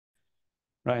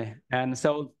Right. And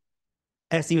so,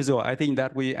 as usual, I think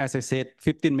that we, as I said,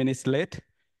 15 minutes late,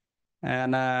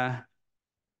 and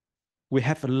we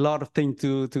have a lot of things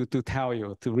to tell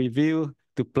you, to review,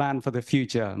 to plan for the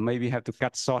future. Maybe have to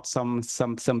cut short some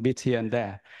bits here and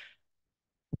there.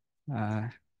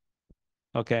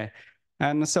 Okay.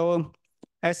 And so,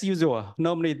 as usual,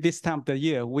 normally this time of the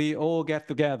year, we all get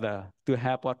together to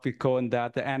have what we call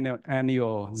that the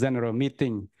annual general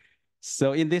meeting.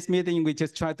 So in this meeting, we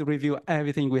just try to review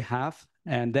everything we have,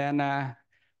 and then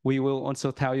we will also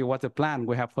tell you what the plan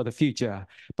we have for the future.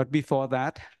 But before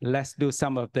that, let's do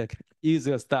some of the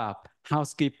usual stuff,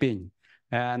 housekeeping,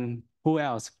 and who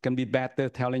else can be better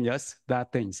telling us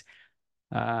that things.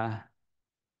 Anh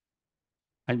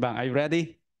Bang, are you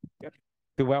ready? Yep.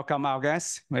 To welcome our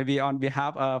guests, maybe on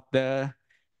behalf of the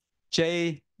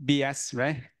JBS,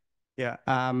 right? Yeah.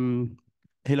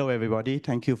 Hello, everybody.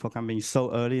 Thank you for coming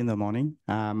so early in the morning.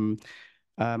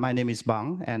 My name is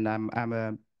Bang, and I'm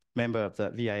a member of the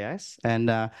VIS.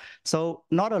 And so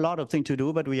not a lot of things to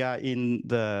do, but we are in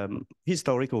the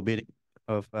historical building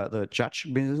of the Judge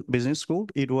Business School.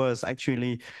 It was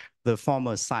actually the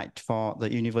former site for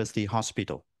the university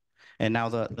hospital. And now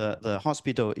the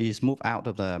hospital is moved out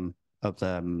of the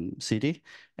city,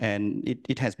 and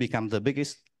it has become the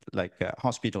biggest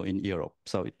hospital in Europe.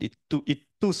 So it's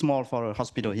too small for a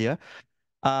hospital here.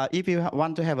 If you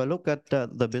want to have a look at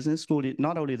the business school,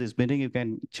 not only this building, you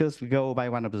can just go by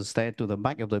one of the stairs to the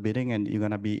back of the building, and you're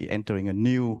going to be entering a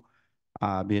new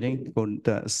building called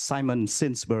the Simon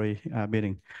Sinsbury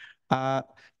building.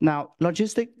 Now,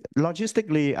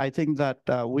 logistically, I think that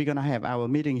we're going to have our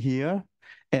meeting here,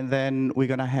 and then we're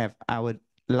going to have our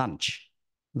lunch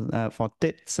for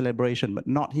Tet celebration, but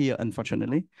not here,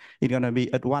 unfortunately. It's going to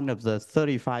be at one of the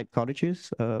 35 colleges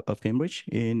of Cambridge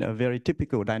in a very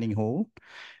typical dining hall.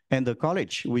 And the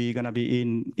college we're going to be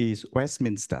in is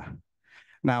Westminster.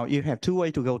 Now, you have two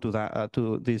ways to go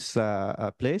to this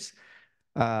place.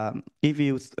 If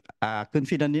you are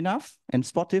confident enough and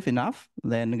sportive enough,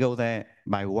 then go there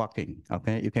by walking,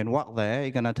 okay? You can walk there.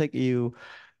 It's going to take you,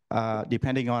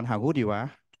 depending on how good you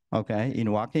are, okay,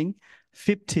 in walking,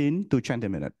 15 to 20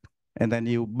 minutes. And then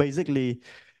you basically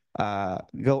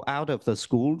go out of the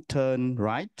school, turn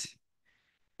right,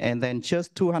 and then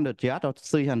just 200 yards or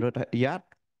 300 yards,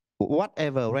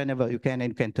 whatever, whenever you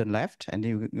can turn left, and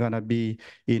you're going to be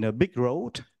in a big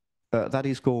road that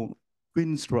is called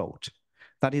Queen's Road.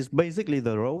 That is basically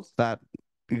the road that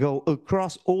go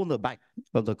across all the back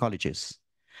of the colleges.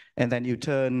 And then you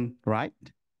turn right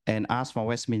and ask for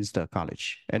Westminster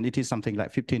College. And it is something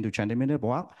like 15 to 20 minute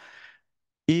walk.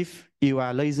 If you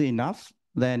are lazy enough,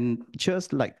 then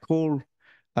just like call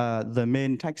the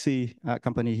main taxi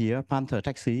company here, Panther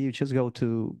Taxi. You just go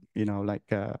to,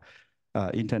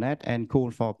 internet and call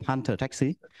for Panther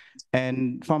Taxi.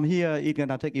 And from here, it's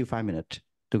gonna take you 5 minutes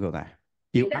to go there.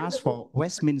 You ask for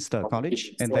Westminster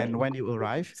College, and then when you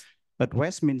arrive at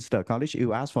Westminster College,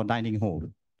 you ask for dining hall,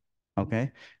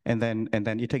 okay? And then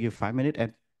it takes you 5 minutes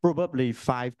and probably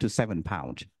 £5 to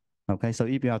 £7, okay? So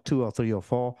if you are 2 or 3 or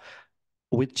 4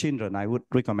 with children, I would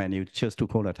recommend you just to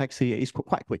call a taxi. It's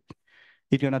quite quick.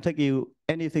 It's gonna take you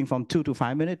anything from 2 to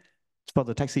 5 minutes for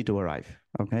the taxi to arrive,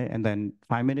 okay? And then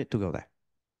 5 minutes to go there,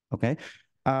 okay?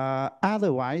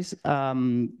 Otherwise,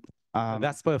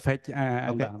 that's perfect.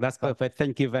 Okay. That's perfect.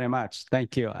 Thank you very much.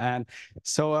 Thank you. And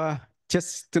so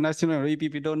just to let you know, if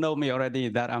you don't know me already,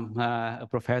 that I'm a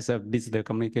professor of digital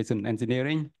communication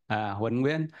engineering, Huấn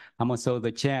Nguyen. I'm also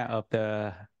the chair of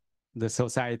the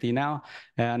society now.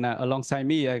 And alongside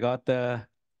me, I got the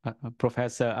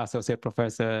associate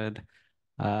professor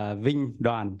Vinh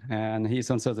Đoàn, and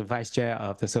he's also the vice chair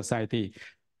of the society.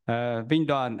 Vinh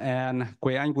Đoàn and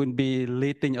Quế Anh will be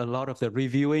leading a lot of the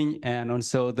reviewing and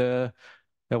also the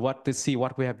what to see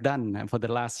what we have done for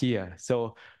the last year.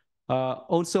 So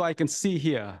also I can see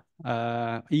here,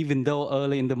 even though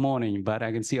early in the morning, but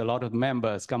I can see a lot of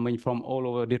members coming from all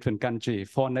over different countries,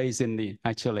 4 nations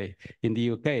actually in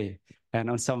the UK, and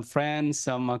on some friends,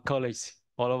 some colleagues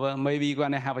all over. Maybe you're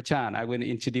going to have a chance. I will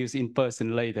introduce in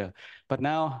person later. But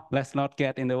now let's not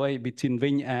get in the way between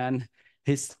Vinh and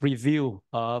his review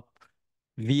of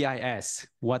VIS,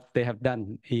 what they have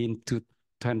done in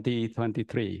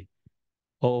 2023.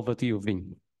 Over to you,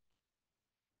 Vinh.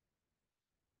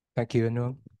 Thank you,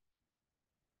 Anu.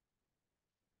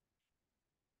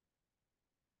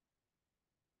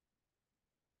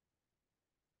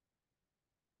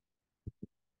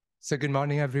 So good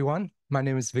morning, everyone. My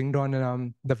name is Vinh Đoàn, and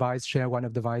I'm the vice chair, one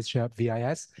of the vice chair of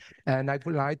VIS. And I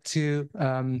would like to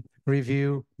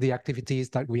review the activities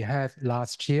that we had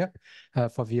last year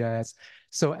for VIS.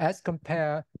 So as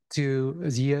compared to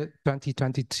the year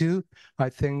 2022, I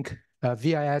think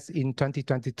VIS in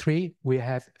 2023, we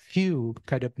have few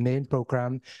kind of main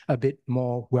program a bit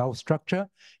more well structured,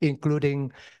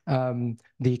 including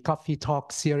the Coffee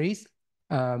Talk series,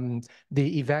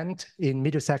 the event in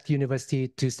Middlesex University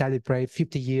to celebrate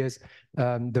 50 years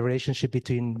the relationship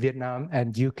between Vietnam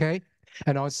and UK,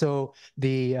 and also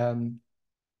the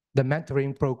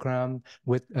mentoring program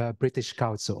with British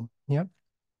Council. Yeah.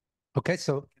 Okay,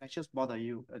 so can I just bother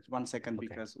you 1 second, okay,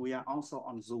 because we are also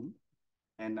on Zoom,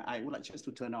 and I would like just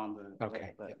to turn on the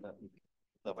okay,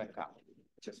 the webcam.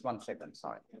 Just 1 second,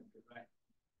 sorry.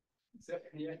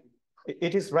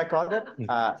 It is recorded,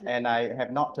 and I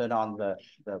have not turned on the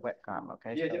webcam.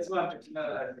 Okay. Yeah, just want to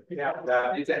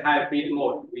it's a hybrid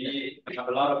mode. We have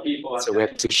a lot of people. So we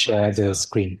have to share the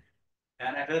screen.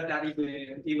 And I heard that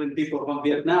even people from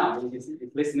Vietnam is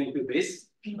listening to this.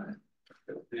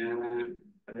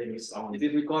 Is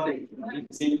it recording?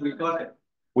 Is it recorded?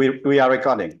 We are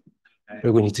recording.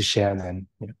 We need to share then.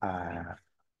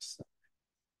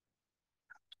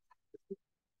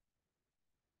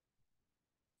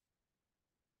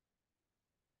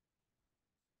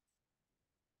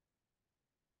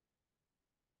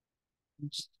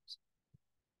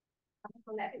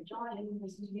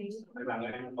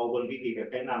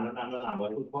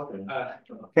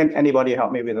 Can anybody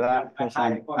help me with that?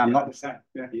 I'm not.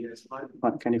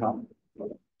 What can you help?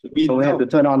 So we have to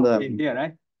turn on the. Here,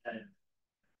 right?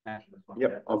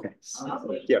 Yep. Okay.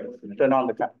 Yep. Turn on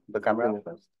the camera.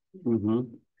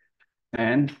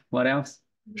 And what else?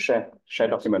 Share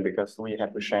document, because we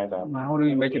have to share the. How do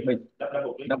we make it big?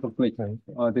 Double click.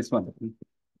 Oh, this one.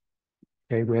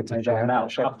 Okay, we have to share now.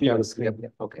 Share the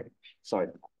screen. Okay. Sorry.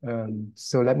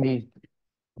 So let me.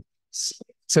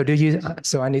 So do you?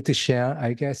 So I need to share,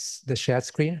 I guess, the share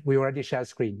screen. We already share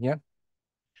screen, yeah.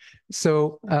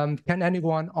 So can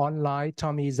anyone online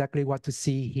tell me exactly what to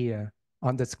see here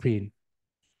on the screen?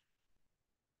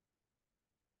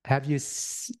 Have you?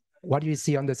 What do you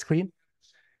see on the screen?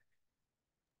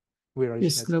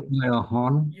 It's look like a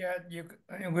horn.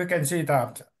 Yeah, we can see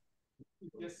that.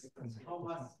 Yes, how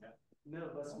much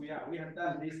nervous we are. We have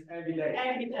done this every day.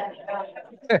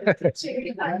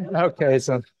 Okay,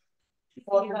 so. We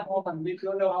don't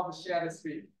know how to share the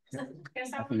screen.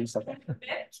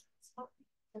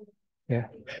 Yeah.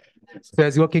 So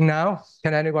it's working now.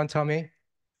 Can anyone tell me?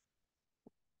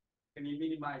 Can you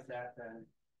minimize that?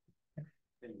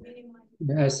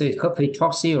 I say Coffee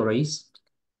Talk series.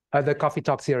 The Coffee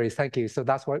Talk series. Thank you. So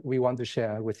that's what we want to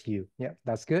share with you. Yeah,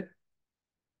 that's good.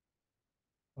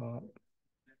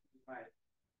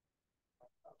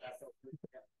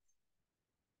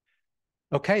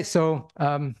 Okay, so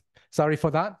sorry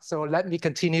for that. So let me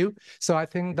continue. So I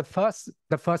think the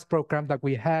first program that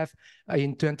we have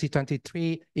in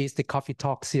 2023 is the Coffee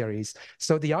Talk series.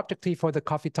 So the objective for the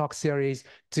Coffee Talk series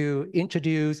to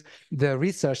introduce the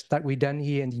research that we done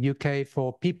here in the UK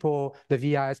for people, the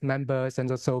VIS members,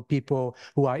 and also people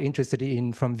who are interested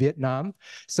in from Vietnam.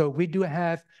 So we do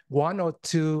have 1 or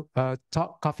 2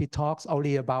 coffee talks,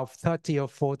 only about 30 or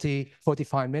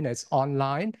 45 minutes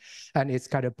online, and it's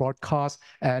kind of broadcast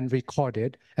and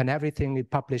recorded, and everything is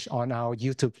published on our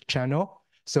YouTube channel.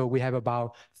 So we have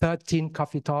about 13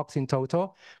 coffee talks in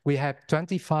total. We have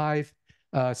 25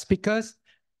 speakers.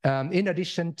 In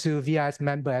addition to VIS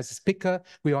member as a speaker,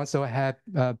 we also have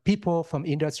people from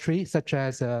industry, such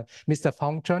as Mr.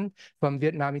 Phong Trân from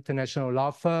Vietnam International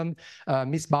Law Firm,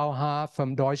 Ms. Bao Ha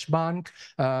from Deutsche Bank,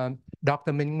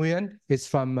 Dr. Minh Nguyen is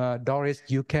from Doris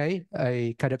UK,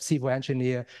 a kind of civil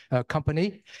engineer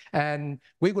company. And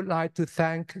we would like to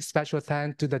special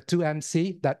thanks to the 2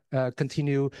 MC that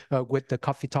continue with the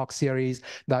Coffee Talk series,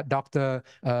 that Dr.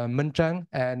 Minh Trân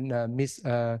and Ms.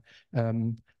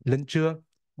 Linh Chưa,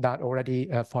 that already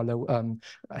have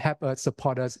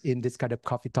support us in this kind of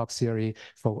Coffee Talk series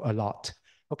for a lot.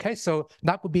 Okay, so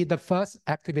that would be the first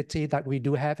activity that we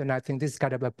do have, and I think this is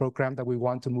kind of a program that we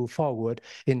want to move forward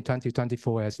in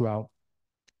 2024 as well.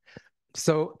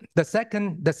 So the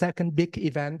second big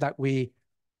event that we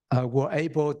were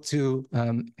able to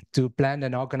plan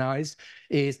and organize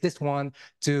is this one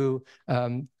to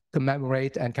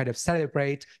commemorate and kind of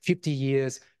celebrate 50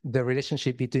 years the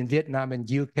relationship between Vietnam and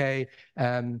UK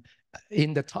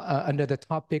under the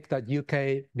topic that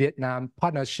UK-Vietnam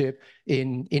partnership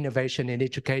in innovation in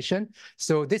education.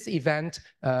 So this event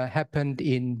happened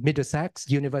in Middlesex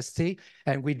University,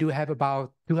 and we do have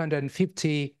about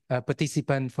 250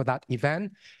 participants for that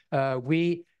event.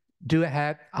 We do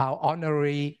have our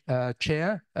honorary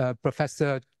chair,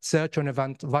 Professor Sir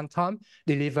Jonathan Van Tom,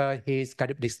 deliver his kind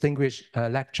of distinguished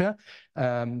lecture.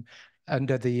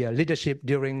 under the leadership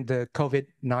during the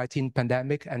COVID-19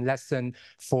 pandemic and lesson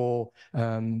for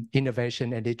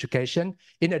innovation and education.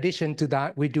 In addition to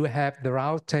that, we do have the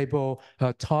roundtable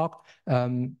talk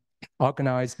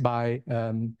organized by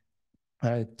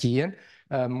Gian,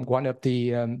 one of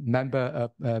the member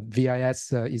of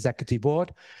VIS Executive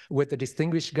Board, with the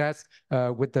distinguished guest,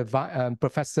 with the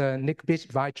Professor Nick Beach,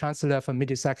 Vice Chancellor from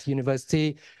Middlesex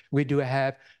University. We do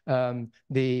have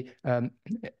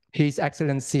His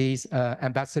Excellency's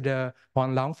Ambassador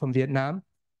Hoang Long from Vietnam.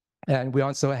 And we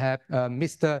also have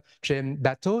Mr. Jim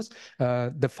Battles,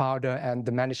 the founder and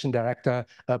the managing director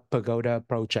of Pagoda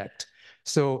Project.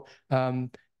 So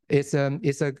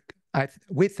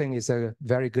we think it's a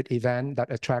very good event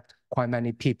that attracts quite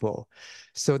many people.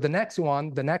 So the next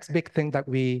big thing that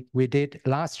we did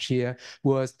last year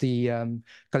was the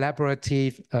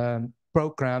collaborative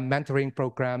mentoring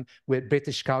program with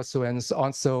British Council and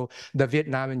also the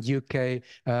Vietnam and UK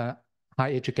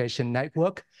Higher Education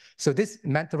Network. So this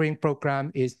mentoring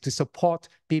program is to support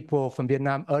people from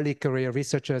Vietnam, early career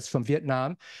researchers from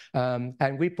Vietnam,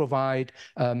 and we provide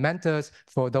mentors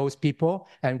for those people,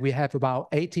 and we have about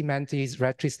 80 mentees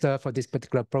registered for this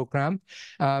particular program.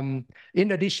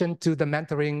 In addition to the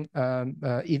mentoring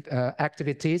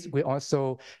activities, we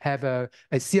also have a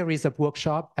series of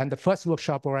workshops, and the first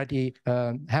workshop already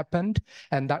happened,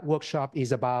 and that workshop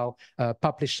is about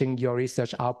publishing your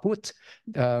research output.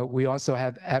 We also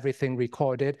have everything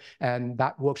recorded, and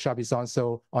that workshop is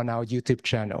also on our YouTube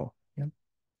channel. Yeah.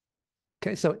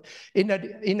 Okay, so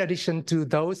in addition to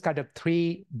those kind of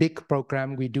 3 big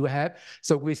programs we do have,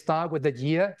 so we start with the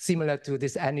year similar to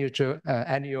this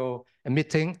annual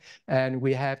meeting, and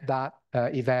we have that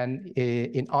event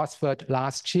in Oxford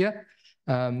last year.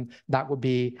 That would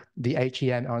be the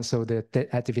AGM, also the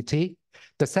activity.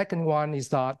 The second one is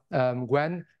that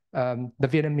when the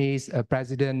Vietnamese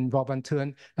President Vo Van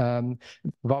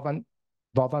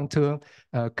Thuong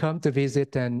come to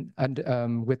visit and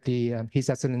with His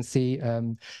Excellency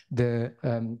to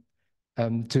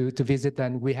visit,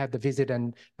 and we have the visit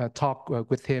and talk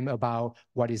with him about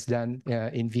what is done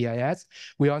in VIS.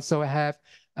 We also have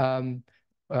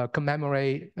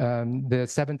commemorate the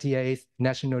 78th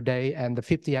National Day and the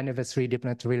 50th anniversary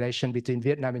diplomatic relation between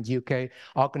Vietnam and UK,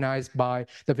 organized by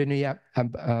the Vietnamese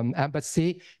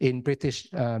Embassy in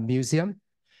British Museum.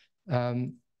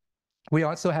 We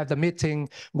also have the meeting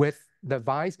with the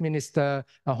Vice Minister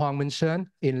Hoàng Minh Sơn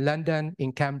in London,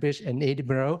 in Cambridge, and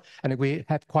Edinburgh, and we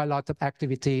have quite a lot of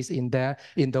activities in there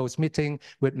in those meetings,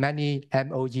 with many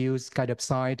MOUs kind of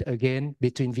signed again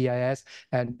between VIS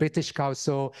and British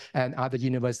Council and other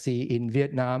universities in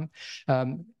Vietnam.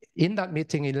 In that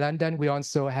meeting in London, we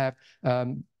also have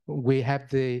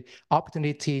the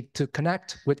opportunity to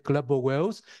connect with Global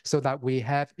Wales, so that we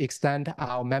have extend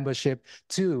our membership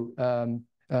to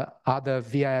other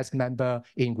VIS member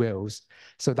in Wales.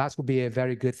 So that would be a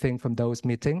very good thing from those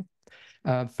meetings.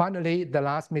 Finally, the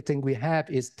last meeting we have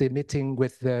is the meeting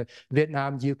with the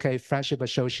Vietnam-UK Friendship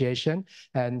Association,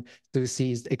 and to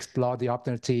explore the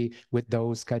opportunity with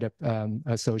those kind of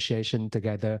association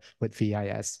together with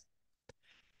VIS.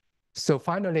 So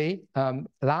finally,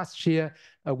 last year,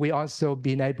 we also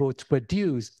been able to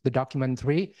produce the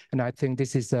documentary, and I think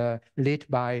this is led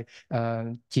by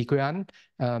Chi Quan.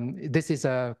 This is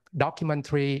a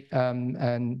documentary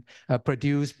and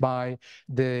produced by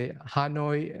the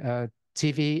Hanoi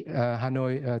TV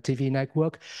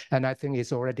network, and I think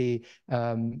it's already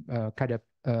kind of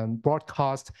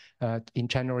broadcast in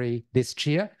January this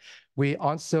year. We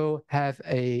also have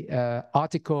a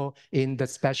article in the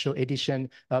special edition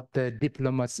of the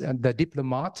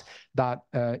Diplomat that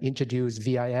introduced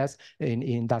VIS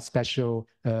in that special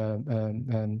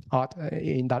in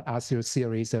that ASIO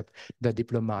series of the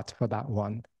Diplomat for that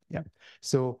one. Yeah.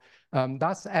 So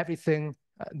that's everything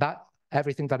that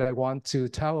I want to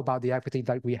tell about the activity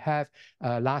that we have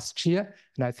last year.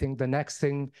 And I think the next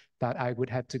thing that I would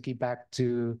have to give back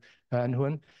to Anh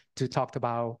Huân to talk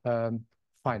about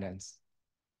finance.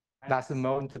 That's the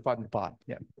most important part.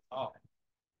 Yeah. Oh.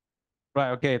 Right.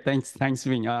 Okay. Thanks,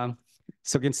 Vinh.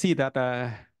 So you can see that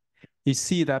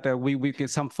we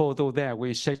get some photo there.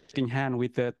 We're shaking hand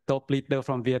with the top leader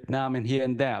from Vietnam and here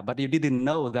and there. But you didn't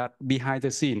know that behind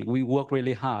the scene, we work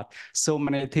really hard. So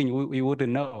many things we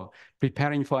wouldn't know.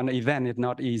 Preparing for an event is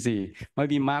not easy.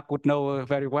 Maybe Mark would know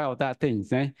very well that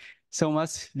things. Eh? So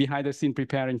much behind the scene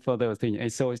preparing for those things.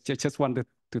 And so I just wanted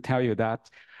to tell you that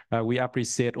we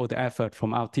appreciate all the effort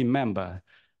from our team member.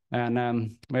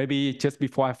 And maybe just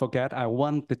before I forget, I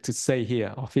wanted to say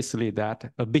here officially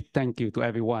that a big thank you to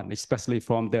everyone, especially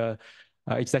from the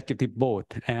executive board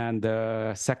and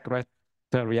the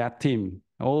secretariat team,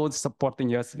 all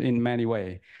supporting us in many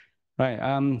ways. Right.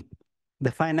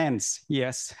 The finance,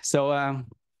 yes. So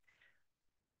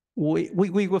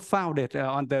we were founded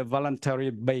on the voluntary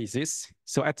basis.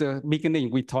 So at the beginning,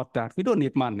 we thought that we don't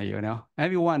need money, you know.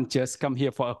 Everyone just come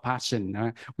here for a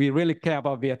passion. We really care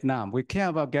about Vietnam. We care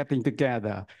about getting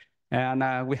together. And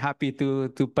we're happy to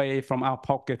pay from our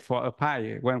pocket for a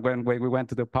pie when we went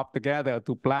to the pub together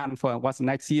to plan for what's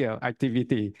next year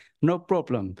activity. No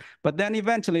problem. But then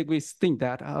eventually we think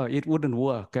that it wouldn't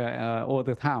work all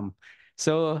the time.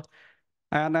 So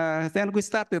and then we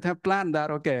started to have planned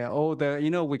that, okay,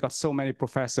 we got so many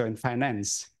professors in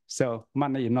finance, so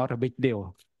money is not a big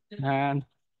deal.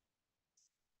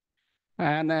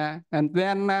 And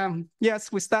then,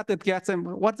 yes, we started getting,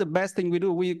 what's the best thing we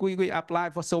do? We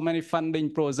apply for so many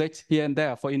funding projects here and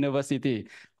there for university.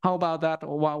 How about that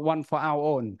one for our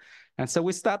own? And so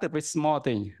we started with small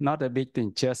thing, not a big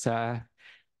thing, just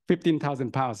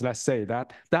 15,000 pounds, let's say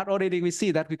that. That already we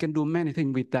see that we can do many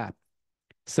things with that.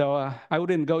 So I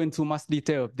wouldn't go into much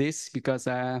detail of this because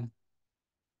the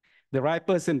right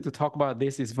person to talk about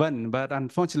this is Vân, but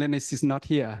unfortunately she's not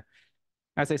here.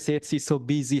 As I said, she's so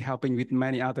busy helping with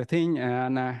many other things,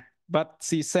 and but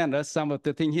she sent us some of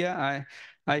the things here.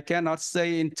 I cannot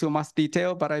say in too much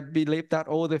detail, but I believe that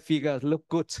all the figures look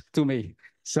good to me.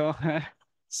 So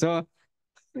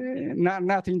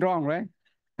nothing wrong, right?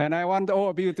 And I want all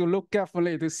of you to look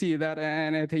carefully to see that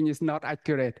anything is not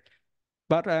accurate.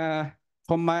 But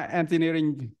from my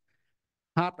engineering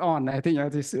hat on, I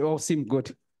think this all seems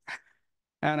good.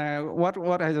 And what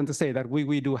I want to say that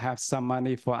we do have some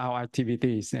money for our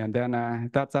activities, and then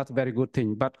that's a very good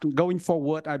thing. But going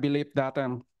forward, I believe that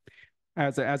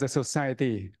as a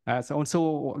society, as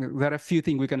also there are a few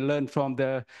things we can learn from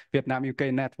the Vietnam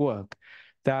UK network.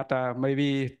 That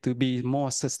maybe to be more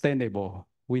sustainable,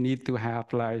 we need to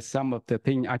have like some of the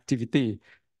activity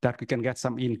that we can get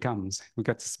some incomes. We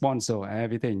got to sponsor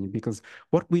everything because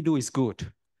what we do is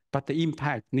good, but the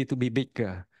impact need to be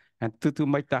bigger. And to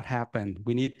make that happen,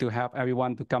 we need to have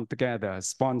everyone to come together,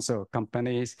 sponsor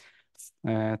companies,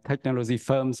 technology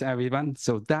firms, everyone.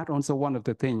 So that also one of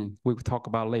the things we will talk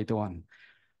about later on.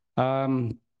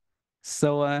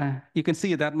 So you can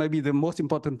see that maybe the most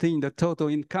important thing, the total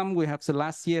income we have. So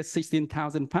last year,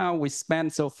 16,000 pounds. We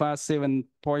spent so far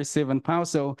 7.7 pounds.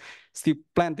 So still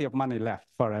plenty of money left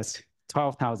for us,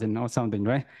 12,000 or something,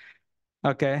 right?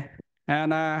 Okay.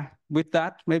 And with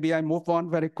that, maybe I move on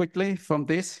very quickly from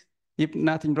this, if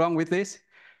nothing wrong with this.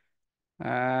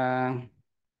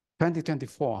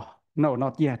 2024. No,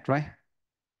 not yet, right?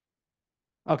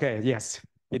 Okay, yes,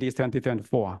 it is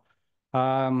 2024.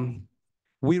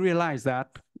 We realize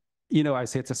that, I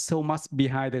said there's so much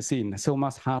behind the scene, so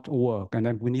much hard work, and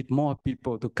then we need more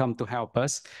people to come to help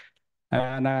us.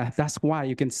 And that's why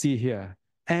you can see here,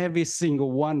 every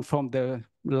single one from the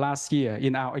last year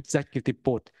in our executive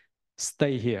board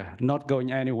stay here, not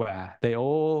going anywhere. They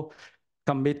all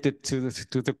committed to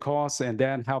the cause and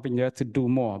then helping us to do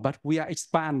more. But we are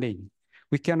expanding.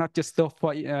 We cannot just stop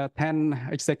for 10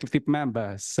 executive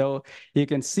members. So you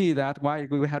can see that why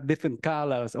we have different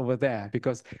colors over there,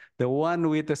 because the one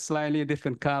with the slightly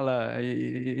different color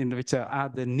in which are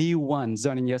the new ones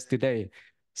joining us today.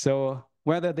 So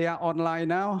whether they are online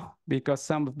now, because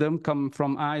some of them come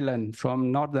from Ai-len,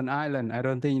 from Northern Ireland. I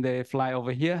don't think they fly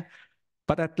over here,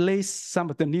 but at least some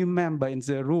of the new members in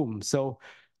the room. So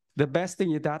the best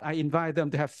thing is that I invite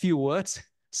them to have few words.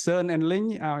 Sơn and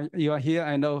Linh, you are here,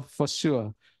 I know for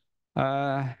sure.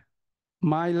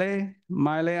 Miley,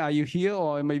 are you here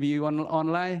or maybe you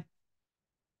online?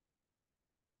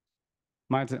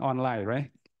 Mine's online, right?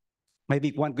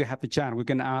 Maybe once we have the chance, we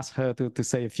can ask her to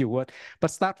say a few words.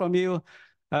 But start from you,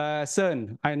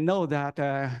 Sơn. I know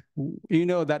that you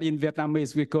know that in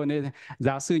Vietnamese we call it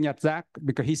giáo sư nhặt rác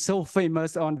because he's so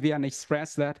famous on VN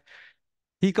Express that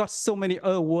he got so many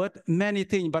awards, many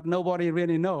things, but nobody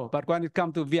really know. But when it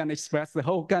comes to VN Express, the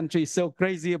whole country is so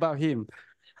crazy about him.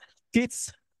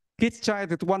 Kids try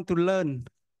to want to learn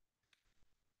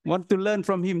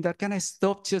from him that can I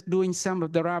stop just doing some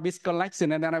of the rubbish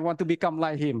collection and then I want to become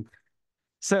like him.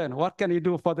 Sir, what can you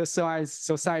do for the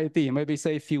society? Maybe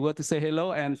say a few words to say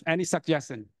hello and any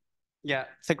suggestion. Yeah,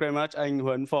 thank you very much, anh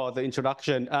Huấn, for the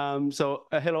introduction.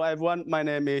 Hello everyone. My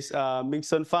name is Minh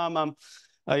Sơn Pham. I'm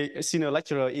a senior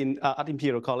lecturer at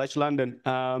Imperial College London.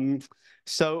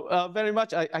 Very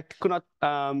much I could not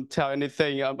tell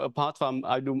anything apart from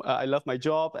I love my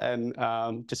job and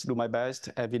just do my best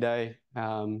every day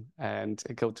and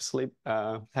go to sleep,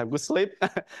 have good sleep,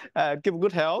 give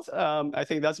good health. I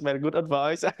think that's very good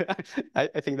advice. I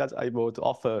think that's able to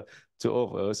offer to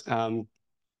all of us.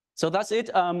 So that's it.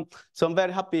 So I'm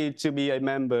very happy to be a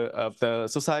member of the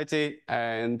society,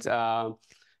 and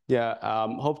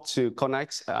hope to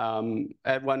connect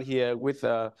everyone here with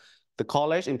the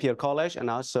college, Imperial College, and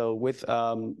also with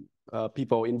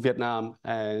people in Vietnam,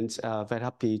 and very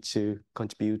happy to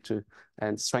contribute to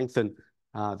and strengthen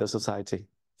the society.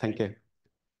 Thank you.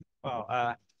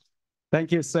 Wow.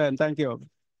 Thank you, Sơn. Thank you.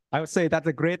 I would say that's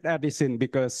a great addition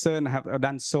because Sơn have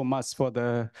done so much for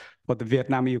the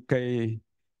Vietnam UK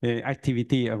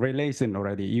activity relation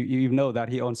already. You know that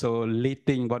he also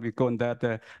leading what we call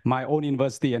that my own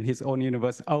university and his own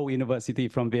university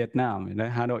from Vietnam,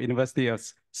 Hanoi University of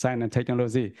Science and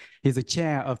Technology. He's the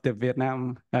chair of the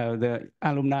Vietnam the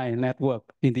alumni network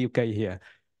in the UK here.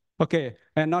 Okay,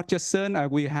 and not just Sơn,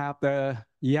 we have the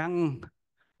young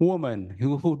woman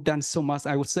who done so much.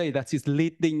 I would say that she's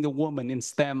leading the woman in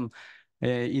STEM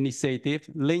initiative.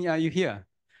 Linh, are you here?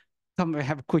 Come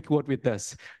have a quick word with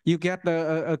us. You get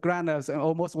a grant of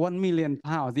almost £1 million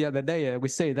the other day. We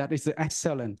say that is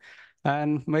excellent.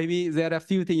 And maybe there are a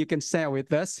few things you can share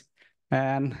with us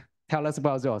and tell us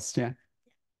about yours. Yeah.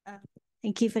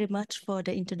 Thank you very much for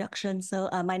the introduction. So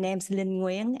my name is Linh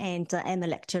Nguyen, and I'm a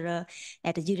lecturer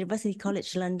at the University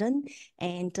College London.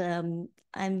 And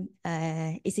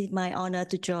it is my honor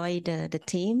to join the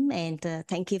team. And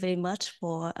thank you very much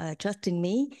for trusting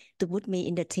me to put me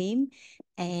in the team.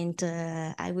 And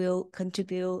I will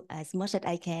contribute as much as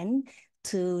I can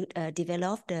to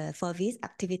develop the VIS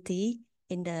activity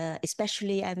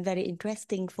especially I'm very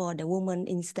interested for the women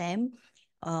in STEM,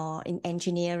 or in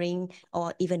engineering,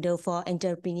 or even though for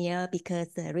entrepreneur, because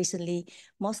recently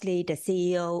mostly the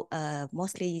CEO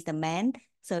mostly is a man.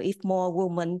 So if more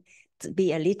women to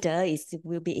be a leader, it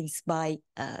will be inspired.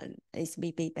 It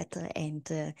will be better,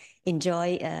 and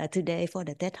enjoy today for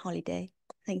the Tet holiday.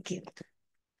 Thank you.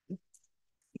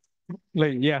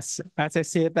 Yes, as I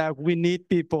said, that we need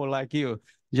people like you,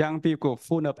 young people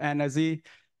full of energy.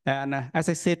 And as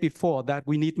I said before, that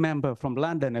we need members from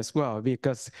London as well,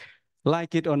 because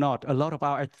like it or not, a lot of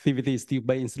our activities still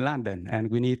based in London, and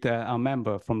we need a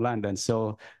member from London.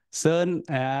 So Sơn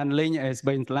and Linh is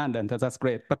based in London, that's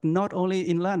great. But not only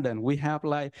in London, we have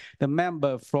like the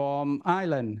member from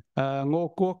Ai-len,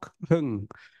 Ngô Quốc Hưng,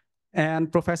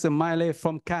 and Professor Miley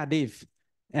from Cardiff,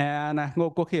 and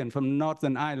Ngô Quốc Hiển from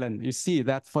Northern Ireland. You see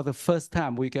that for the first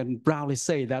time, we can proudly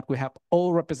say that we have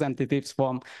all representatives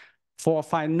from 4 or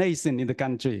 5 nations in the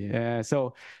country.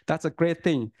 So that's a great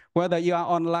thing. Whether you are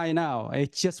online now, I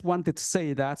just wanted to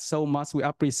say that so much we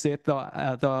appreciate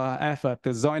the effort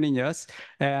to joining us,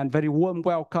 and very warm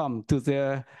welcome to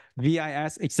the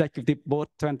VIS Executive Board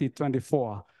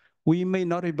 2024. We may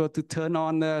not be able to turn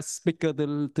on the speaker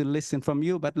to listen from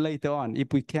you, but later on,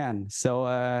 if we can. So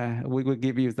we will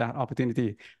give you that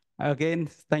opportunity. Again,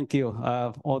 thank you,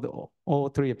 all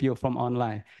 3 of you from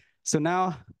online. So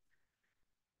now,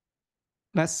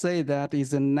 let's say that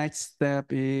is the next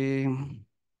step.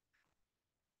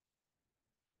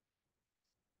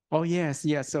 Oh, yes,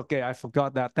 okay, I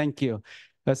forgot that. Thank you.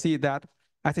 Let's see that,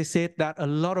 as I said, that a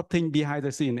lot of things behind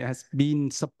the scene has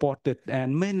been supported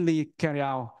and mainly carried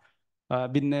out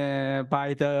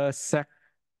by the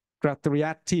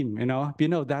secretariat team, you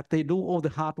know that they do all the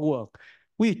hard work.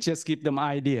 We just give them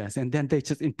ideas and then they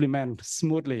just implement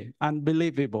smoothly.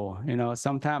 Unbelievable,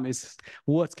 sometimes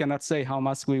words cannot say how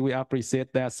much we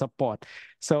appreciate their support.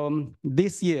 So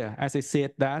this year, as I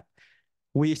said, that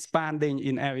we expanding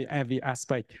in every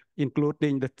aspect,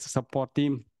 including the support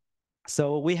team.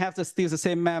 So we have still the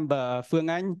same member, Phương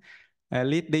Anh,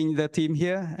 leading the team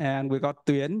here, and we got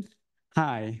Tuyến.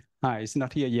 Hi, it's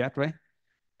not here yet, right?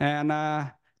 And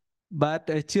but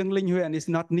Trương Linh Huyền is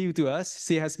not new to us.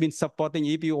 She has been supporting.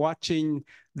 If you're watching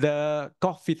the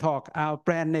Coffee Talk, our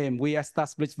brand name, we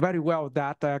established very well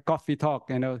that Coffee Talk.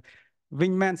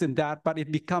 Vinh mentioned that, but it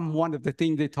become one of the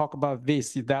things they talk about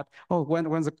this, that, oh, when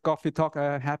the Coffee Talk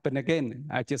happen again?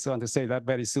 I just want to say that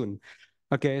very soon.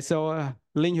 Okay, so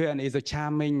Linh Huyền is a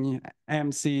charming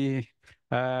MC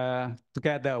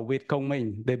together with Công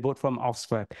Minh. They both from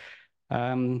Oxford.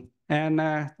 And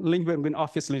Linh Huyền will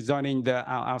obviously joining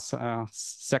our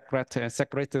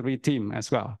secretary team as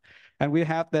well. And we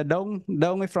have the Dong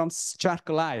from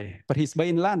Strathclyde, but he's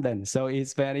based in London, so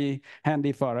it's very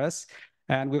handy for us.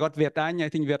 And we got Việt Anh. I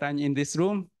think Việt Anh in this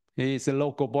room. He's a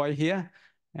local boy here,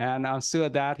 and I'm sure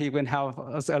that he will help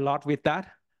us a lot with that.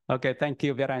 Okay, thank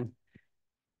you, Việt Anh.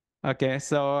 Okay,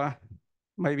 so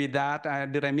maybe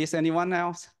that, did I miss anyone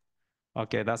else?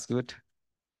 Okay, that's good.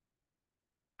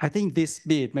 I think this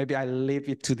bit, maybe I leave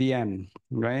it to the end,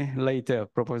 right? Later,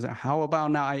 proposal. How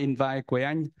about now I invite Quế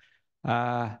Anh.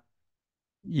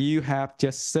 You have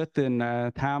just certain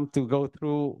time to go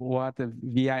through what the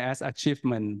VIS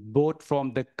achievement, both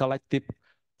from the collective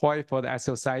point for the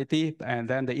society and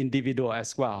then the individual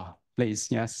as well. please.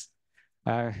 Yes.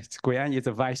 Nguyen is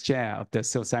the vice chair of the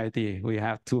society. We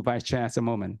have 2 vice chairs at the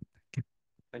moment.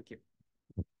 Thank you.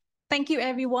 Thank you,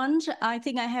 everyone. I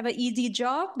think I have an easy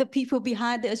job. The people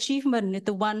behind the achievement is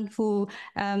the one who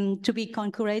to be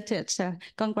congratulated. So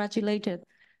congratulated.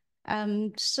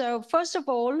 So first of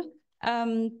all,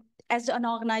 as an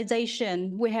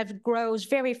organization, we have grown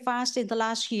very fast in the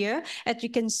last year. As you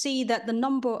can see that the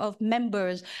number of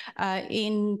members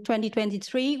in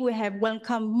 2023, we have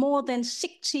welcomed more than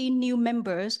 60 new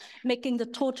members, making the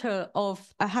total of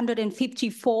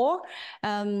 154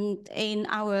 in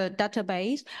our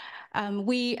database.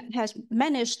 We have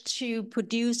managed to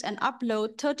produce and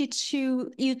upload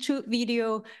 32 YouTube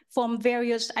videos from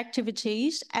various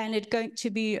activities, and it's going to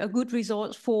be a good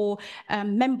result for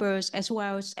members as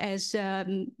well as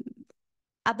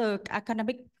other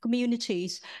academic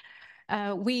communities.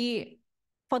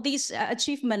 For this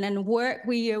achievement and work,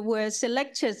 we were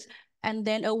selected and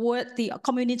then awarded the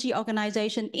community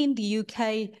organization in the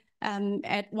UK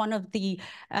at one of the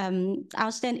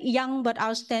young but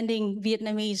outstanding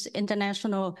Vietnamese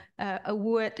International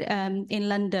Award in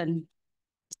London.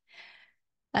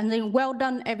 And then well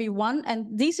done, everyone. And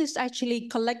this is actually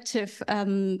collective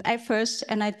efforts.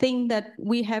 And I think that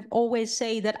we have always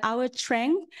said that our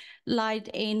strength lies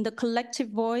in the collective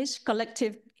voice,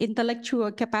 collective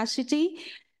intellectual capacity.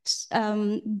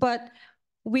 But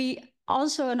we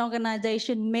also an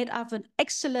organization made up of an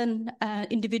excellent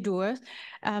individual.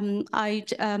 I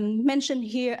mentioned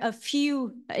here a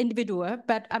few individuals,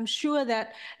 but I'm sure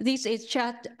that this is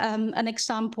just an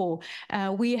example.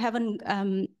 We haven't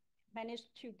managed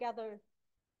to gather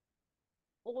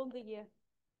all the year.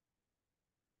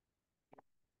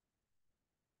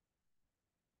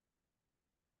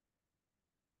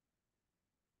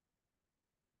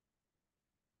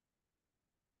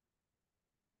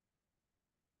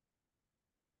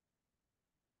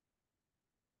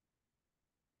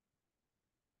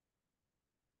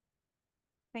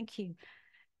 Thank you.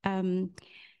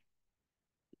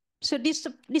 So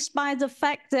despite the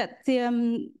fact that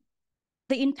the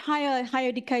entire higher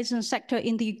education sector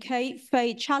in the UK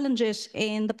faced challenges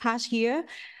in the past year,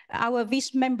 our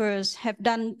VIS members have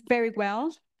done very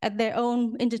well at their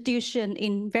own institution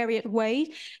in various ways.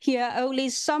 Here are only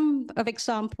some of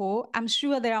example. I'm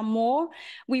sure there are more.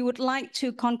 We would like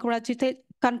to congratulate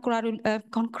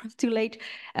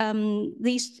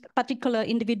this particular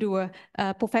individual,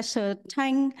 Professor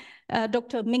Tang,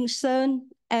 Dr. Minh Sơn,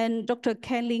 and Dr.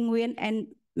 Ken Ling Nguyen,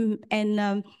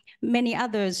 and many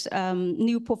others,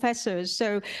 new professors.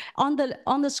 So on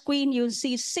the screen, you'll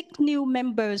see 6 new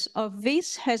members of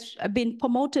VIS has been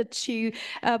promoted to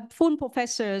full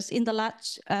professors in the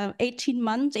last 18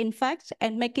 months, in fact,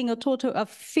 and making a total of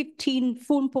 15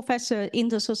 full professors in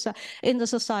the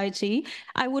society.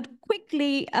 I would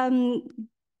quickly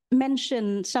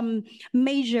mention some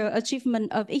major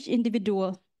achievement of each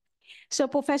individual. So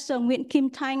Professor Nguyễn Kim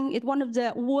Thanh is one of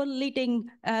the world leading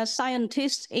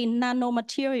scientists in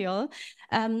nanomaterial.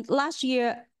 Last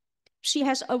year, she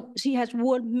has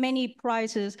won many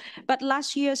prizes, but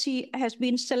last year she has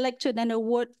been selected and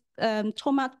awarded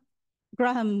Thomas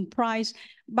Graham Prize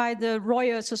by the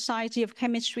Royal Society of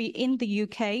Chemistry in the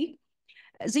UK.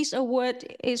 This award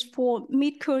is for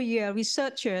mid-career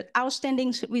researcher,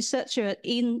 outstanding researcher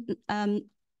in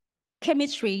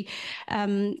chemistry,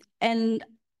 and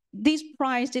this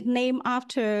prize is named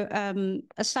after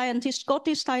a scientist,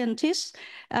 Scottish scientist,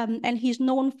 and he's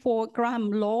known for Graham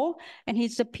law, and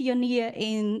he's a pioneer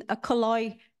in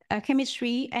colloid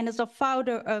chemistry, and is a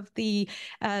founder of the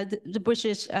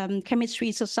British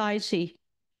Chemistry Society.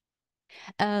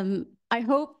 I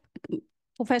hope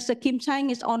Professor Kim Chang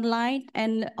is online,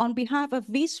 and on behalf of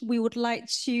VIS, we would like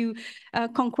to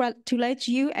congratulate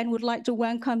you and would like to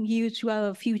welcome you to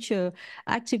our future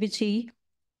activity.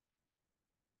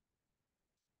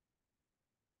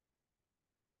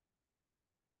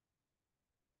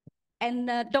 And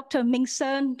Dr. Minh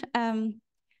Sơn,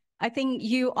 I think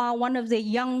you are one of the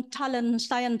young talent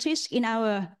scientists in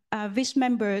our VIS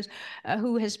members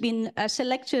who has been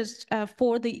selected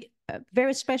for the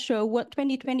very special award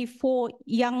 2024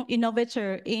 Young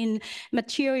Innovator in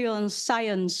Material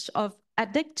Science of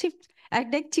Additive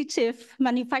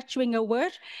Manufacturing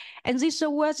Award. And this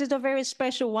award is a very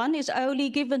special one. It's only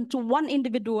given to one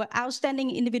individual, outstanding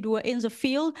individual in the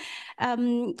field,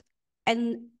 and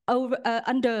over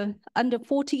under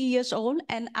 40 years old,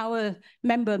 and our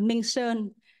member Minh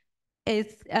Sơn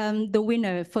is the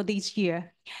winner for this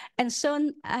year. And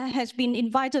Sơn has been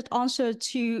invited also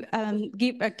to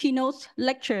give a keynote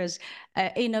lectures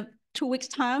in 2 weeks'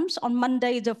 time on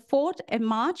Monday, the 4th of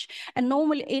March. And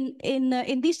normally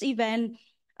in this event,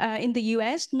 in the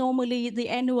US, normally the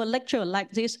annual lecture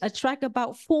like this attract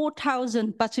about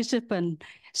 4,000 participants.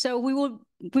 So we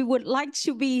would like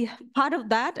to be part of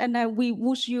that, and we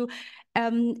wish you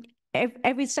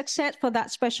every success for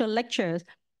that special lecture.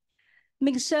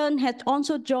 Minh Sơn had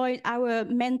also joined our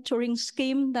mentoring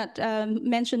scheme that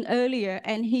mentioned earlier,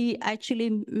 and he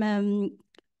actually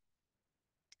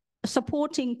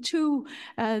supporting two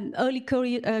early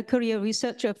career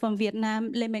researchers from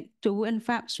Vietnam, Lê Mạnh Tú and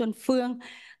Phạm Xuân Phương.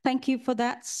 Thank you for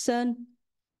that, Sơn.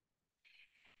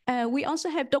 We also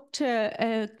have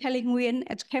Dr. Kelly Nguyen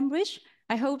at Cambridge.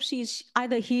 I hope she's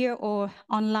either here or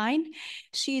online.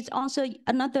 She's also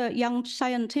another young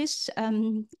scientist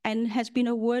and has been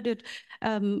awarded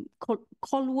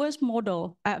Colworth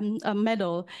Medal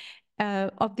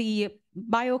of the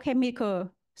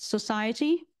Biochemical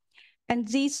Society. And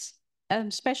this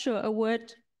special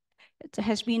award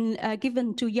has been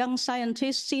given to young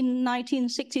scientists in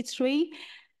 1963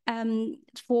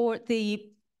 for the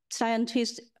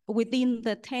scientists within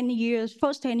the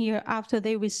first 10 years after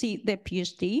they received their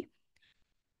PhD.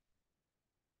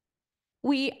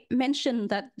 We mentioned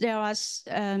that there are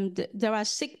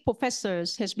 6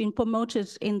 professors has been promoted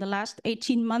in the last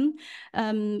 18 months.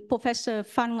 Professor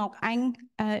Phan Ngọc Anh,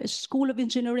 School of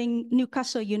Engineering,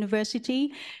 Newcastle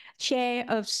University, Chair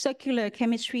of Circular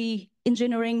Chemistry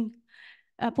Engineering.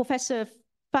 Professor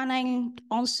Phan Anh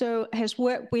also has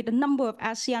worked with a number of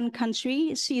ASEAN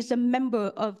countries. She is a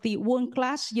member of the World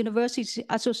Class University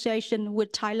Association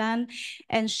with Thailand,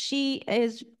 and she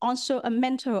is also a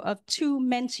mentor of 2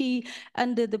 mentees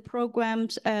under the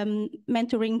program's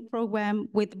mentoring program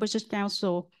with British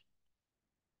Council.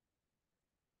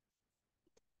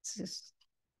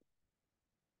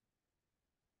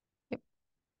 Yep.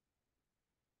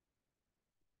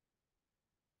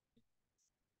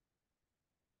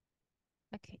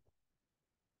 Okay.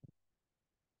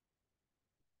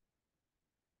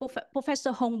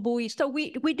 Professor Hong Bui. So we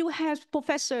do have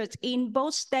professors in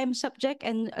both STEM subject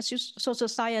and social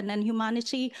science and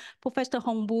humanity. Professor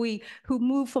Hong Bui, who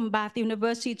moved from Bath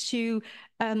University to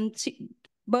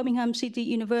Birmingham City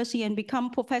University and become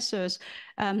professors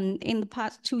in the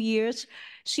past 2 years.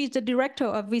 She's the director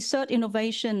of Research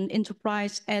Innovation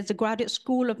Enterprise at the Graduate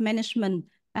School of Management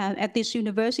at this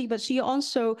university, but she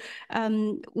also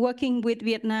working with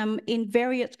Vietnam in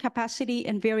various capacity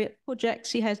and various projects.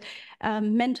 She has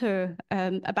mentored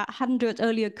about 100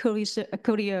 earlier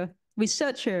career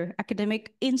researcher,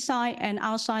 academic inside and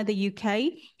outside the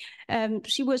UK.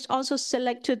 She was also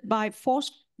selected by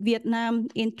Forbes Vietnam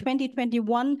in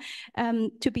 2021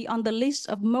 to be on the list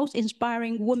of most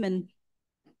inspiring women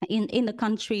in the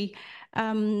country.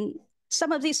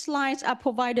 Some of these slides are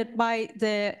provided by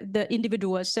the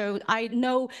individuals, so I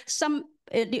know some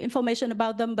the information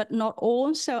about them, but not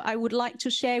all. So I would like to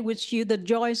share with you the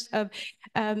joys of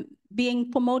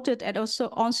being promoted and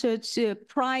also to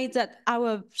pride that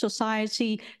our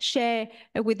society share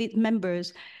with its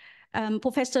members.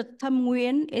 Professor Thâm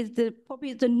Nguyen is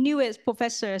probably the newest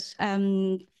professor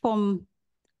from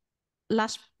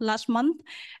last month.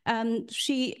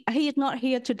 He is not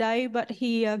here today, but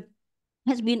he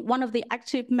has been one of the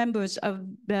active members of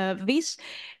VIS.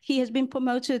 He has been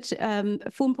promoted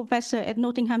full professor at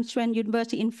Nottingham Trent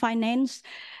University in finance.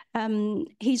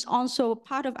 He's also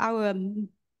part of our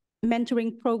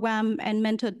mentoring program and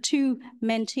mentored 2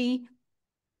 mentees.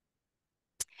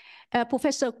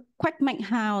 Professor Quách Mạnh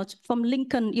Hào from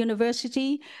Lincoln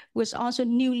University was also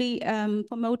newly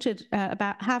promoted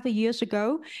about half a year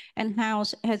ago, and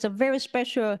House has a very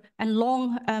special and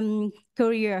long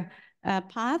career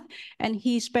path, and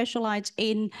he specialized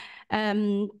in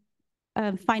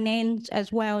finance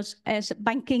as well as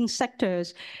banking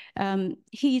sectors.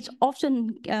 He's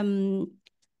often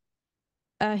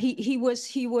he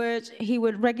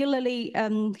would regularly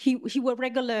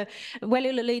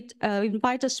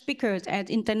invite speakers at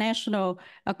international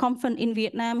conference in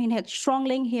Vietnam. He had Strong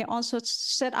Link. He also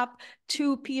set up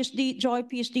 2 joint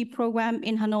PhD program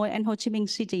in Hanoi and Ho Chi Minh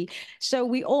City. So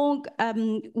we all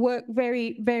work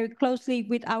very, very closely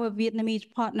with our Vietnamese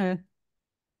partner.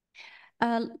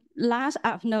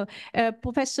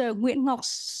 Professor Nguyễn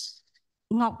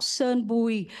Ngọc Sơn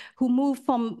Bùi, who moved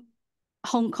from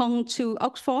Hong Kong to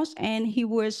Oxford, and he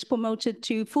was promoted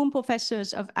to full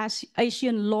professors of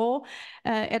Asian law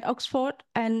at Oxford,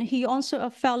 and he also a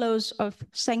fellows of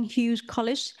St. Hugh's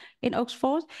College in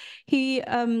Oxford. He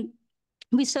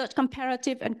researched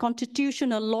comparative and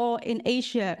constitutional law in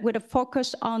Asia with a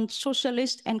focus on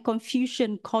socialist and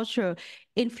Confucian culture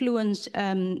influence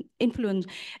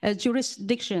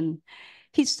jurisdiction.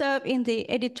 He served in the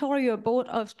editorial board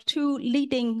of 2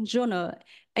 leading journals,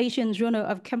 Asian Journal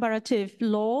of Comparative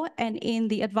Law and in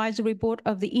the advisory board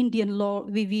of the Indian Law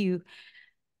Review.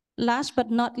 Last but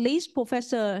not least,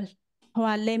 Professor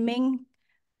Hoa Lê Minh.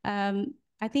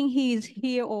 I think he's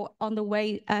here or on the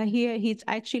way here. He's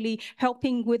actually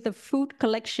helping with the food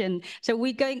collection. So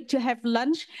we're going to have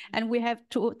lunch, and we have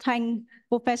to thank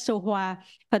Professor Hoa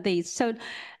for this. So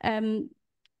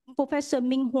Professor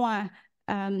Minh Hoa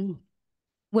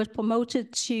was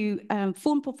promoted to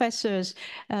full professors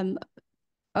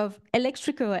of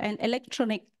electrical and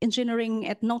electronic engineering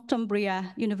at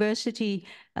Northumbria University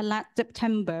last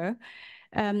September.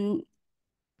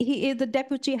 He is the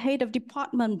deputy head of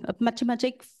Department of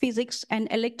Mathematics, Physics, and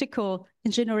Electrical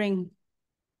Engineering.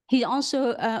 He's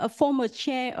also a former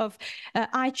chair of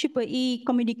IEEE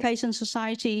Communication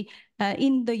Society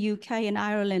in the UK and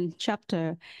Ireland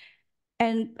chapter.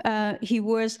 And he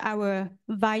was our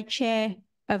vice chair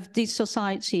of this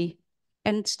society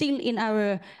and still in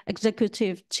our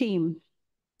executive team.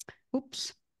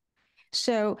 Oops.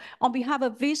 So on behalf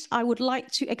of VIS, I would like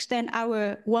to extend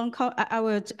our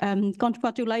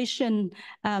congratulations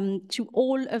to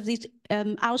all of these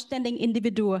outstanding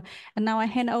individuals. And now I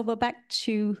hand over back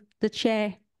to the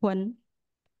chair, Huấn.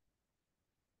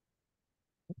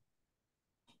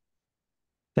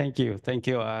 Thank you,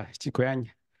 Chị Quang.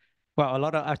 Well, a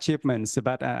lot of achievements,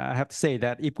 but I have to say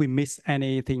that if we miss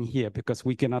anything here, because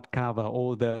we cannot cover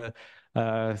all the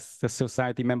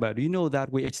society members. Do you know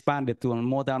that we expanded to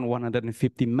more than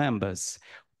 150 members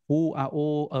who are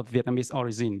all of Vietnamese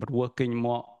origin, but working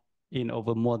in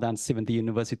over more than 70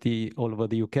 universities all over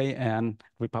the UK and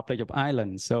Republic of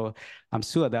Ireland. So I'm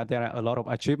sure that there are a lot of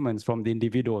achievements from the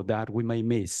individual that we may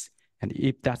miss. And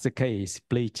if that's the case,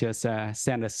 please just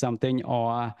send us something,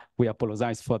 or we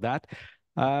apologize for that.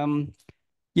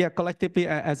 Yeah, collectively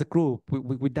as a group,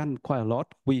 we've done quite a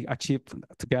lot. We achieved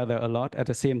together a lot. At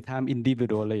the same time,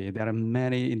 individually, there are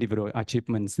many individual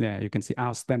achievements there. You can see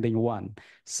outstanding one.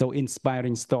 So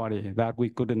inspiring story that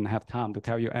we couldn't have time to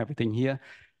tell you everything here.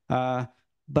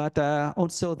 But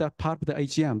also that part of the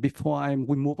AGM, before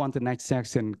we move on to the next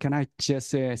section, can I just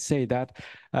say that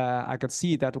I could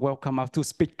see that welcome our two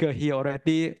speakers here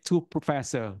already, two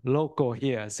professors, local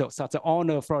here. So such an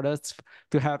honor for us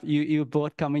to have you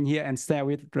both coming here and share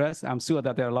with us. I'm sure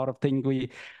that there are a lot of things we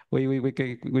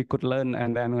could learn,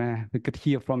 and then we could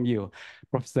hear from you,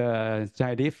 Professor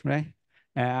Jaideep, right?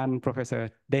 And Professor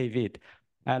David.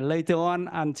 And later on,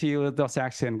 until the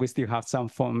section, we still have some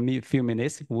few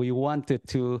minutes. We wanted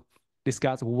to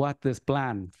discuss what is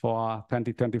planned for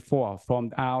 2024 from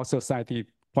our society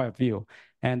point of view.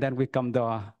 And then we come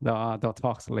to the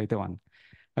talks later on.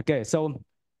 Okay, so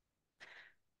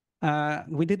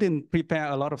we didn't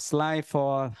prepare a lot of slides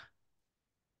for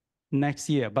next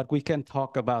year, but we can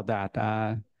talk about that.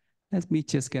 Let me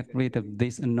just get rid of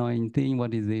this annoying thing.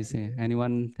 What is this?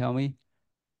 Anyone tell me?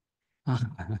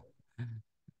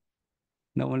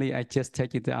 Normally, I just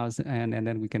take it out and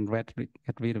then we can get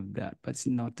rid of that, but it's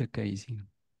not the case.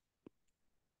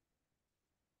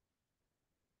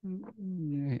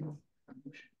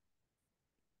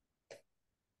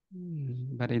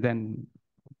 But then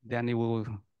it will.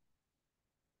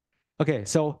 Okay,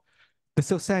 so the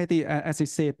society, as I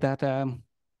said, that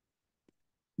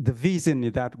the vision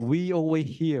is that we always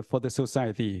here for the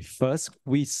society. First,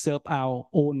 we serve our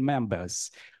own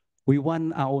members. We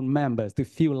want our own members to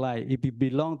feel like if we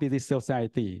belong to this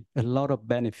society, a lot of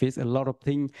benefits, a lot of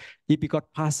things. If we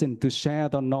got passion to share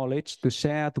the knowledge,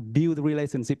 to build the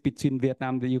relationship between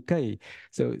Vietnam and the UK.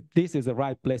 So this is the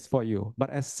right place for you.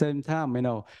 But at the same time,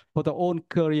 for their own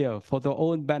career, for their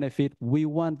own benefit, we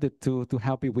wanted to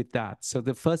help you with that. So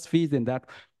the first vision that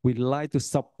we'd like to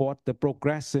support the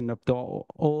progression of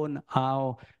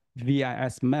our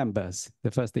VIS members,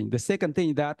 the first thing. The second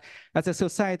thing that as a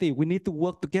society, we need to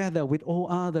work together with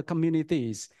all other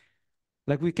communities.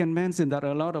 Like we can mention that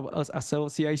a lot of us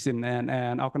associations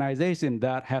and organizations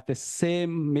that have the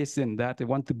same mission, that they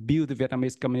want to build the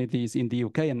Vietnamese communities in the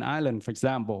UK and Ireland, for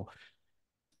example.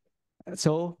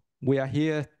 So we are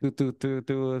here to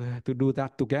do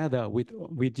that together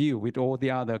with you, with all the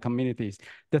other communities.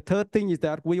 The third thing is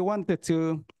that we wanted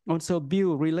to also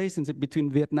build relationship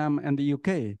between Vietnam and the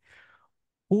UK.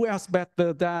 Who else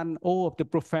better than all of the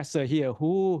professors here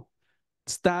who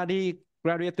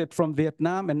graduated from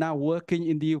Vietnam and now working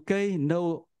in the UK?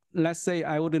 No, let's say,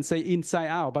 I wouldn't say inside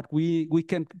out, but we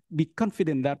can be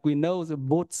confident that we know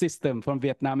both systems from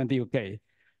Vietnam and the UK.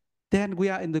 Then we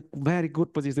are in the very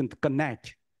good position to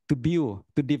connect, to build,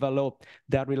 to develop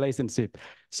that relationship.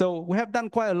 So we have done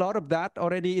quite a lot of that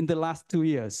already in the last 2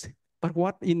 years. But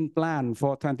what in plan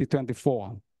for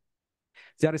 2024?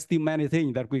 There are still many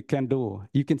things that we can do.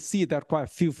 You can see that quite a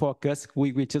few focus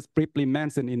we just briefly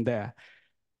mentioned in there.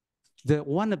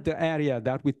 One of the areas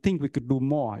that we think we could do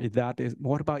more is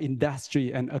what about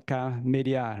industry and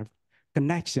academia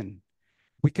connection?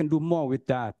 We can do more with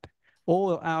that.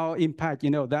 All our impact,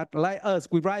 that like us,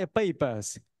 we write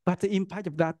papers, but the impact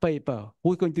of that paper,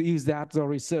 we're going to use that as a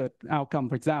research outcome,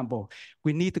 for example.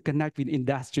 We need to connect with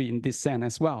industry in this sense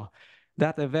as well.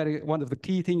 That's one of the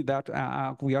key things that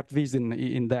we are vision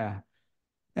in there.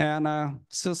 And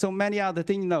so many other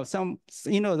things, some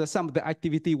of the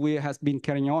activity we has been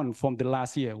carrying on from the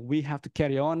last year, we have to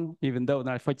carry on, even though,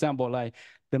 for example, like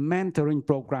the mentoring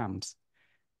programs.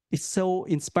 It's so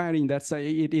inspiring that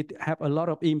it have a lot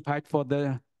of impact for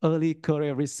the early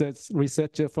career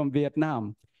researcher from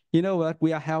Vietnam. You know what?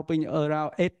 We are helping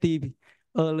around 80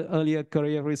 earlier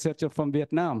career researcher from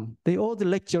Vietnam. They all the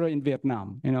lecturer in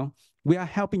Vietnam. We are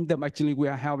helping them. Actually, we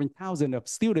are helping thousands of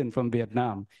students from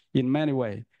Vietnam in many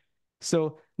ways.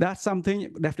 So that's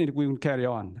something definitely we will carry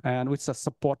on, and which is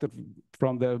supported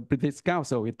from the British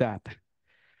Council with that.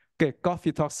 Okay,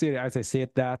 coffee talk series, as I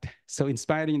said that, so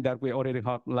inspiring that we already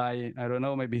have like, I don't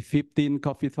know, maybe 15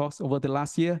 coffee talks over the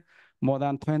last year, more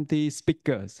than 20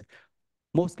 speakers,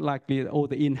 most likely all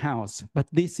the in-house. But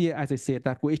this year, as I said,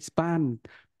 that we expand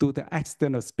to the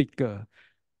external speaker.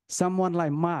 Someone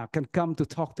like Mark can come to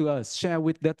talk to us, share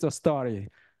with us a story.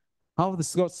 How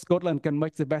Scotland can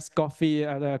make the best coffee,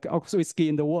 whiskey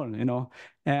in the world,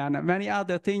 and many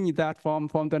other things that from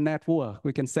the network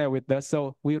we can share with us.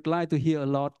 So we would like to hear a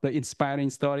lot the inspiring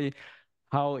story,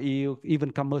 how you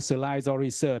even commercialize or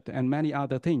research, and many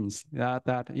other things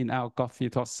that in our coffee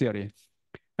talk series.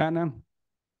 And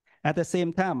at the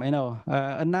same time,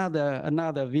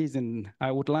 another vision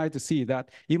I would like to see that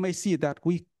you may see that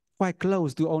we quite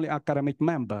close to only academic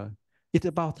member. It's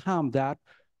about time that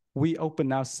we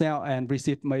open ourselves and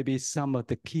receive maybe some of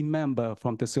the key members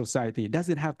from the society.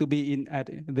 Doesn't have to be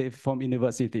from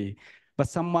university, but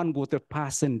someone with a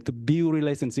passion to build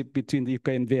relationship between the UK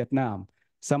and Vietnam.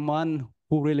 Someone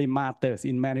who really matters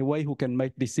in many ways, who can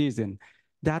make decisions.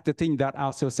 That's the thing that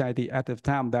our society at the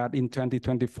time that in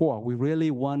 2024, we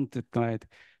really want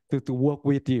to work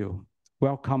with you,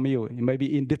 welcome you,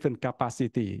 maybe in different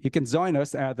capacity. You can join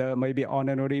us as maybe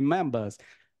honorary members,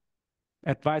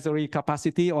 advisory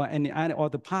capacity, or any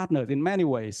other partners in many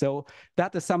ways. So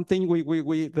that is something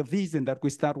the vision that we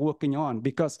start working on,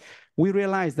 because we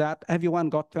realize that everyone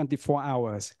got 24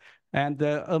 hours and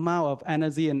the amount of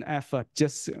energy and effort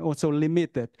just also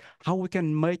limited. How we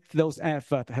can make those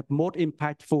efforts have more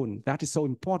impactful, that is so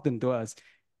important to us.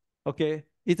 Okay,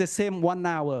 it's the same 1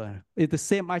 hour, it's the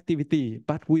same activity,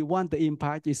 but we want the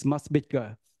impact is much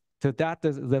bigger. So that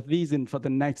is the vision for the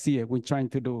next year we're trying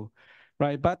to do.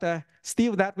 Right, but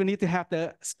still that we need to have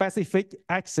the specific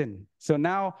action. So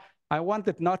now I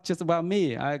wanted not just about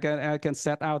me, I can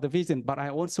set out the vision, but I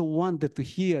also wanted to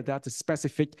hear that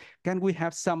specific, can we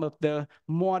have some of the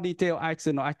more detailed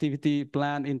action or activity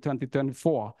plan in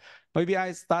 2024? Maybe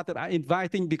I started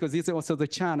inviting, because this is also the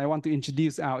chance I want to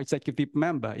introduce our executive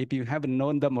member, if you haven't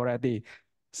known them already.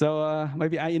 So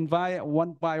maybe I invite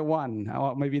one by one,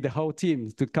 or maybe the whole team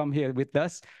to come here with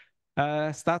us.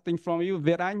 Starting from you,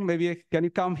 Virang, maybe can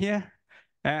you come here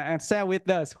and share with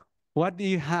us what do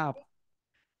you have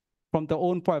from the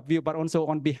own point of view, but also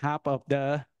on behalf of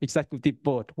the executive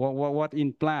board, what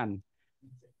in plan?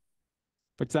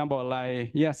 For example,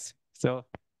 like, yes, so.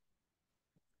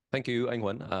 Thank you, Anh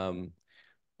Huấn.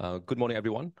 Good morning,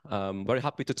 everyone. Very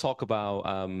happy to talk about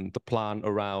the plan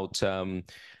around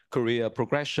career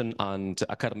progression and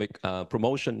academic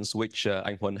promotions, which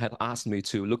Anh Huấn had asked me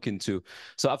to look into.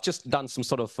 So I've just done some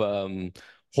sort of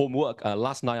homework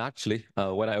last night, actually,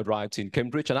 when I arrived in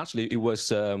Cambridge. And actually, it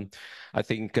was, I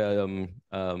think,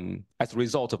 as a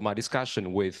result of my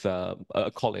discussion with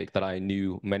a colleague that I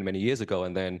knew many, many years ago.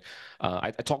 And then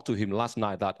I talked to him last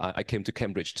night that I came to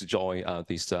Cambridge to join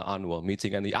this annual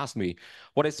meeting. And he asked me,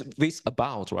 what is VIS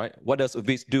about, right? What does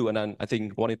VIS do? And then I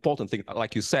think one important thing,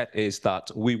 like you said, is that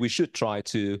we should try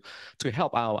to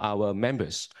help our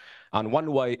members. And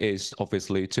one way is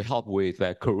obviously to help with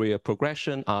their career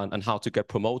progression and how to get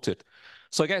promoted.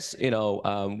 So I guess,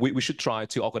 we should try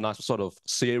to organize a sort of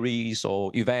series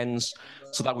or events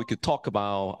so that we could talk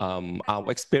about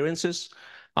our experiences.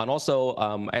 And also,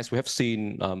 as we have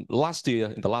seen last year,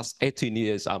 in the last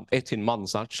 18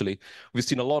 months, actually, we've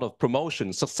seen a lot of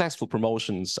promotions, successful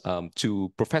promotions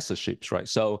to professorships, right?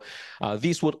 So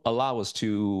these would allow us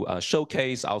to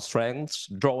showcase our strengths,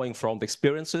 drawing from the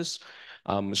experiences.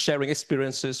 sharing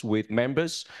experiences with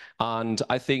members. And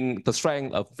I think the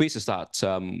strength of VIS is that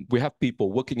we have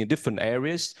people working in different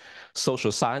areas,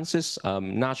 social sciences,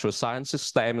 natural sciences,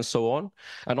 STEM, and so on,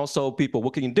 and also people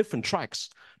working in different tracks,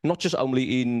 not just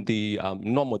only in the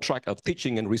normal track of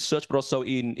teaching and research, but also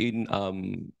in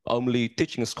only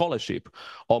teaching and scholarship,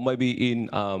 or maybe in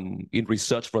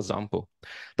research, for example.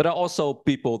 There are also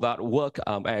people that work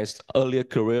as earlier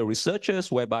career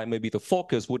researchers, whereby maybe the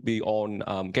focus would be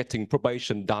on getting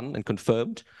probation done and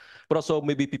confirmed, but also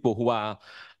maybe people who are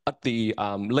at the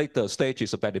later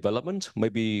stages of their development,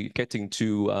 maybe getting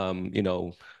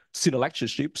to senior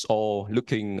lectureships or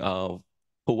looking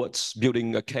towards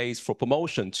building a case for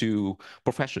promotion to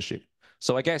professorship.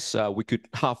 So I guess we could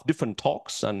have different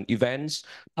talks and events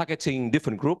targeting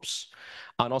different groups,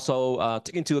 and also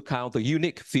take into account the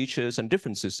unique features and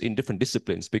differences in different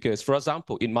disciplines. Because, for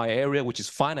example, in my area, which is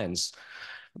finance,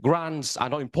 grants are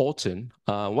not important.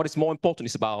 What is more important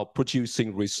is about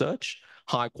producing research,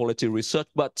 high quality research,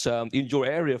 but in your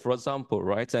area, for example,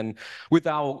 right? And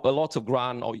without a lot of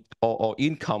grant or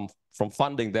income from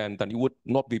funding, then it would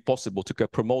not be possible to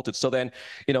get promoted. So then,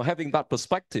 having that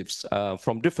perspectives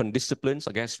from different disciplines,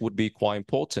 I guess, would be quite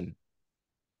important.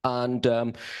 And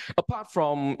apart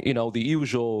from, the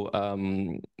usual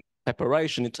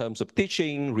preparation in terms of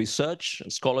teaching, research,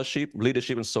 scholarship,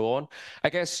 leadership, and so on, I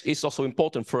guess it's also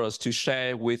important for us to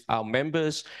share with our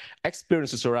members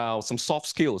experiences around some soft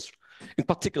skills, in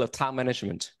particular time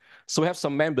management. So we have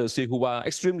some members here who are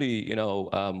extremely,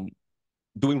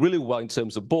 doing really well in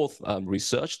terms of both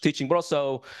research, teaching, but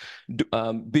also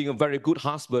being a very good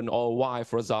husband or wife,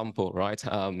 for example, right?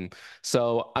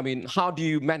 So, I mean, how do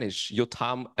you manage your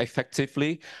time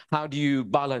effectively? How do you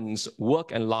balance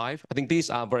work and life? I think these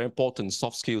are very important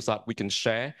soft skills that we can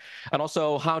share. And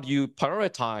also, how do you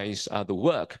prioritize the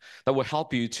work that will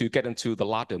help you to get into the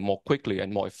ladder more quickly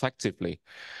and more effectively?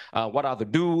 What are the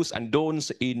do's and don'ts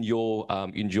in your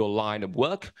line of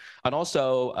work? And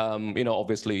also,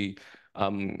 obviously,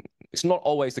 it's not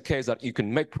always the case that you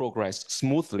can make progress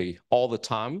smoothly all the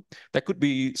time. There could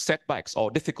be setbacks or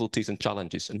difficulties and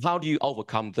challenges. And how do you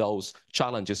overcome those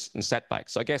challenges and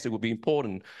setbacks? So I guess it would be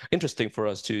interesting for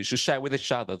us to share with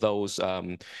each other those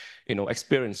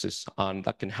experiences, and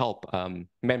that can help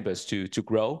members to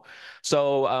grow.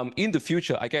 So in the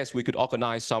future, I guess we could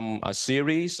organize some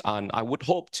series, and I would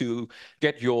hope to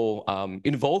get your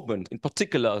involvement, in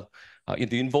particular in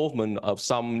the involvement of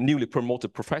some newly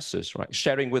promoted professors, right?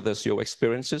 Sharing with us your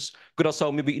experiences. Could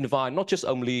also maybe invite not just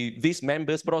only these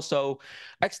members, but also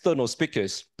external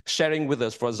speakers, sharing with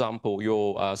us, for example,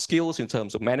 your skills in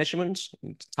terms of management,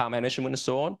 time management, and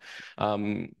so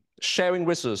on. Sharing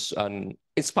with us and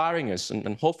inspiring us,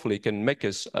 and hopefully can make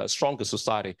us a stronger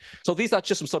society. So these are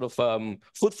just some sort of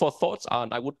food for thoughts,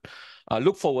 and I would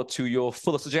look forward to your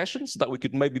further suggestions that we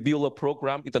could maybe build a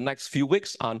program in the next few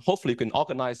weeks, and hopefully we can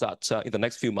organize that in the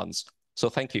next few months. So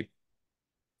thank you.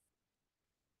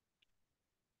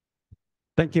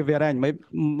 Thank you, Viren.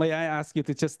 May I ask you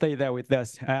to just stay there with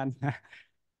us? And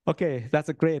okay, that's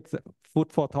a great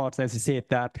food for thoughts, as you said,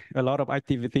 that a lot of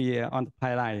activity on the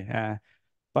pipeline.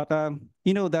 But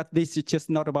you know that this is just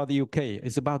not about the UK,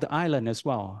 it's about the island as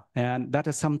well. And that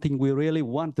is something we really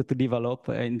wanted to develop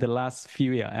in the last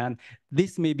few years. And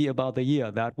this may be about the year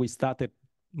that we started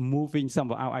moving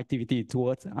some of our activity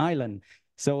towards island.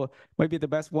 So maybe the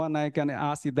best one I can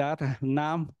ask you that,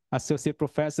 Nam, Associate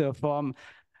Professor from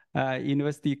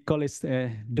University College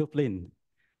Dublin.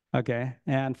 Okay,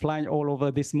 and flying all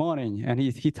over this morning. And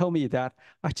he told me that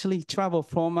actually travel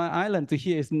from Ireland to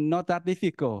here is not that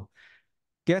difficult.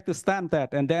 Get to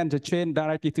Stansted and then the train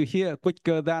directly to here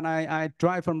quicker than I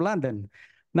drive from London.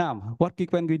 Now, what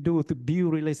can we do to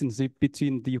build relationship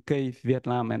between the UK,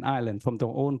 Vietnam, and Ireland from their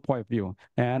own point of view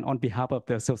and on behalf of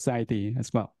the society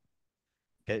as well?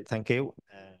 Okay, thank you.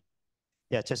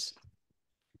 Yeah, just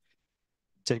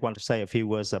want to say a few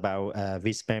words about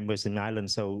VIS members in Ireland.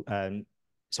 So,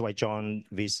 so I joined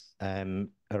VIS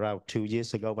around 2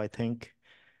 years ago, I think.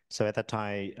 So at that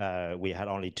time, we had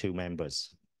only 2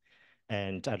 members.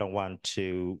 And I don't want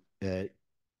to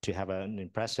have an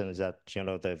impression that,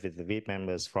 the VIS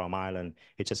members from Ireland,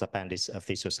 it's just appendix of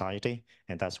the society.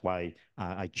 And that's why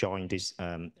I joined this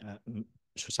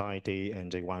society,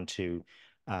 and I want to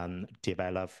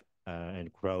develop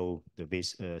and grow the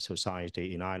VIS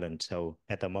society in Ireland. So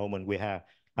at the moment, we have,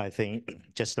 I think,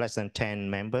 just less than 10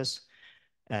 members.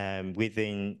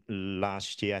 Within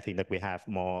last year, I think that we have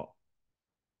 5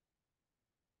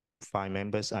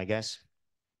 members, I guess.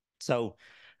 So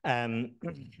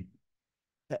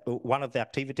one of the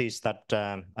activities that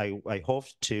I hope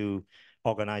to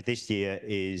organize this year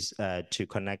is to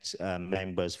connect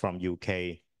members from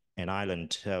UK an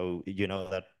island. So you know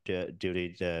that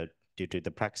due to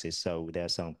the praxis, so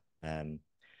there's some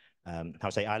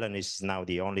Ireland is now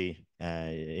the only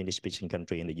English-speaking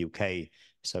country in the UK.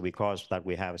 So because that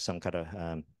we have some kind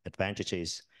of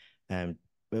advantages,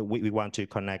 we want to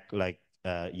connect like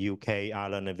UK,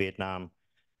 Ireland, and Vietnam,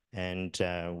 and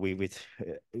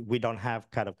we don't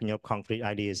have kind of concrete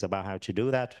ideas about how to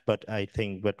do that. But I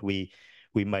think that we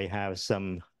may have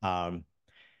some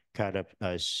kind of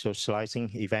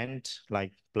socializing event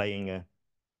like playing a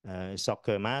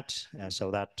soccer match so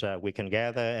that we can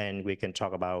gather and we can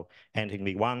talk about anything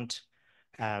we want.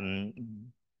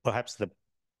 Perhaps the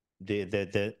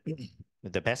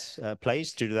best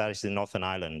place to do that is in Northern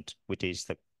Ireland, which is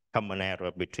the common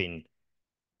area between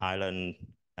Ireland,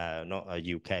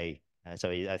 UK. So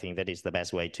I think that is the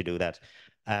best way to do that.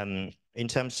 In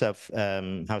terms of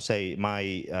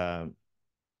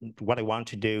what I want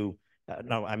to do,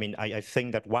 no, I mean, I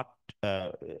think that what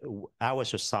our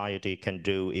society can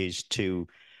do is to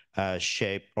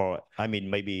shape, or I mean,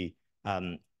 maybe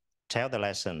tell the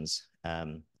lessons,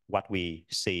 what we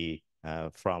see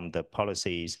from the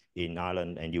policies in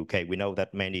Ireland and UK. We know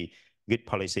that many good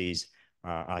policies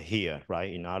are here,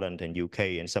 right, in Ireland and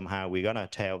UK, and somehow we're gonna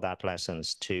tell that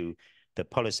lessons to the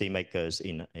policymakers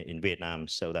in Vietnam,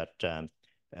 so that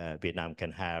Vietnam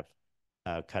can have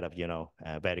kind of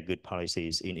very good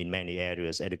policies in many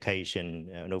areas: education,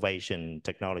 innovation,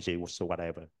 technology, so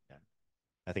whatever. Yeah.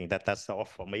 I think that's all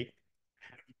for me.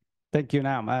 Thank you,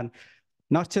 Nam. And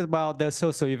not just about the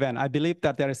social event. I believe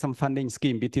that there is some funding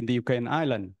scheme between the UK and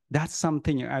Ireland. That's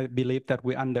something I believe that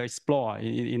we underexplore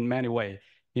in many ways.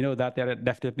 You know that there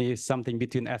definitely is something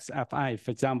between SFI,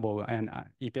 for example, and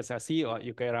EPSRC or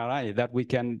UKRI that we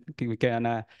can.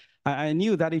 I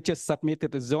knew that it just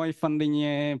submitted a joint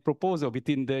funding proposal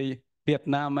between the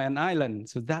Vietnam and Ireland.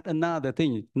 So that's another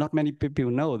thing. Not many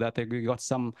people know that we got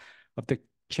some of the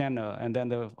channel and then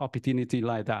the opportunity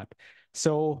like that.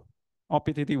 So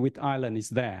opportunity with Ireland is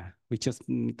there. We just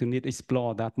need to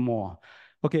explore that more.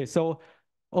 Okay, so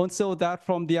also that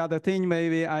from the other thing,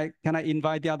 maybe can I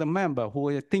invite the other member who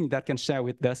I think that can share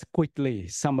with us quickly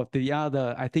some of the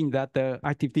other, I think that the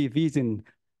activity vision,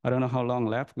 I don't know how long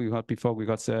left we got before we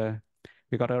got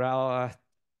around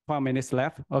 4 minutes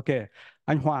left. Okay,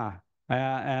 Anh Hoa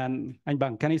and Anh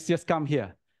Bang, can you just come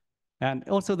here? And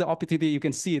also the opportunity, you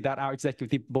can see that our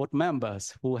executive board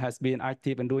members who has been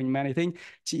active and doing many things.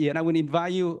 Chị Yến, I will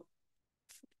invite you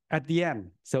at the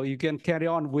end, so you can carry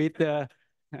on with the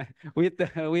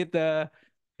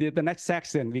the next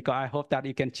section, because I hope that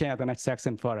you can chair the next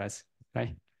section for us,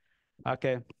 right?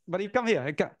 Okay, but you come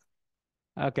here.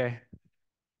 Okay,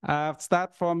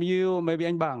 start from you, maybe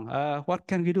Anh Bang. What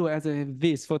can we do as a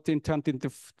VIS for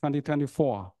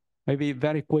 2024? Maybe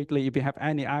very quickly, if you have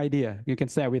any idea, you can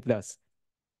share with us.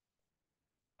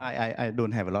 I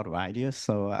don't have a lot of ideas,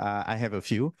 so I have a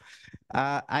few.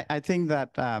 I think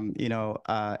that,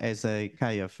 as a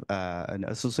kind of an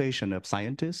association of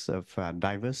scientists of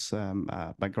diverse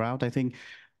background, I think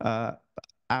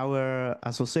our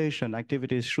association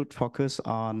activities should focus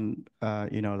on,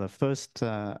 the first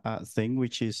thing,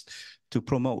 which is to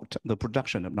promote the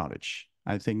production of knowledge.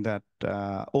 I think that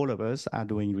all of us are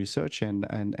doing research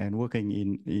and working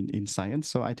in science.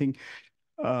 So I think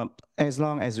as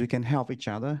long as we can help each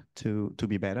other to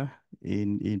be better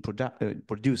in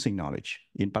producing knowledge,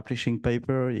 in publishing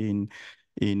paper, in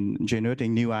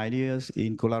generating new ideas,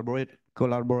 in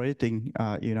collaborating,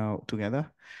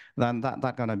 together, then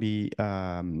that's gonna be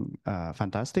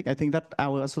fantastic. I think that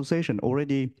our association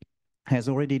has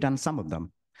already done some of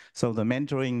them. So the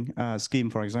mentoring scheme,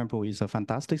 for example, is a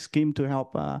fantastic scheme to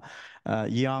help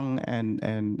young and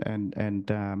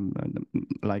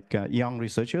young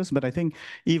researchers. But I think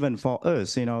even for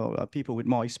us, people with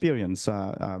more experience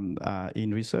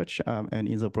in research and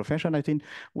in the profession, I think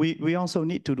we also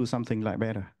need to do something like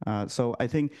better. So I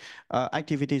think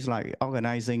activities like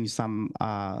organizing some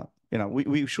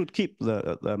we should keep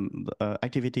the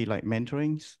activity like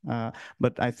mentorings,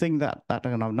 but I think that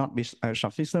not be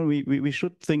sufficient. We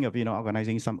should think of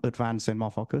organizing some advanced and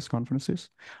more focused conferences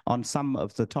on some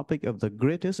of the topic of the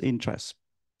greatest interest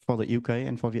for the UK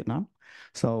and for Vietnam.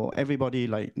 So everybody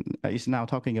is now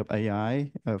talking of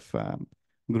AI, of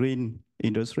green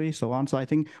industry, so on. So I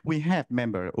think we have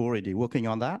members already working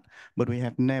on that, but we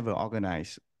have never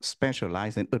organized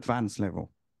specialized and advanced level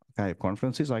kind of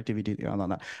conferences or activity on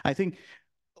that. I think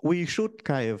we should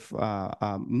kind of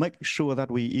make sure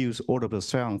that we use all of the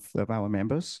strength of our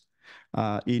members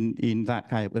in that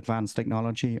kind of advanced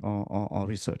technology or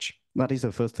research. That is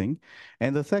the first thing.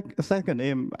 And the second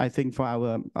aim, I think, for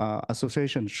our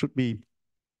association should be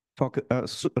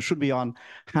on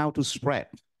how to spread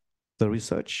the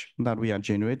research that we are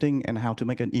generating and how to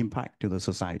make an impact to the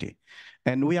society.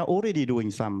 And we are already doing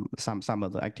some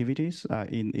other activities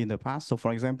in the past. So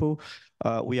for example,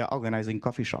 we are organizing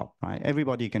coffee shop, right?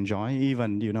 Everybody can join,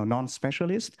 even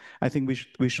non-specialists. I think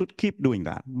we should keep doing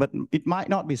that, but it might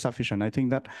not be sufficient. I think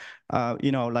that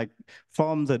like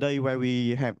from the day where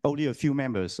we have only a few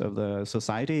members of the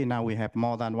society, now we have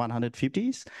more than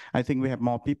 150s. I think we have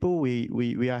more people.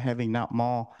 We are having now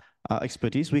more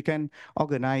expertise. We can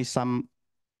organize some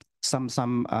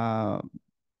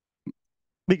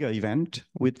bigger event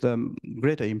with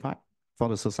greater impact for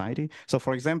the society. So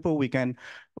for example, we can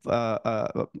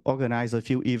organize a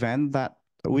few events that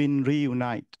will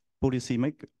reunite policy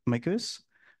makers,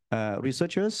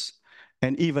 researchers,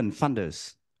 and even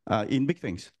funders in big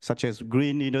things, such as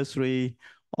green industry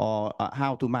or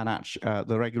how to manage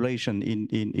the regulation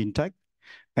in tech.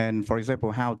 And for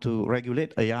example, how to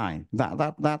regulate AI.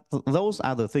 Those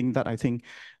are the things that I think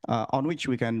on which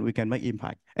we can make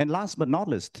impact. And last but not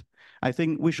least, I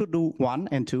think we should do 1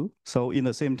 and 2. So in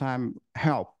the same time,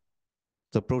 help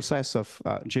the process of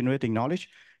generating knowledge,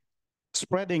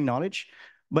 spreading knowledge.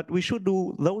 But we should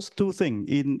do those 2 things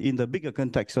in the bigger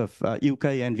context of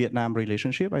UK and Vietnam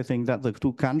relationship. I think that the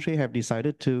 2 countries have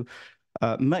decided to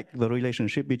make the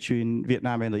relationship between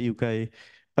Vietnam and the UK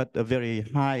at a very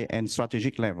high and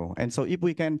strategic level. And so if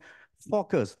we can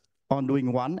focus on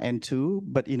doing 1 and 2,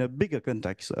 but in a bigger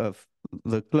context of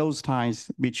the close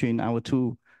ties between our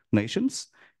 2 nations,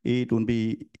 it would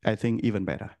be, I think, even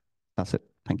better. That's it.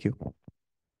 Thank you.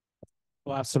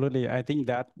 Well, absolutely. I think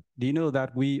that, do you know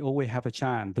that we always have a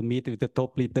chance to meet with the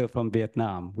top leader from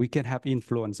Vietnam? We can have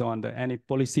influence on any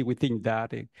policy we think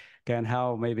that it can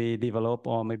help maybe develop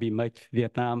or maybe make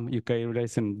Vietnam-UK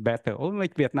relation better or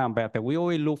make Vietnam better. We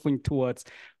always looking towards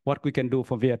what we can do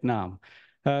for Vietnam.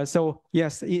 So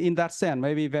yes, in that sense,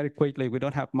 maybe very quickly, we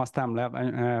don't have much time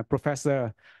left.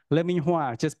 Professor Lê Minh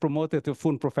Hoa just promoted to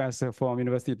full professor from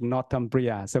University of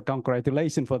Northumbria. So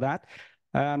congratulations for that.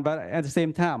 But at the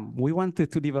same time, we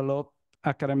wanted to develop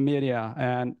academia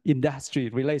and industry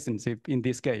relationship in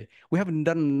this case. We haven't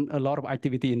done a lot of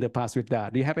activity in the past with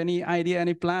that. Do you have any idea,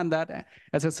 any plan that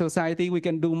as a society we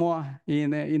can do more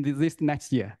in this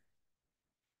next year?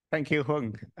 Thank you,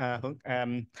 Hung.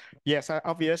 Yes,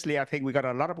 obviously, I think we got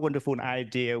a lot of wonderful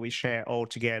ideas we share all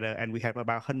together, and we have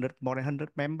about more than 100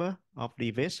 members of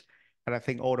the VIS. And I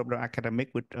think all of the academic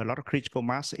with a lot of critical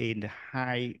mass in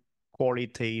high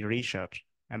quality research.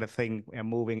 And I think we are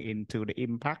moving into the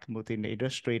impact within the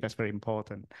industry. That's very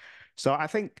important. So I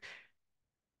think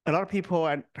a lot of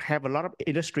people have a lot of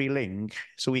industry link,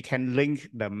 so we can link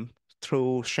them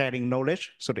through sharing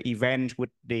knowledge. So the event with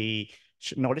the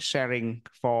knowledge sharing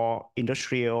for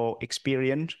industrial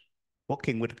experience,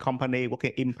 working with a company,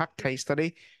 working impact case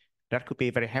study, that could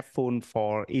be very helpful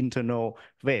for internal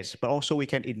VIS. But also we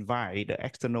can invite the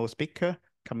external speaker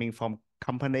coming from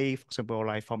company, for example,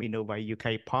 like from Innovate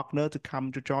UK partner to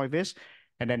come to join VIS.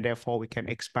 And then therefore we can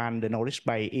expand the knowledge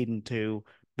base into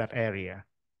that area.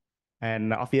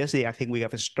 And obviously, I think we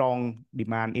have a strong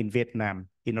demand in Vietnam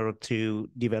in order to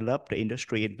develop the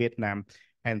industry in Vietnam,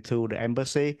 and through the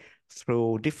embassy,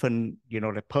 through different,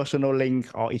 the personal link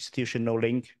or institutional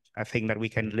link, I think that we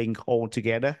can link all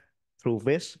together through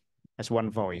VIS as one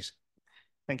voice.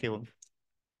 Thank you. All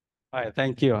right,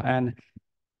 thank you.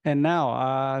 And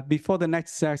now, before the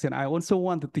next section, I also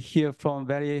wanted to hear from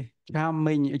very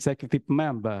charming executive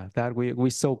member that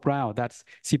we're so proud that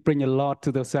she bring a lot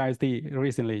to the society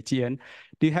recently. Chien,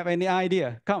 do you have any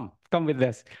idea? Come with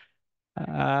this.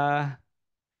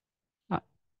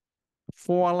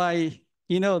 For like,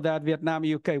 that Vietnam,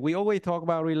 UK, we always talk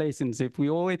about relationship. We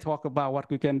always talk about what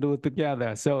we can do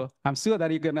together. So I'm sure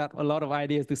that you're gonna have a lot of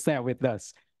ideas to share with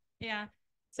us. Yeah.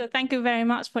 So thank you very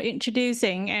much for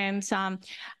introducing, and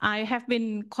I have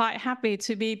been quite happy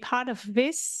to be part of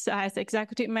VIS as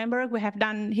executive member. We have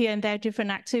done here and there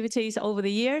different activities over the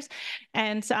years,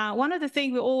 and one of the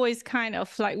things we're always kind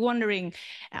of like wondering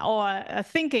or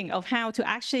thinking of how to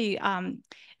actually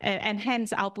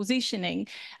enhance our positioning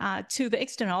to the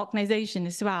external organization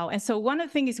as well. And so one of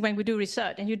the things is when we do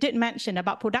research, and you did mention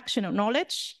about production of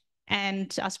knowledge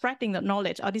and spreading the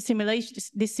knowledge or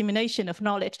dissemination of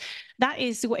knowledge,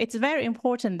 it's very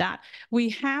important that we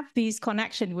have these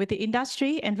connections with the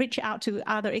industry and reach out to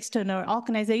other external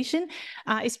organizations,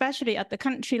 especially at the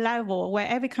country level, where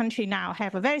every country now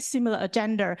have a very similar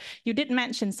agenda. You did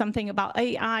mention something about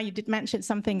AI, you did mention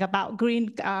something about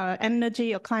green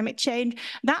energy or climate change.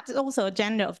 That's also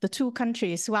agenda of the 2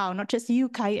 countries as well, not just the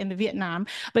UK and the Vietnam,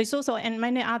 but it's also in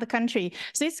many other countries.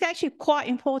 So it's actually quite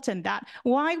important that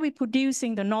why we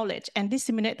producing the knowledge and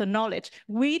disseminate the knowledge,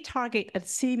 we target a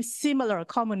similar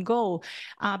common goal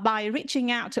by reaching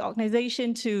out to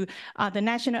organizations, to the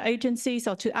national agencies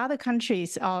or to other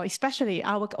countries, especially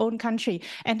our own country,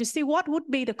 and to see what would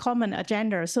be the common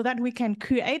agenda so that we can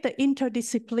create the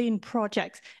interdiscipline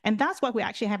projects. And that's what we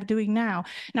actually have doing now.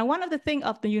 Now, one of the things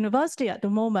of the university at the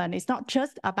moment is not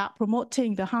just about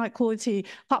promoting the high quality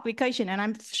publication, and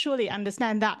I'm surely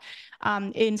understand that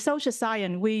in social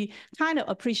science, we kind of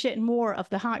appreciate more of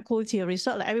the high quality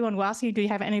research. Like everyone will ask you, do you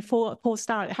have any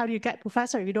four-star? How do you get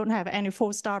professor if you don't have any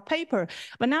four-star paper?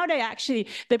 But now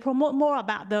they promote more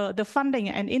about the funding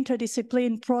and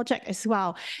interdiscipline project as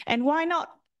well. And why not?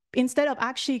 Instead of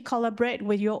actually collaborate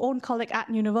with your own colleague at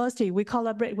university, we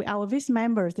collaborate with our VIS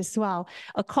members as well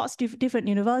across different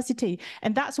universities.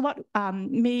 And that's what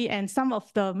me and some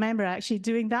of the members are actually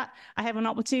doing that. I have an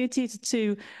opportunity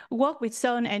to work with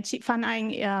Sơn and Chị Phan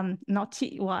Anh, not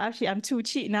Chị, well, actually I'm too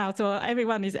Chị now, so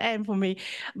everyone is M for me.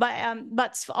 But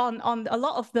on a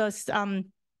lot of those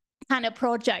kind of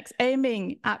projects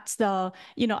aiming at the,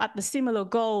 at the similar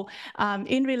goal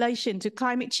in relation to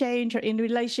climate change or in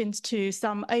relation to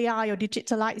some AI or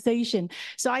digitalization.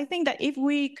 So I think that if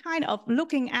we kind of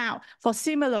looking out for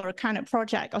similar kind of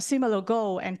project or similar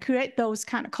goal and create those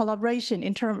kind of collaboration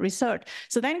in terms of research,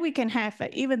 so then we can have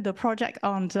even the project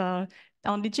on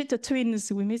digital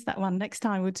twins, we missed that one. Next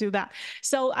time we'll do that.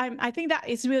 So I think that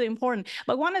is really important.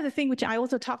 But one of the things which I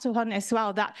also talked to her as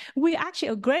well, that we're actually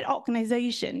a great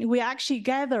organization. We actually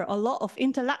gather a lot of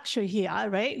intellectual here,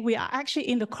 right? We are actually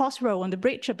in the crossroad on the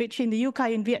bridge between the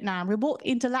UK and Vietnam. We're both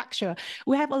intellectual.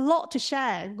 We have a lot to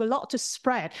share, a lot to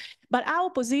spread. But our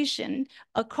position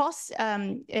across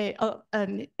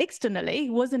externally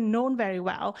wasn't known very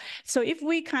well. So if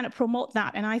we kind of promote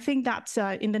that, and I think that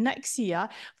in the next year,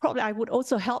 probably I would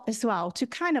also help as well to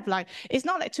kind of like, it's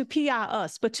not like to PR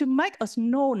us, but to make us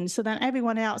known so that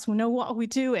everyone else will know what we're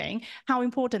doing, how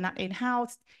important that is, how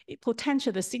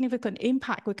potential, the significant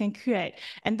impact we can create.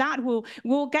 And that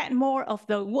we'll get more of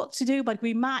the work to do, but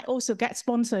we might also get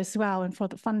sponsors as well and for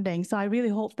the funding. So I really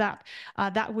hope that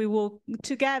that we will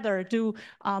together do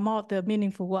more of the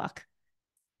meaningful work.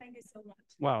 Thank you so much.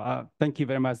 Wow, thank you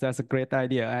very much. That's a great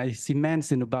idea. I see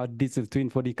mentioned about digital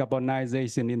twin for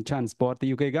decarbonization in transport.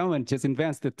 The UK government just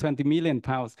invested £20 million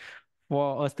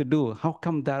for us to do. How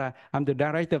come that I'm the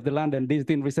director of the London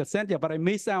Digital Research Center, but I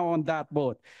miss out on that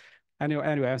board?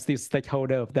 Anyway, I'm still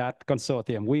stakeholder of that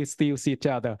consortium. We still see each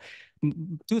other.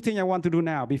 Two things I want to do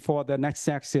now before the next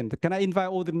section. Can I invite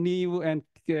all the new and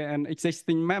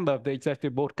existing members of the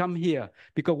executive board come here?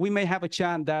 Because we may have a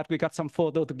chance that we got some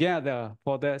photo together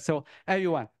for the, so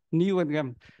everyone, new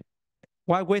and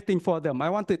while waiting for them,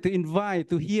 I wanted to invite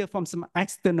to hear from some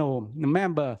external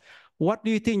member. What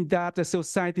do you think that the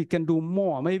society can do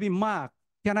more? Maybe Mark,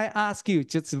 can I ask you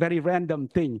just a very random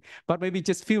thing, but maybe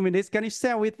just a few minutes, can you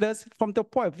share with us from the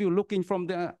point of view, looking from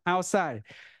the outside,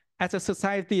 as a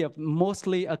society of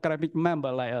mostly academic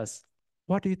members like us,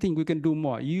 what do you think we can do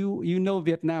more? You know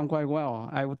Vietnam quite well,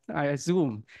 I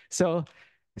assume. So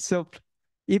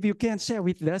if you can share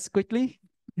with us quickly.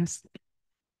 Yes.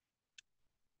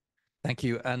 Thank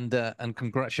you, and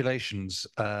congratulations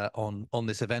on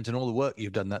this event and all the work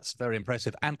you've done. That's very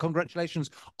impressive. And congratulations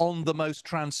on the most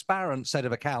transparent set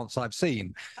of accounts I've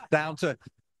seen, down to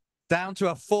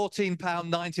a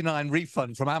 £14.99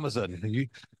 refund from Amazon.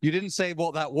 You didn't say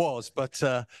what that was, but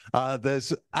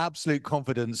there's absolute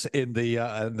confidence in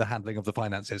the handling of the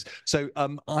finances. So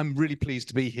I'm really pleased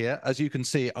to be here. As you can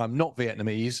see, I'm not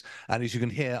Vietnamese, and as you can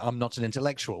hear, I'm not an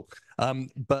intellectual.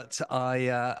 But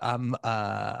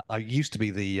I used to be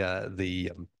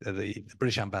the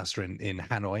British ambassador in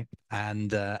Hanoi,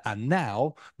 and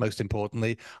now, most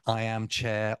importantly, I am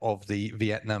chair of the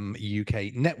Vietnam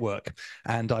UK network.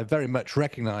 And I very much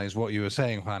recognize what you were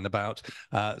saying, Juan, about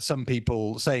some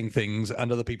people saying things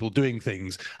and other people doing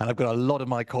things. And I've got a lot of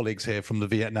my colleagues here from the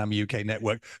Vietnam UK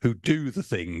network who do the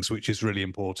things, which is really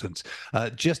important.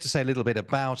 Just to say a little bit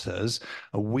about us,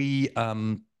 we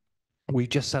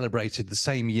just celebrated the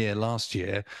same year last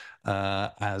year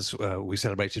as we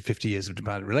celebrated 50 years of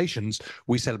diplomatic relations.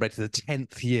 We celebrated the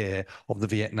 10th year of the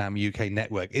Vietnam UK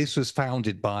network. This was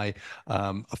founded by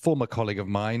a former colleague of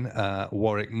mine,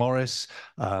 Warwick Morris,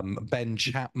 Ben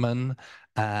Chapman,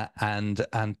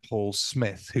 and Paul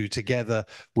Smith, who together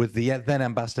with the then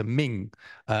Ambassador Ming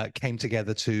came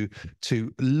together to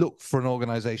look for an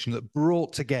organization that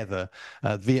brought together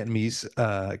Vietnamese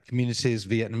communities,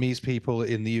 Vietnamese people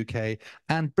in the UK,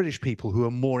 and British people who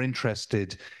are more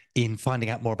interested in finding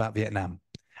out more about Vietnam.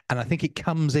 And I think it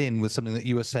comes in with something that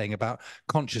you were saying about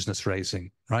consciousness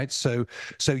raising, right? So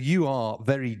you are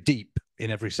very deep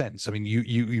in every sense. I mean,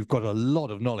 you've got a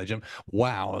lot of knowledge, and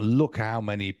wow, look how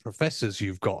many professors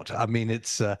you've got. I mean,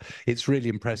 it's really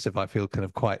impressive. I feel kind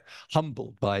of quite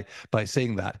humbled by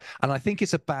seeing that, and I think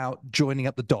it's about joining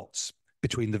up the dots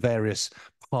between the various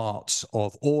parts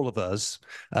of all of us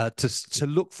to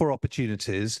look for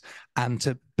opportunities and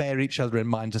to bear each other in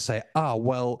mind to say,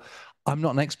 well, I'm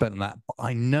not an expert on that, but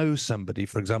I know somebody,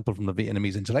 for example, from the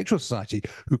Vietnamese Intellectual Society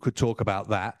who could talk about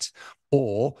that.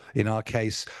 Or in our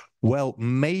case, well,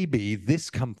 maybe this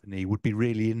company would be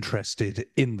really interested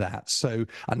in that. So,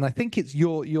 and I think it's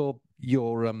your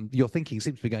thinking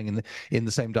seems to be going in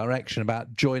the same direction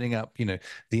about joining up, the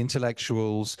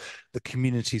intellectuals, the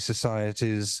community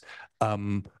societies,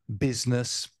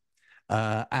 business,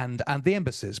 and the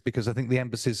embassies, because I think the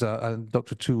embassies are.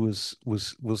 Dr. Tu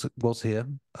was here,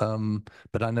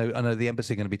 but I know the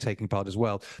embassy are going to be taking part as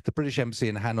well. The British embassy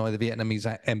in Hanoi, the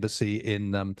Vietnamese embassy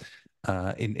in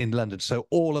London. So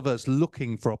all of us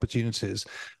looking for opportunities,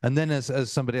 and then as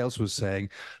somebody else was saying,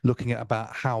 looking at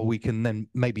about how we can then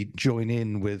maybe join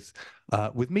in with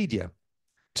media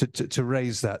to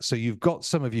raise that. So you've got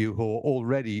some of you who are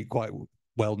already quite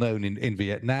well known in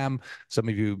Vietnam, some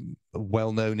of you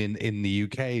well known in the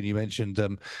UK, and you mentioned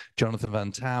Jonathan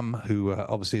Van Tam, who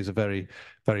obviously is a very,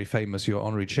 very famous, your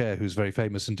honorary chair, who's very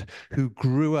famous and who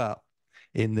grew up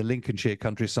in the Lincolnshire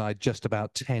countryside, just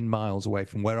about 10 miles away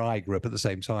from where I grew up at the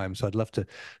same time. So I'd love to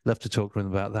talk to him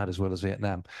about that as well as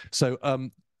Vietnam. So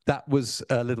that was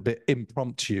a little bit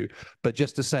impromptu, but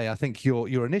just to say, I think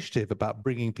your initiative about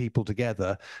bringing people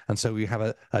together, and so we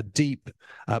have a deep,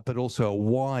 but also a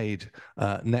wide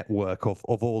network of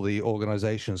all the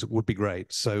organizations would be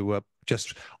great. So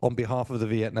just on behalf of the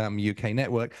Vietnam UK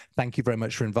network, thank you very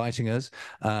much for inviting us.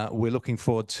 We're looking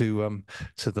forward to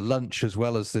the lunch as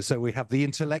well as this. So we have the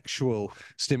intellectual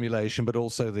stimulation, but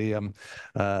also the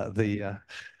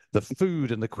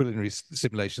food and the culinary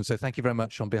simulation. So thank you very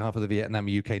much on behalf of the Vietnam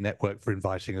UK network for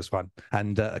inviting us,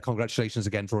 and congratulations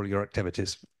again for all your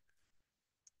activities.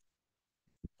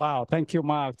 Wow, thank you,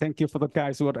 Mark. Thank you for the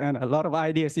guys who and a lot of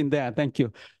ideas in there. Thank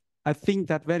you. I think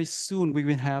that very soon we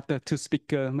will have the two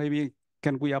speakers. Maybe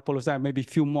can we apologize? Maybe a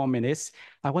few more minutes.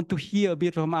 I want to hear a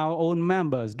bit from our own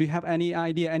members. Do you have any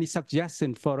idea, any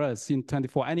suggestion for us in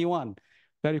 24? Anyone?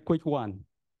 Very quick one.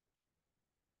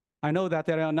 I know that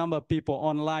there are a number of people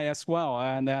online as well,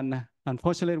 and then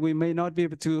unfortunately we may not be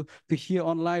able to hear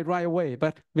online right away.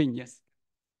 But Vinh, yes.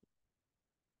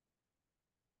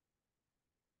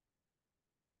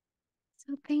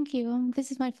 So thank you.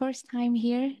 This is my first time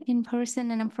here in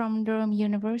person, and I'm from Durham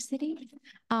University.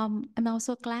 I'm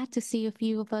also glad to see a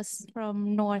few of us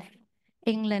from North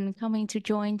England coming to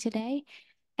join today.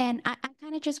 And I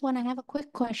kind of just want to have a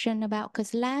quick question about,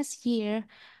 because last year,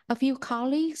 a few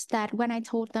colleagues that when I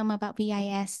told them about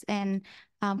VIS and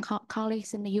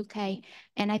colleagues in the UK,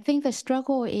 and I think the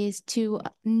struggle is to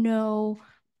know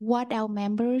what our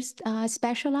members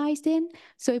specialized in.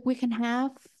 So if we can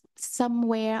have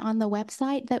somewhere on the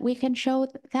website that we can show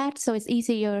that, so it's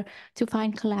easier to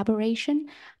find collaboration.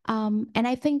 And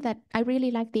I think that I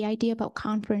really like the idea about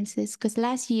conferences, because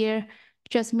last year,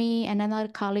 just me and another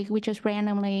colleague, we just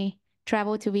randomly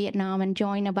traveled to Vietnam and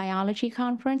joined a biology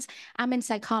conference. I'm in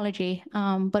psychology,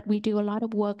 but we do a lot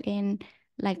of work in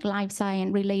like life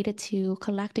science related to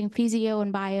collecting physio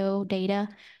and bio data.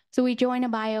 So we joined a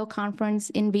bio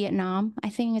conference in Vietnam. I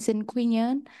think it's in Quy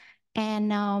Nhơn.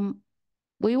 And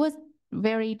we was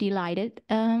very delighted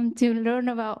to learn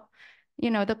about,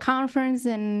 the conference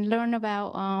and learn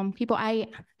about people. I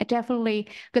definitely,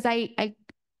 because I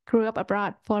grew up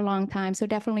abroad for a long time, so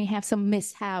definitely have some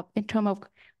mishap in terms of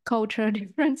cultural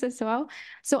difference as well.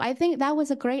 So I think that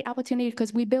was a great opportunity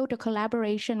because we built a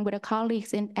collaboration with our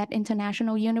colleagues at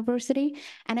International University.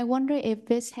 And I wonder if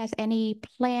this has any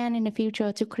plan in the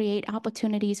future to create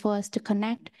opportunities for us to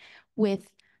connect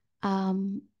with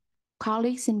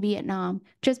colleagues in Vietnam,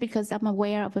 just because I'm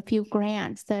aware of a few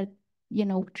grants that,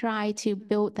 try to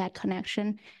build that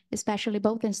connection, especially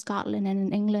both in Scotland and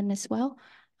in England as well.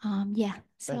 Yeah.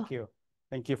 So. Thank you.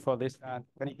 Thank you for this.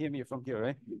 Can you hear me from here,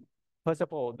 right? First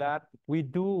of all, that we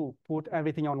do put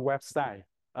everything on website,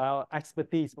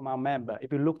 expertise from our member.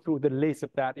 If you look through the list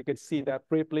of that, you can see that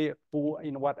briefly who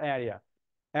in what area.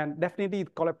 And definitely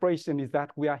collaboration is that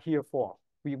we are here for.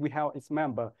 We have its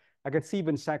member. I can see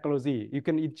even psychology. We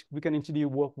can introduce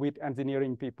work with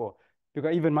engineering people.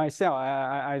 Because even myself,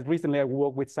 I recently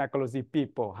work with psychology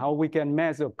people, how we can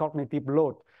measure cognitive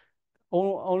load.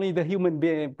 Only the human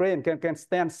brain can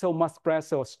stand so much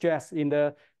pressure, stress in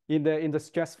the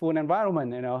stressful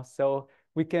environment, So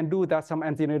we can do that, some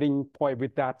engineering point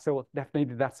with that. So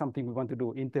definitely that's something we want to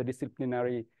do,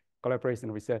 interdisciplinary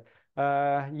collaboration research.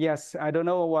 Yes, I don't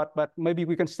know what, but maybe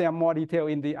we can share more detail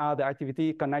in the other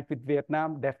activity connect with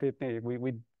Vietnam. Definitely,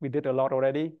 we did a lot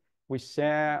already. We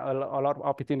share a lot of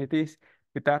opportunities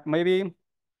with that. Maybe,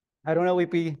 I don't know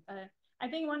if we. I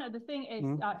think one of the things is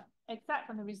except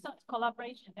from the research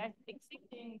collaboration, there's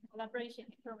existing collaboration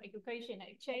in terms of education and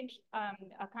exchange,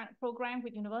 a kind of program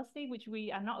with university, which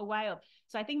we are not aware of.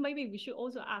 So I think maybe we should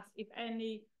also ask if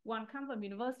anyone come from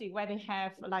university where they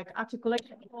have like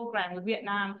articulation program with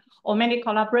Vietnam or many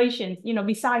collaborations, you know,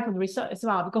 besides from research as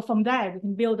well, because from there we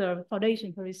can build a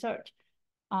foundation for research.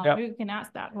 Maybe we can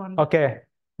ask that one. Okay.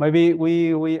 Maybe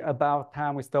we about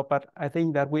time we stop, but I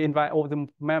think that we invite all the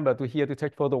members to here to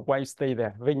take photo while you stay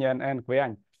there, Vinh and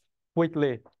Quế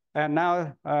quickly. And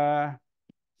now,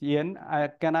 Ian,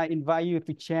 can I invite you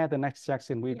to chair the next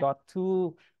section? We got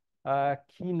two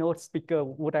keynote speakers.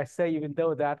 Would I say, even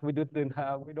though that we don't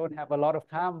have a lot of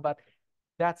time, but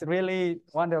that's really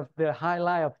one of the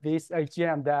highlight of this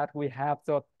AGM that we have.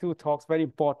 So two talks very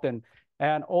important.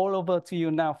 And all over to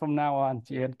you now from now on,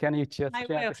 Ian. Can you just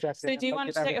share the section? So do you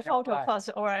want to take a photo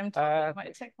first, or I'm talking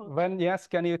about take photo? Vân, yes,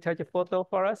 can you take a photo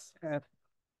for us?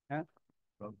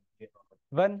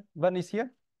 Vân is here.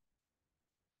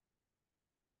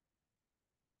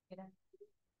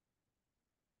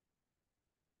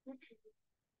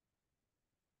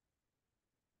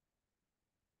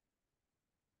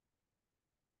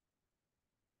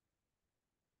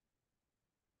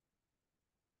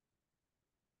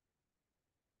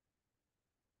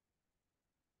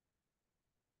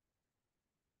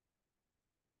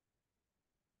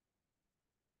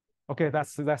 Okay,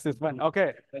 that's this one.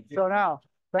 Okay, so now,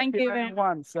 thank you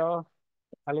everyone. So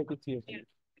I'll leave it to you.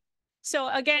 So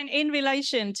again, in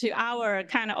relation to our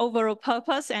kind of overall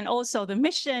purpose and also the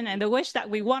mission and the wish that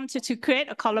we wanted to create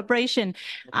a collaboration,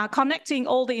 connecting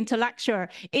all the intellectual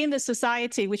in the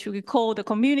society, which we call the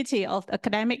community of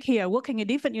academic here, working in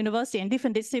different university and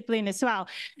different discipline as well.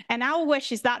 And our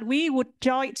wish is that we would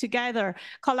join together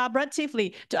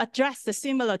collaboratively to address the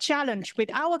similar challenge with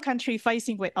our country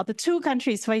facing with, or the two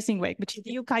countries facing with, which is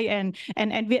the UK and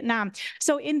Vietnam.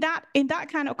 So in that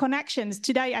kind of connections,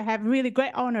 today I have really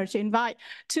great honor to invite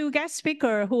two guest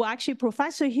speakers who are actually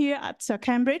professor here at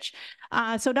Cambridge.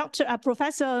 So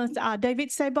Professor David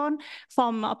Sebon,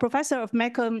 from Professor of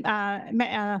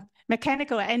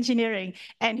Mechanical Engineering,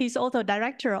 and he's also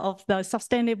director of the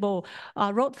Sustainable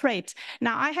Road Freight.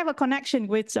 Now, I have a connection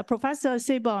with Professor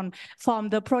Sebon from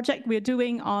the project we're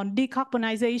doing on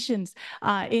decarbonizations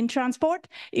in transport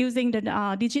using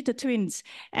the digital twins.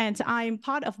 And I'm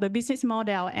part of the business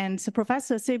model, and so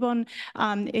Professor Sebon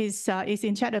is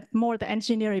in charge of more the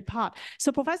engineering part.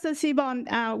 So Professor Sebon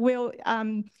will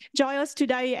join us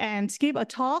today and give a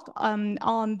talk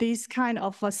on this kind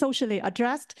of socially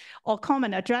addressed or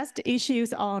common addressed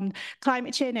issues on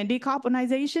climate change and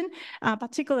decarbonization,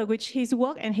 particularly which his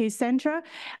work and his center.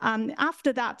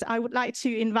 After that, I would like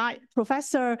to invite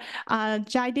Professor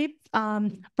Jaideep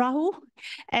Prahu,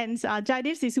 and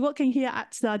Jaideep is working here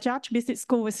at the Judge Business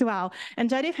School as well. And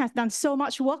Jaideep has done so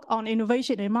much work on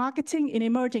innovation and marketing in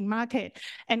emerging market.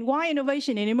 And why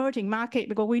innovation in emerging market?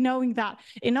 Because we know that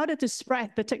in order to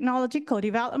spread the technological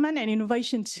development and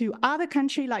innovation to other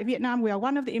countries like Vietnam, we are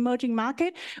one of the emerging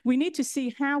market. We need to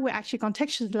see how we actually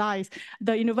contextualize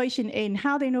the innovation in,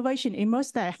 how the innovation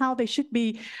immerse there, how they should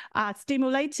be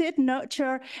stimulated,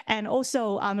 nurtured, and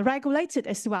also regulated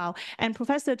as well. And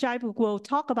Professor Jaideep will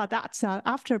talk about that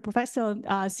after Professor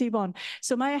Sebon.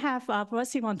 So may I have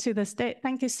Professor Sebon to the stage?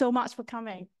 Thank you so much for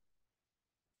coming.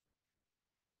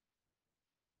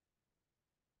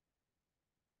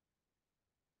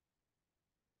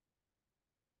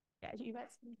 Yeah, you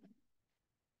bet.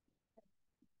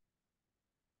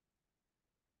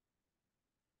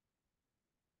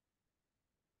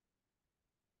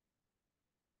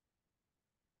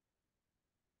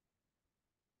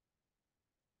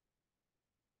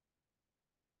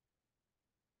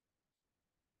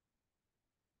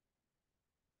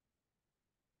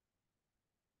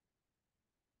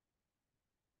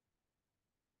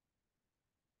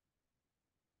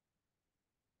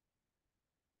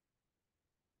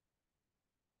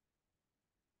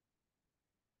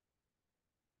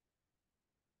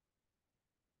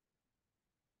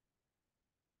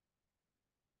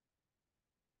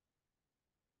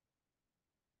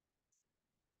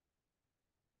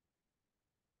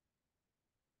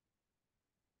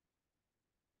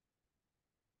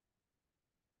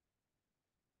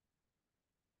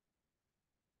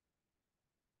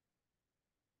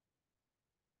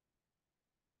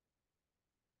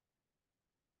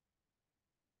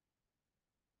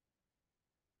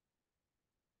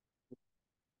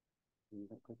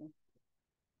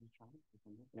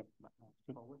 Yep.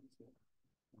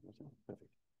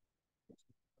 Perfect.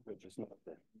 Just not up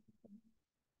there.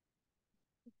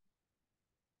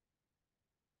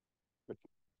 Good.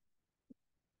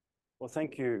 Well,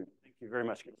 thank you. Thank you very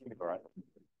much. All right.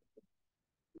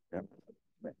 Yep.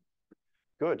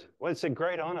 Good. Well, it's a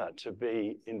great honor to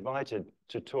be invited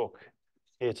to talk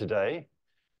here today.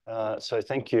 So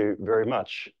thank you very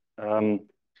much. The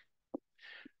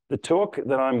talk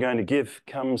that I'm going to give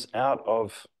comes out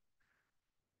of,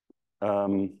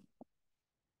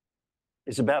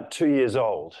 it's about 2 years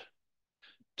old.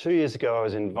 2 years ago, I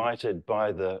was invited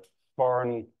by the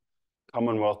Foreign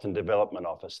Commonwealth and Development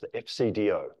Office, the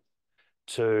FCDO,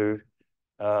 to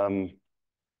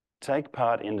take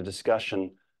part in a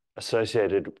discussion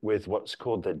associated with what's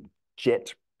called the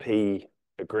JET-P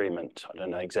agreement. I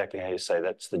don't know exactly how you say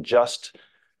that. It's the Just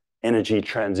Energy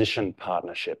Transition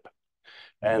Partnership.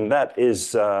 And that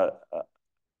is a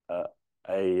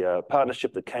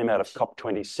partnership that came out of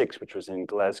COP26, which was in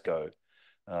Glasgow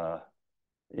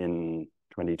in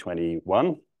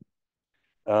 2021.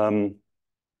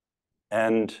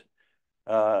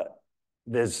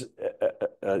 There's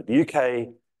the UK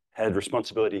had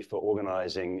responsibility for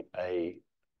organising a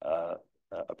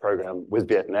program with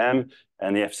Vietnam,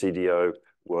 and the FCDO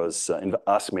was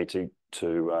asked me to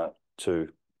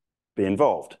be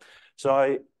involved. So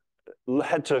I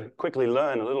had to quickly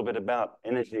learn a little bit about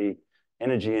energy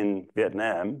in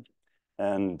Vietnam,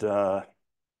 and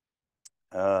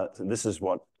this is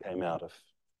what came out of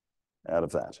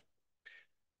that.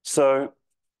 So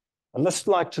I'd just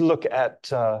like to look at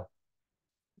the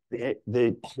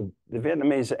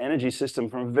Vietnamese energy system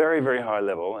from a very, very high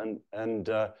level, and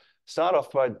start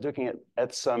off by looking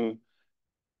at some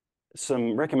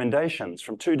recommendations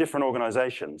from 2 different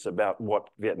organizations about what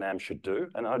Vietnam should do.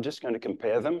 And I'm just going to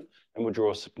compare them and we'll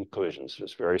draw some conclusions.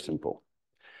 It's very simple.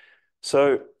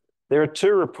 So there are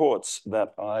 2 reports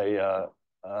that I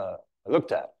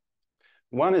looked at.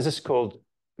 One is this called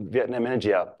Vietnam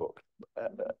Energy Outlook.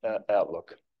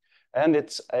 And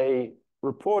it's a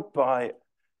report by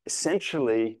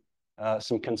essentially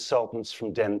some consultants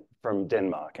from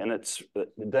Denmark. And it's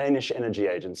the Danish Energy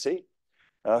Agency,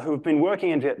 who have been working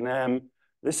in Vietnam.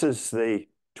 This is the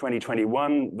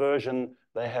 2021 version.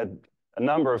 They had a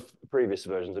number of previous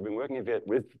versions. They've been working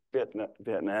with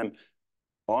Vietnam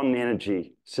on the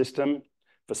energy system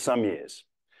for some years.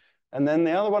 And then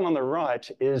the other one on the right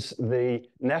is the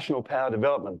National Power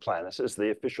Development Plan. This is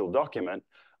the official document.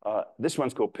 This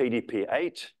one's called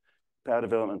PDP-8, Power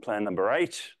Development Plan number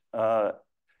 8.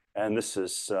 And this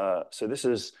is, so this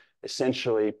is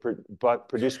essentially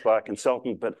produced by a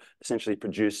consultant, but essentially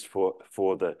produced for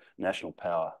the National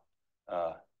Power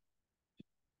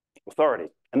Authority.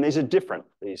 And these are different,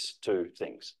 these 2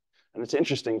 things. And it's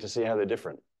interesting to see how they're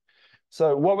different.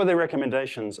 So what were the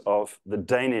recommendations of the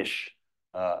Danish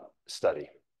study?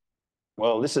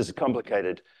 Well, this is a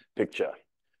complicated picture.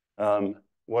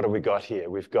 What have we got here?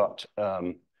 We've got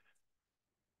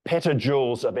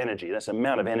petajoules of energy. That's the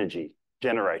amount of energy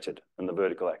generated on the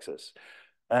vertical axis.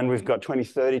 And we've got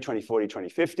 2030, 2040,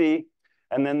 2050.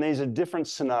 And then these are different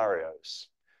scenarios.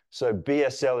 So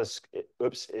BSL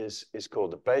is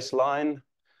called the baseline.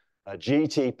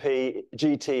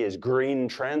 GT is green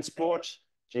transport.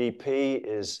 GP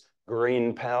is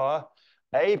green power.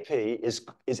 AP is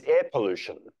air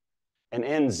pollution. And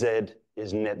NZ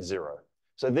is net zero.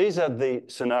 So these are the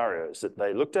scenarios that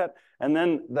they looked at. And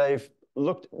then they've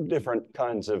looked at different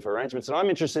kinds of arrangements. And I'm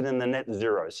interested in the net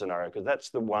zero scenario because that's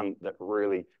the one that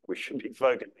really we should be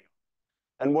focusing on.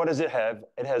 And what does it have?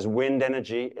 It has wind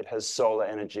energy, it has solar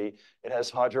energy, it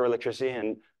has hydroelectricity,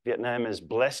 and Vietnam is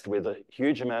blessed with a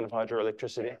huge amount of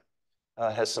hydroelectricity.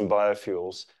 It has some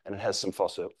biofuels, and it has some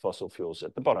fossil fuels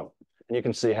at the bottom. And you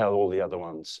can see how all the other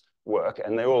ones work,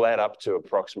 and they all add up to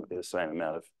approximately the same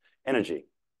amount of energy.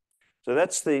 So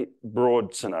that's the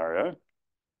broad scenario.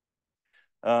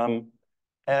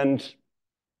 And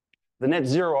the net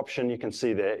zero option you can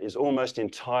see there is almost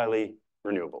entirely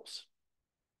renewables.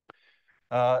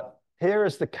 Here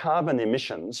is the carbon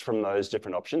emissions from those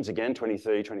different options, again,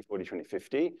 2030, 2040,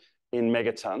 2050, in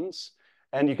megatons.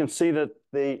 And you can see that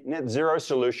the net zero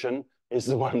solution is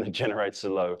the one that generates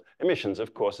the low emissions,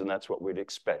 of course, and that's what we'd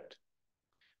expect.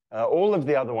 All of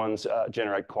the other ones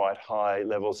generate quite high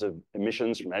levels of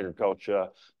emissions from agriculture,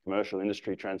 commercial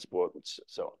industry, transport, and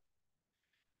so on.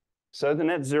 So the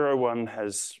net zero one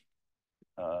is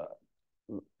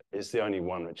the only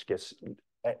one which gets,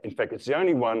 in fact, it's the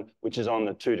only one which is on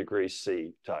the 2 degrees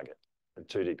C target, the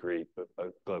 2 degree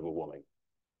global warming.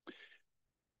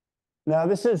 Now,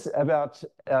 this is about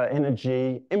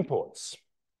energy imports.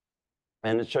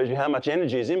 And it shows you how much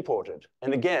energy is imported.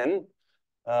 And again,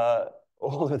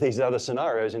 all of these other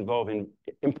scenarios involve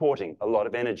importing a lot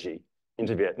of energy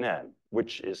into Vietnam,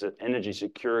 which is an energy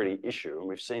security issue. And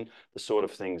we've seen the sort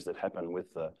of things that happen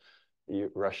with the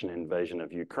Russian invasion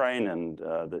of Ukraine and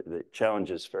the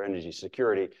challenges for energy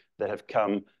security that have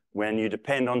come when you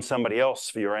depend on somebody else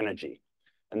for your energy.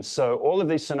 And so all of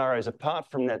these scenarios, apart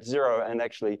from net zero and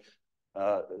actually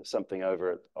something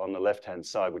over on the left-hand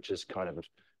side, which is kind of a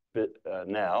bit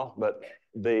now, but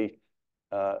the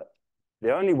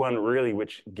only one really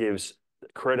which gives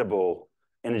credible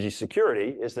energy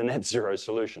security is the net zero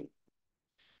solution.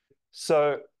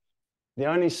 So the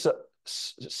only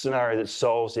scenario that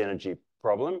solves the energy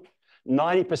problem,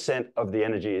 90% of the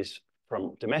energy is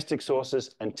from domestic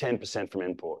sources and 10% from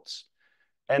imports.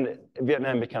 And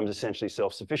Vietnam becomes essentially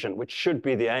self-sufficient, which should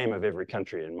be the aim of every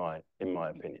country in my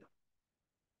opinion.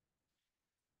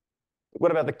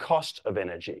 What about the cost of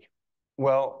energy?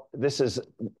 Well, this is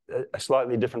a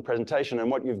slightly different presentation,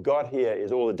 and what you've got here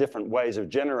is all the different ways of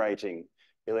generating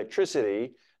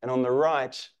electricity, and on the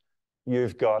right,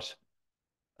 you've got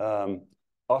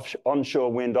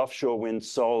onshore wind, offshore wind,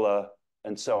 solar,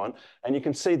 and so on, and you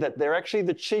can see that they're actually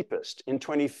the cheapest. In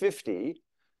 2050,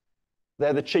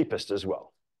 they're the cheapest as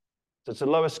well. So it's the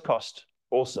lowest cost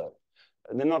also.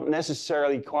 And they're not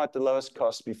necessarily quite the lowest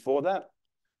cost before that,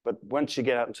 but once you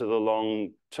get out into the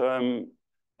long term,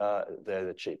 they're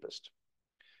the cheapest.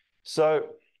 So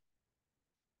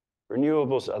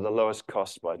renewables are the lowest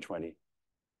cost by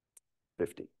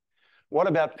 2050. What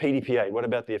about PDP-8? What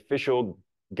about the official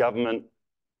government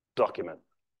document?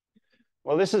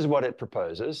 Well, this is what it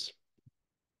proposes.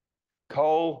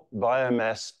 Coal,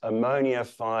 biomass,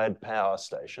 ammonia-fired power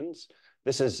stations.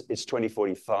 It's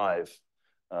 2045.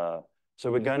 So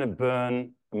we're going to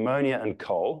burn ammonia and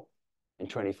coal in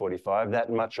 2045,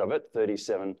 that much of it,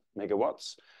 37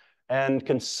 megawatts, and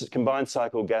combined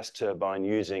cycle gas turbine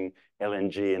using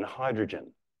LNG and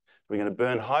hydrogen. We're going to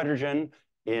burn hydrogen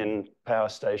in power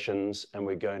stations, and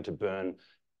we're going to burn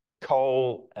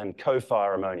coal and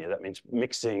co-fire ammonia. That means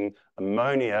mixing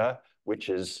ammonia, which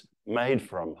is made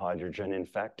from hydrogen, in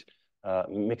fact,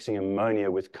 mixing ammonia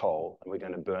with coal, and we're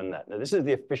going to burn that. Now, this is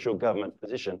the official government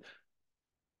position.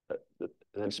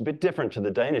 It's a bit different to the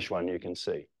Danish one, you can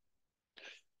see.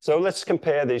 So let's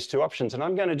compare these two options, and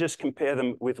I'm going to just compare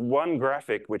them with one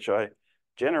graphic which I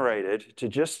generated to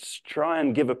just try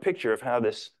and give a picture of how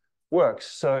this works.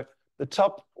 So the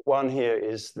top one here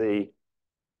is the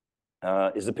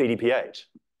PDP-8.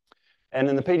 And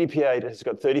in the PDP-8, it's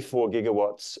got 34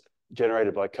 gigawatts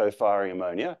generated by co-firing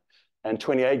ammonia and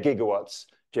 28 gigawatts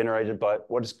generated by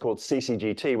what is called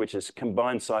CCGT, which is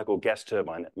combined cycle gas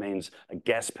turbine. It means a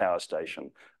gas power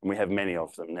station. And we have many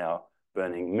of them now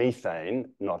burning methane,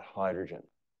 not hydrogen.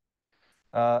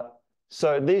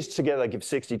 So these together give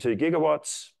 62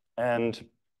 gigawatts. And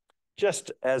just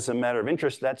as a matter of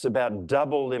interest, that's about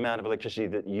double the amount of electricity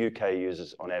that the UK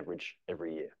uses on average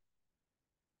every year.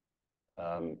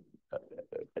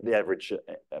 The average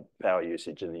power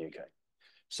usage in the UK.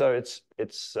 So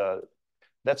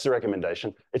that's the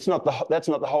recommendation. That's not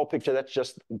the whole picture, that's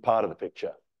just part of the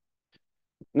picture.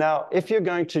 Now, if you're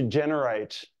going to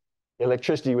generate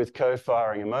electricity with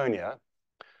co-firing ammonia,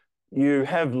 you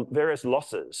have various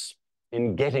losses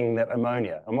in getting that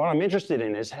ammonia. And what I'm interested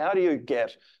in is how do you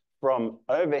get from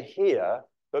over here,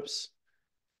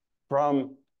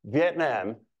 from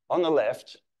Vietnam on the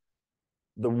left,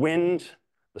 the wind,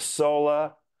 the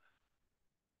solar,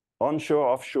 onshore,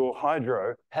 offshore,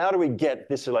 hydro, how do we get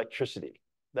this electricity?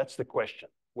 That's the question.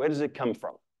 Where does it come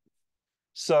from?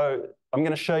 So I'm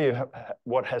going to show you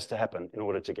what has to happen in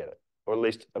order to get it, or at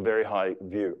least a very high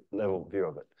level view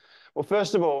of it. Well,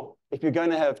 first of all, if you're going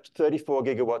to have 34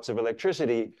 gigawatts of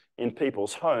electricity in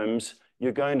people's homes,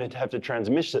 you're going to have to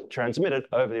transmit it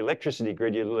over the electricity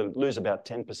grid. You lose about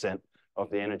 10% of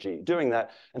the energy doing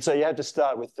that. And so you have to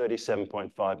start with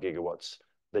 37.5 gigawatts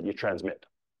that you transmit.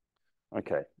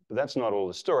 Okay, but that's not all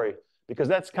the story, because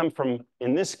that's come from,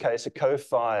 in this case, a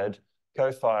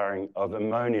co-firing of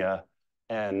ammonia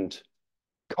and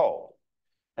coal.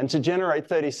 And to generate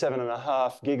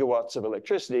 37.5 gigawatts of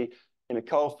electricity in a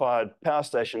coal-fired power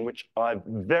station, which I've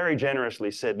very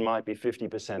generously said might be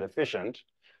 50% efficient,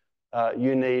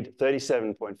 you need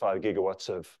 37.5 gigawatts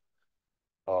of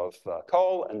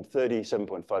coal and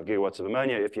 37.5 gigawatts of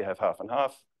ammonia if you have half and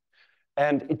half.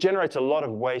 And it generates a lot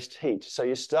of waste heat. So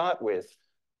you start with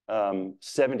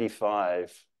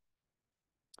 75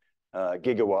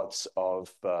 gigawatts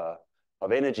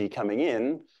of energy coming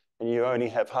in, and you only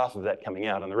have half of that coming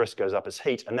out, and the rest goes up as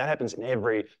heat. And that happens in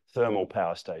every thermal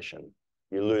power station.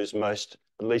 You lose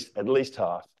at least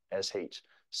half as heat.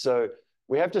 So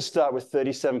we have to start with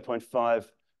 37.5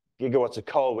 gigawatts of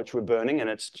coal which we're burning, and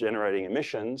it's generating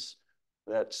emissions.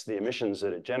 That's the emissions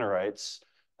that it generates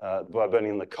by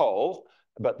burning the coal.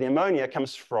 But the ammonia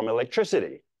comes from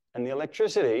electricity. And the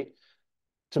electricity,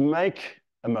 to make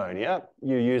ammonia,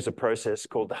 you use a process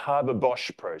called the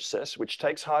Haber-Bosch process, which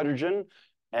takes hydrogen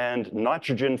and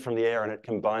nitrogen from the air and it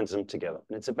combines them together.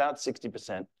 And it's about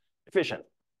 60% efficient.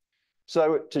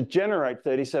 So to generate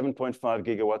 37.5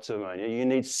 gigawatts of ammonia, you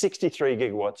need 63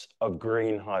 gigawatts of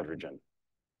green hydrogen.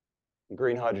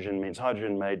 Green hydrogen means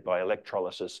hydrogen made by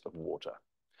electrolysis of water.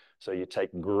 So you take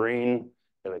green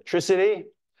electricity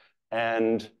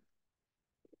and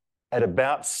at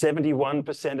about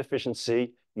 71%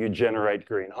 efficiency, you generate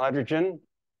green hydrogen.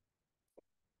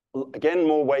 Again,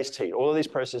 more waste heat. All of these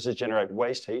processes generate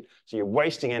waste heat. So you're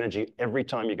wasting energy every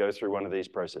time you go through one of these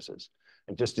processes.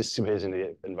 It just disappears into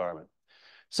the environment.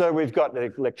 So we've got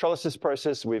the electrolysis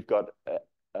process. We've got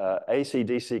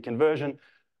AC-DC conversion.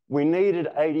 We needed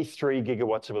 83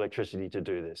 gigawatts of electricity to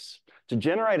do this. To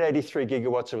generate 83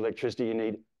 gigawatts of electricity, you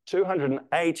need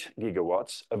 208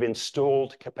 gigawatts of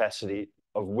installed capacity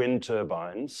of wind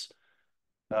turbines,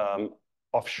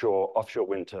 offshore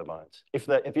wind turbines. If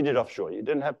you did offshore, you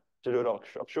didn't have to do it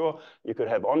offshore. You could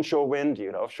have onshore wind, you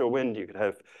could have offshore wind, you could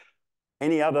have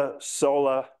any other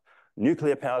solar,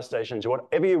 nuclear power stations,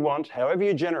 whatever you want, however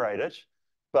you generate it.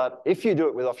 But if you do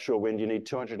it with offshore wind, you need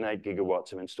 208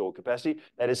 gigawatts of installed capacity.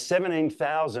 That is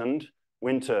 17,000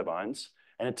 wind turbines.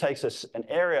 And it takes us an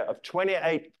area of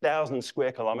 28,000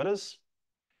 square kilometers.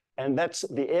 And that's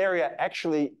the area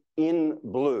actually in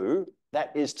blue.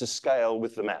 That is to scale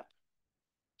with the map.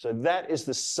 So that is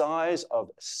the size of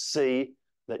C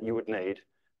that you would need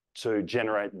to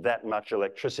generate that much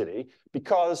electricity,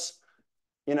 because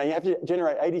you have to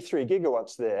generate 83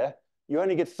 gigawatts there. You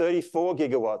only get 34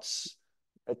 gigawatts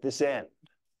at this end,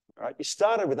 right? You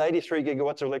started with 83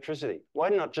 gigawatts of electricity. Why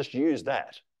not just use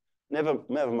that? Never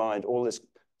mind all this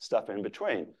stuff in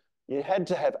between. You had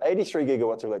to have 83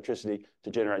 gigawatts of electricity to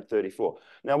generate 34.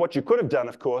 Now, what you could have done,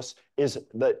 of course, is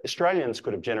the Australians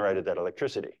could have generated that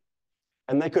electricity,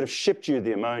 and they could have shipped you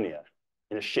the ammonia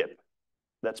in a ship.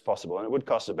 That's possible, and it would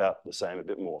cost about the same, a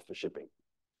bit more for shipping.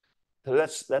 So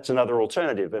that's another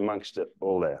alternative amongst it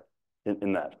all there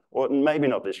in that. Or maybe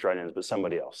not the Australians, but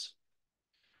somebody else.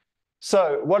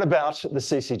 So what about the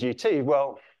CCGT?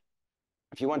 Well,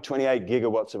 if you want 28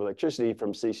 gigawatts of electricity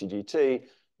from CCGT,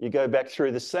 you go back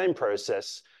through the same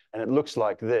process, and it looks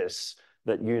like this,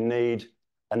 that you need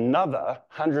another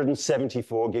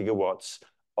 174 gigawatts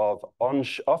of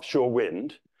offshore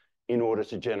wind in order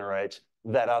to generate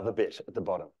that other bit at the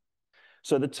bottom.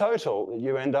 So the total that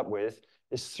you end up with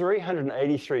is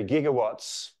 383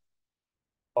 gigawatts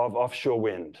of offshore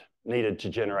wind needed to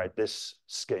generate this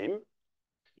scheme.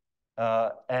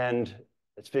 And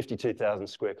it's 52,000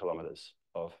 square kilometers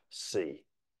of sea.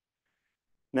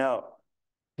 Now,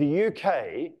 the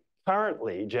UK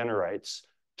currently generates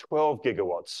 12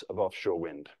 gigawatts of offshore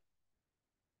wind.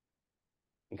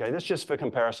 Okay, that's just for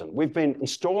comparison. We've been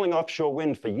installing offshore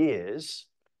wind for years,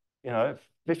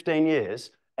 15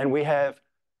 years, and we have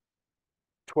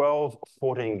 12,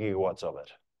 14 gigawatts of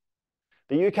it.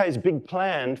 The UK's big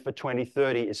plan for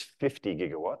 2030 is 50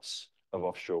 gigawatts of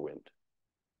offshore wind.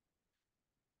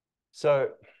 So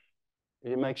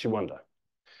it makes you wonder,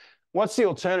 what's the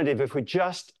alternative if we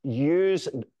just use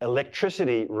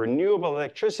electricity, renewable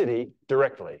electricity,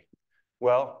 directly?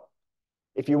 Well,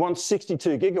 if you want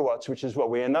 62 gigawatts, which is what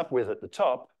we end up with at the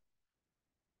top,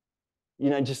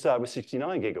 just start with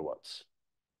 69 gigawatts.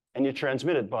 And you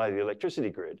transmit it by the electricity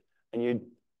grid.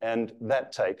 And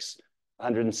that takes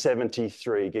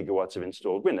 173 gigawatts of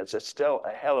installed wind. It's still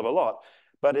a hell of a lot,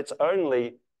 but it's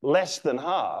only less than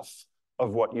half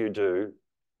of what you do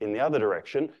in the other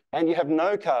direction, and you have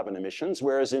no carbon emissions,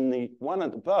 whereas in the one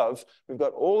above, we've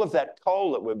got all of that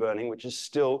coal that we're burning, which is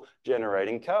still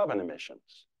generating carbon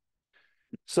emissions.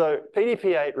 So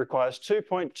PDP-8 requires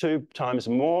 2.2 times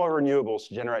more renewables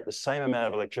to generate the same amount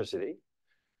of electricity.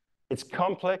 It's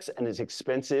complex and it's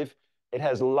expensive. It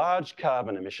has large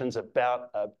carbon emissions, about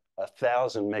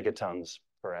 1,000 megatons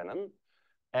per annum,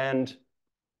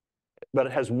 but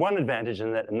it has one advantage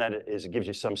in that, and that is it gives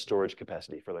you some storage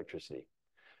capacity for electricity.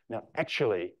 Now,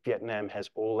 actually, Vietnam has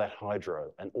all that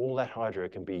hydro, and all that hydro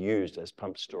can be used as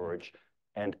pumped storage.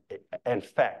 And in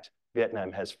fact,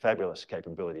 Vietnam has fabulous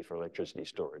capability for electricity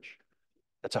storage.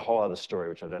 That's a whole other story,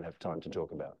 which I don't have time to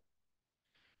talk about.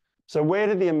 So where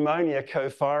did the ammonia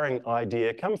co-firing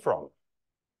idea come from?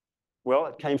 Well,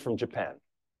 it came from Japan.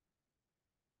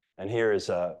 And here is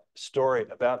a story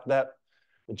about that.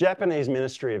 The Japanese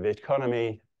Ministry of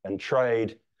Economy and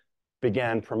Trade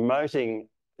began promoting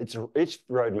its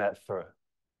roadmap for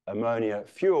ammonia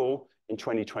fuel in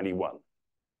 2021.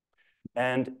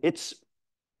 And it's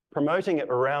promoting it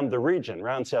around the region,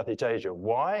 around Southeast Asia.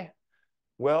 Why?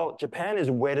 Well, Japan is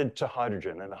wedded to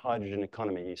hydrogen and the hydrogen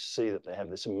economy. You see that they have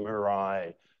this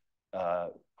Mirai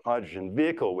hydrogen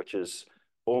vehicle, which is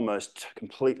almost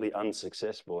completely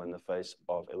unsuccessful in the face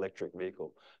of electric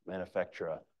vehicle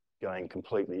manufacturer going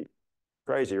completely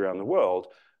crazy around the world.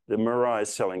 The Mirai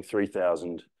is selling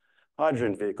 3,000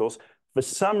 hydrogen vehicles. For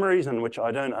some reason, which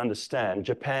I don't understand,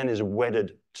 Japan is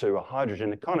wedded to a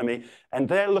hydrogen economy, and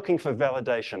they're looking for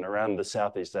validation around the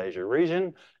Southeast Asia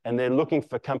region, and they're looking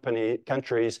for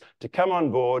countries to come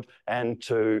on board and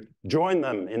to join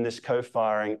them in this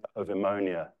co-firing of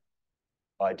ammonia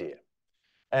idea.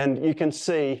 And you can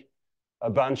see a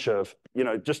bunch of,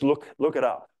 just look it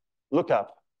up. Look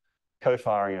up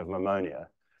co-firing of ammonia.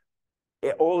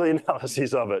 All the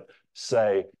analyses of it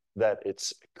say that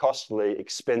it's costly,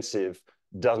 expensive,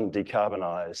 doesn't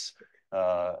decarbonize,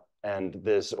 and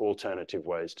there's alternative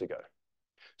ways to go.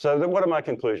 So then what are my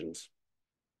conclusions?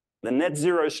 The net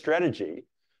zero strategy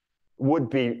would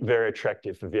be very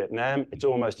attractive for Vietnam. It's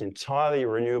almost entirely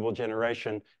renewable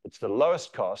generation. It's the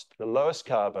lowest cost, the lowest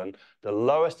carbon, the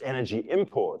lowest energy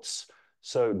imports,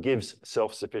 so it gives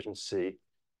self-sufficiency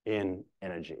in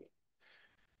energy.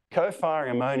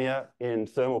 Co-firing ammonia in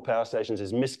thermal power stations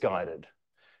is misguided.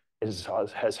 It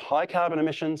has high carbon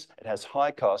emissions, it has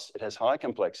high costs, it has high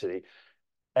complexity,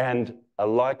 and a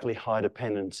likely high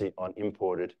dependency on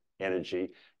imported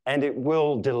energy, and it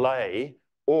will delay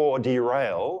or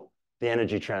derail the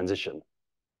energy transition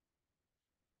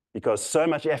because so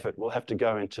much effort will have to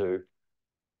go into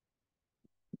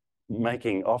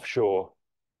making offshore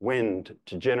wind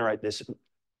to generate this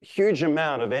huge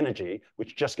amount of energy,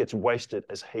 which just gets wasted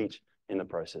as heat in the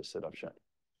process that I've shown.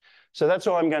 So that's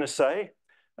all I'm going to say.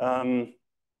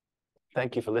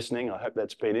 Thank you for listening. I hope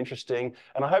that's been interesting.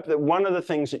 And I hope that one of the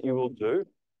things that you will do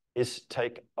is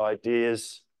take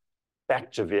ideas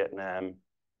back to Vietnam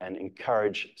and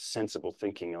encourage sensible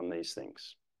thinking on these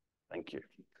things. Thank you.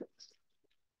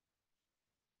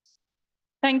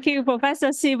 Thank you, Professor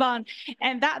Sivan.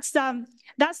 And that's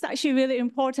actually really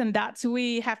important that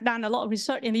we have done a lot of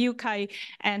research in the UK,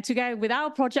 and together with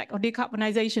our project on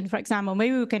decarbonization, for example,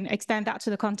 maybe we can extend that to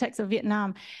the context of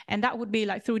Vietnam. And that would be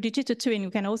like through digital twin,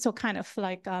 we can also kind of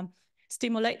like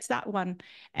stimulate that one.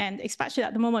 And especially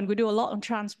at the moment, we do a lot on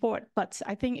transport, but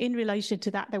I think in relation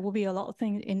to that, there will be a lot of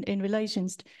things in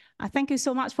relations. Thank you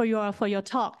so much for your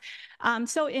talk.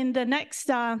 So in the next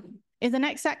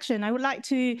section, I would like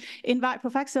to invite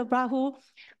Professor Brahu.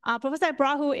 Professor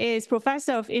Brahu is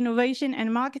Professor of Innovation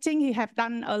and Marketing. He has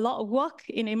done a lot of work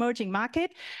in emerging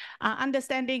market,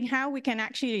 understanding how we can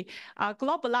actually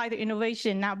globalize the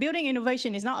innovation. Now, building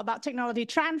innovation is not about technology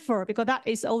transfer, because that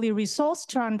is only resource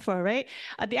transfer, right?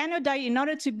 At the end of the day, in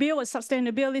order to build a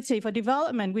sustainability for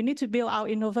development, we need to build our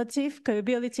innovative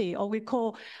capability, or we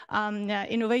call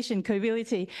innovation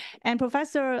capability. And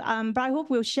Professor Brahu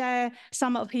will share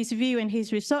some of his view and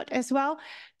his research as well,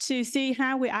 to see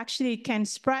how we actually can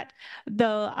spread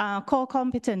the core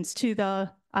competence to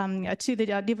the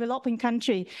developing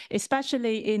country,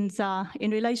 especially in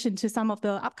relation to some of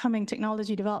the upcoming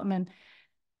technology development.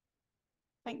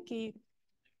 Thank you.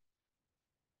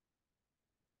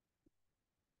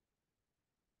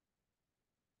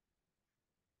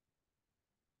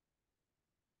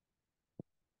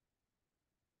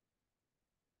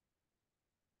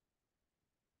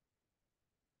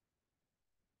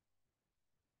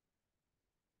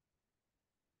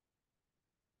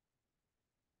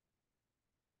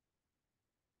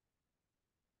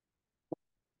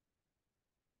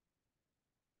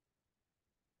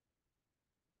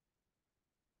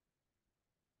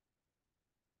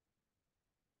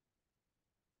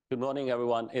 Good morning,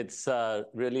 everyone. It's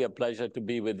really a pleasure to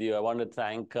be with you. I want to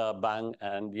thank Bang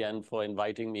and Yen for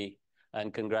inviting me,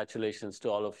 and congratulations to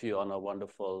all of you on a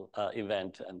wonderful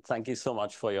event. And thank you so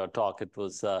much for your talk. It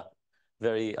was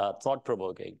very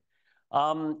thought-provoking.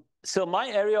 So my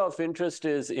area of interest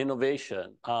is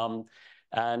innovation.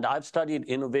 And I've studied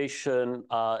innovation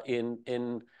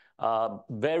in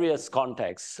various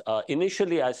contexts.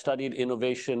 Initially, I studied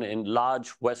innovation in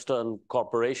large Western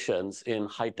corporations in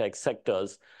high-tech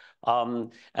sectors.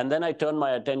 And then I turned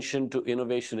my attention to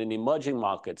innovation in emerging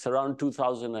markets. Around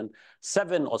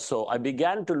 2007 or so, I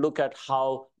began to look at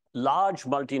how large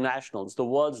multinationals, the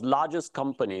world's largest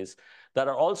companies that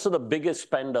are also the biggest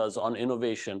spenders on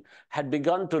innovation, had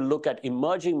begun to look at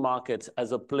emerging markets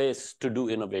as a place to do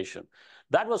innovation.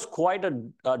 That was quite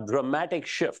a dramatic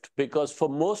shift, because for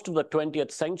most of the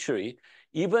 20th century,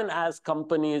 even as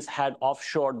companies had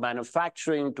offshored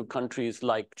manufacturing to countries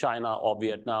like China or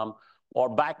Vietnam or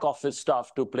back office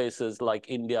stuff to places like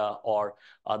India or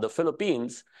the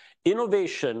Philippines,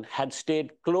 innovation had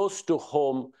stayed close to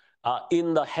home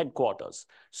in the headquarters.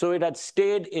 So it had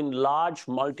stayed in large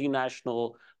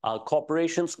multinational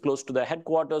corporations close to their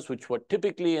headquarters, which were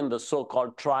typically in the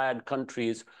so-called triad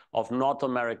countries of North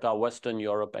America, Western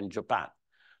Europe, and Japan.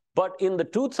 But in the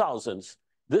 2000s,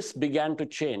 this began to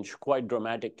change quite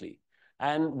dramatically.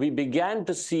 And we began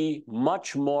to see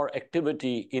much more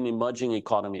activity in emerging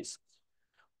economies.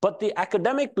 But the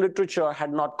academic literature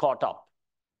had not caught up.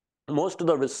 Most of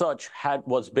the research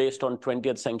was based on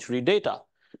 20th century data.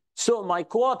 So my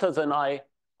co-authors and I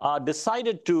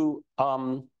decided to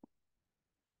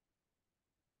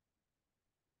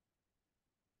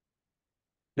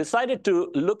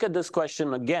look at this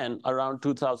question again around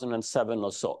 2007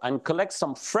 or so and collect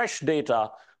some fresh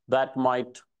data that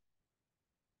might...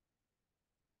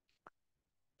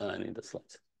 I need the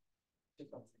slides.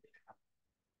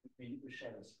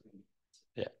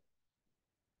 Yeah.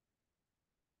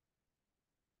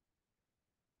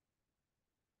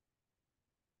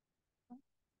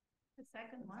 The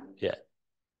second one? Yeah.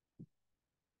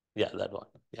 Yeah, that one.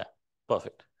 Yeah,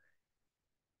 perfect.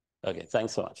 Okay,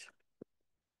 thanks so much.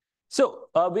 So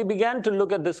we began to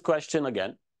look at this question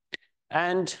again,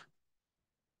 and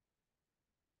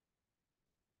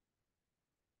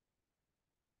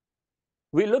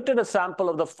we looked at a sample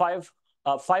of the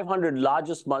 500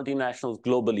 largest multinationals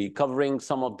globally, covering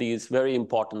some of these very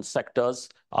important sectors,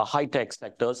 high-tech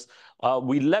sectors.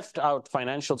 We left out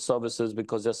financial services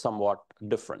because they're somewhat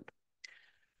different.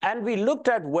 And we looked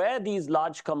at where these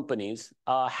large companies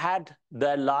had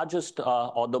their largest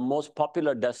or the most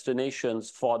popular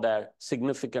destinations for their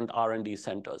significant R&D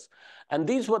centers. And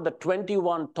these were the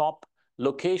 21 top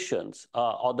locations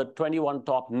or the 21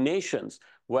 top nations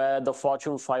where the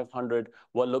Fortune 500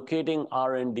 were locating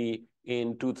R&D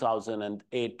in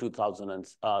 2008,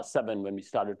 2007, when we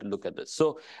started to look at this.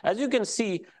 So as you can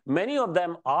see, many of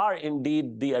them are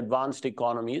indeed the advanced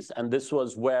economies, and this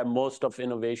was where most of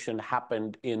innovation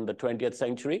happened in the 20th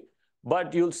century.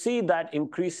 But you'll see that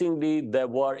increasingly there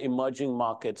were emerging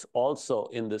markets also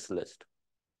in this list.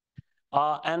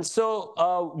 And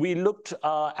so we looked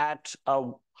at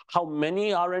how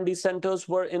many R&D centers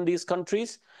were in these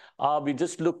countries. We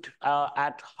just looked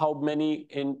at how many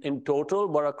in total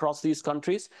were across these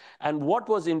countries. And what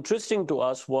was interesting to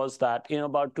us was that in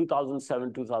about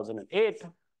 2007, 2008,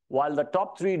 while the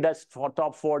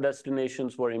top four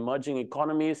destinations were emerging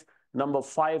economies, number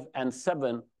 5 and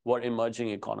 7 were emerging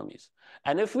economies.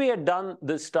 And if we had done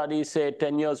this study, say,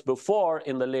 10 years before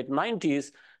in the late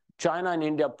 90s, China and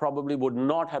India probably would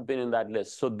not have been in that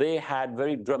list. So they had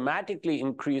very dramatically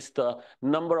increased the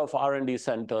number of R&D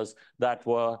centers that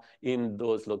were in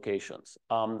those locations.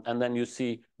 And then you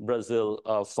see Brazil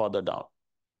further down.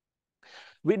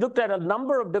 We looked at a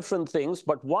number of different things,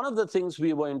 but one of the things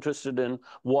we were interested in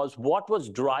was what was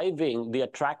driving the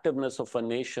attractiveness of a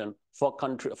nation for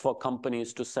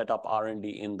companies to set up R&D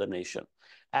in the nation.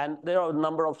 And there are a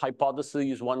number of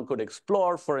hypotheses one could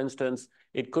explore. For instance,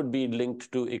 it could be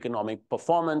linked to economic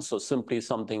performance, so simply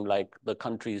something like the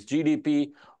country's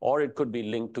GDP, or it could be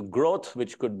linked to growth,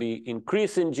 which could be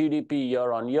increase in GDP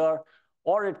year on year,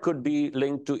 or it could be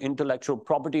linked to intellectual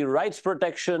property rights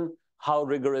protection. How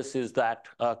rigorous is that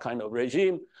kind of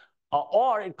regime?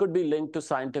 Or it could be linked to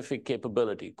scientific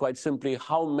capability. Quite simply,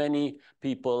 how many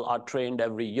people are trained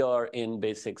every year in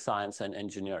basic science and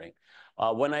engineering?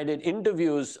 When I did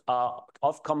interviews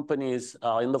of companies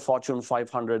in the Fortune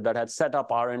 500 that had set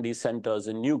up R&D centers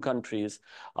in new countries,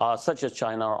 such as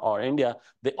China or India,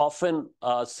 they often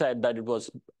said that it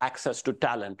was access to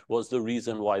talent was the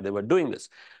reason why they were doing this.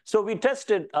 So we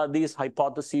tested these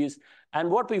hypotheses. And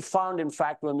what we found, in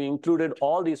fact, when we included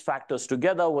all these factors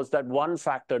together was that one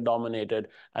factor dominated,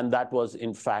 and that was,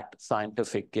 in fact,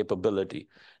 scientific capability.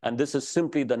 And this is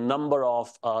simply the number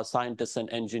of scientists and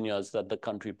engineers that the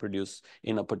country produces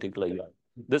in a particular year.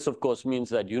 This, of course, means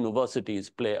that universities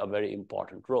play a very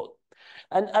important role.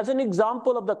 And as an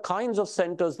example of the kinds of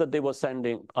centers that they were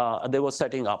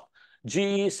setting up,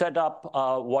 GE set up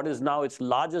what is now its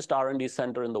largest R&D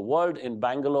center in the world in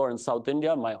Bangalore in South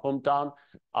India, my hometown.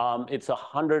 It's a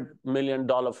 $100 million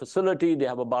facility. They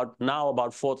have now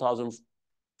about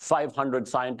 4,500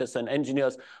 scientists and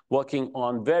engineers working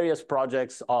on various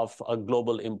projects of a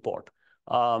global import,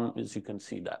 as you can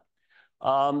see that.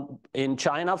 In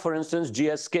China, for instance,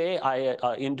 GSK,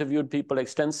 I interviewed people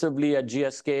extensively at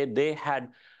GSK. They had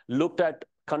looked at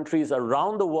countries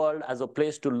around the world as a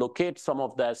place to locate some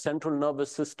of their central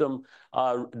nervous system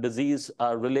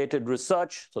disease-related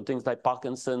research, so things like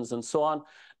Parkinson's and so on.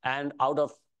 And out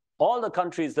of all the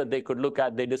countries that they could look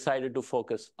at, they decided to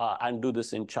focus and do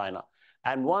this in China.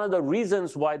 And one of the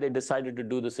reasons why they decided to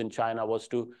do this in China was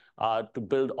to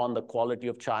build on the quality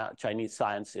of Chinese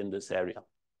science in this area.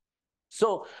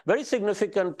 So very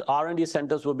significant R&D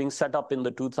centers were being set up in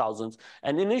the 2000s.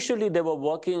 And initially, they were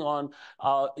working on,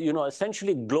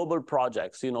 essentially global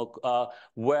projects,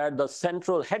 where the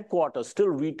central headquarters still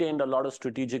retained a lot of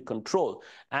strategic control.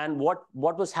 And what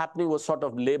was happening was sort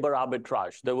of labor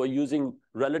arbitrage. They were using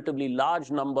relatively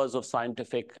large numbers of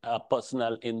scientific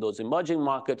personnel in those emerging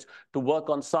markets to work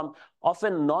on some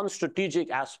often non-strategic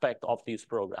aspect of these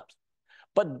programs.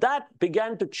 But that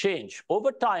began to change.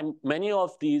 Over time, many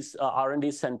of these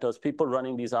R&D centers, people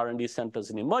running these R&D centers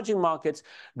in emerging markets,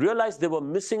 realized they were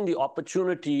missing the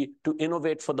opportunity to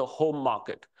innovate for the home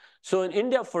market. So in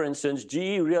India, for instance,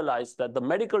 GE realized that the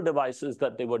medical devices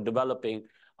that they were developing,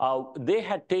 they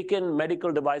had taken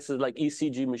medical devices like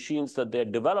ECG machines that they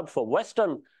had developed for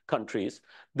Western countries.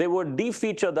 They would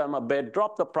de-feature them a bit,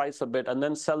 drop the price a bit, and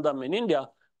then sell them in India.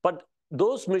 But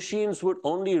those machines would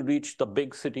only reach the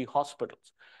big city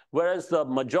hospitals, whereas the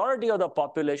majority of the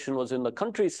population was in the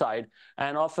countryside,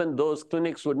 and often those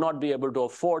clinics would not be able to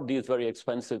afford these very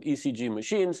expensive ECG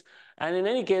machines. And in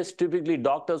any case, typically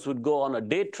doctors would go on a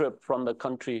day trip from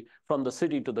the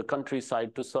city to the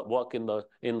countryside to work in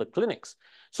the clinics.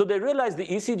 So they realized the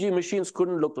ECG machines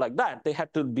couldn't look like that. They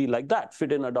had to be like that,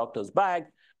 fit in a doctor's bag,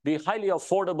 be highly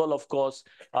affordable, of course,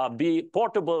 be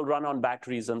portable, run on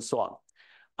batteries, and so on.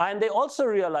 And they also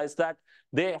realized that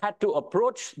they had to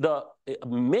approach the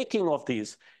making of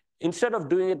these, instead of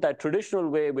doing it that traditional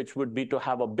way, which would be to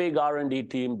have a big R&D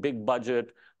team, big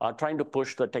budget, trying to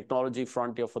push the technology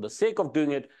frontier for the sake of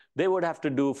doing it, they would have to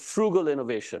do frugal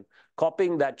innovation,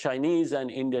 copying that Chinese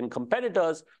and Indian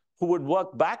competitors who would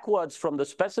work backwards from the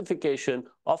specification,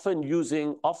 often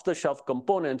using off-the-shelf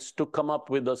components to come up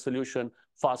with a solution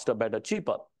faster, better,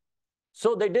 cheaper.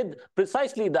 So they did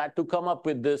precisely that to come up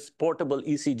with this portable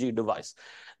ECG device.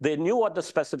 They knew what the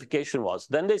specification was.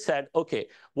 Then they said, okay,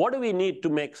 what do we need to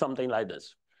make something like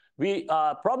this? We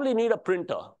probably need a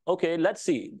printer. Okay, let's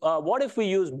see. What if we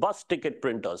use bus ticket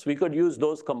printers? We could use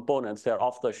those components. They're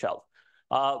off the shelf.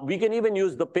 We can even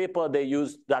use the paper they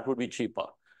use. That would be cheaper.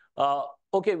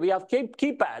 Okay, we have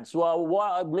keypads.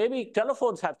 Well, maybe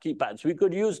telephones have keypads. We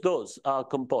could use those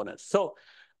components. So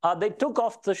they took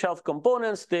off-the-shelf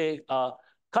components, they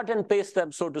cut and paste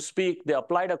them, so to speak. They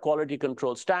applied a quality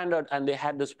control standard, and they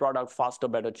had this product faster,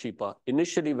 better, cheaper.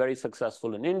 Initially very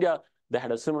successful in India. They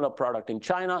had a similar product in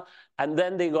China. And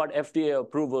then they got FDA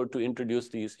approval to introduce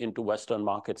these into Western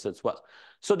markets as well.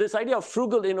 So this idea of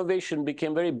frugal innovation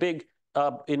became very big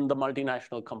in the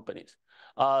multinational companies.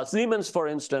 Siemens, for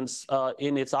instance,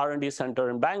 in its R&D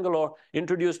center in Bangalore,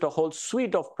 introduced a whole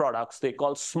suite of products they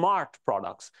call smart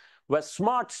products, where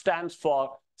SMART stands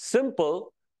for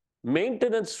simple,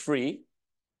 maintenance-free,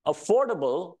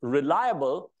 affordable,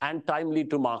 reliable, and timely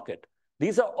to market.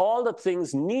 These are all the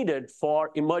things needed for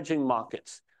emerging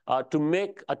markets to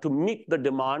meet the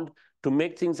demand, to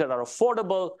make things that are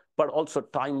affordable, but also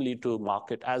timely to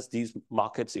market as these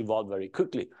markets evolve very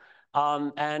quickly.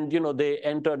 And they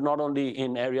entered not only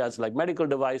in areas like medical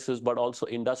devices, but also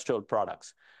industrial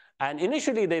products. And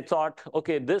initially they thought,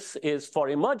 okay, this is for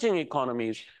emerging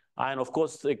economies. And of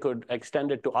course, they could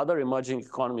extend it to other emerging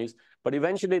economies. But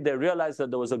eventually, they realized that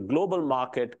there was a global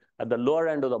market at the lower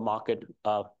end of the market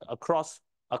across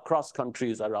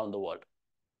countries around the world.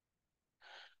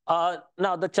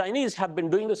 Now, the Chinese have been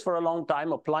doing this for a long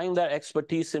time, applying their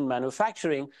expertise in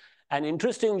manufacturing, and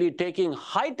interestingly, taking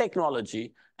high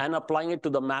technology and applying it to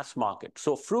the mass market.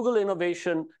 So frugal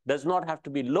innovation does not have to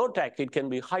be low tech. It can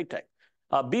be high tech.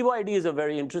 BYD is a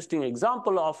very interesting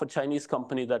example of a Chinese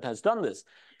company that has done this.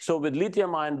 So with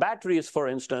lithium-ion batteries, for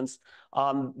instance,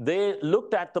 they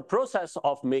looked at the process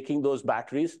of making those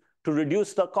batteries to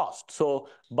reduce the cost. So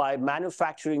by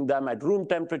manufacturing them at room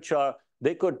temperature,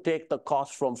 they could take the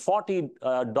cost from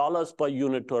 $40 per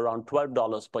unit to around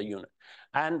 $12 per unit.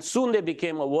 And soon they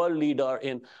became a world leader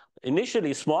in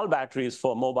initially small batteries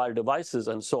for mobile devices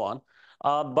and so on.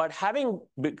 But having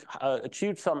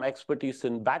achieved some expertise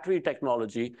in battery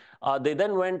technology, they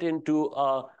then went into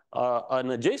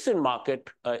an adjacent market,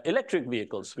 electric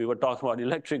vehicles. We were talking about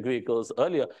electric vehicles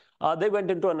earlier. They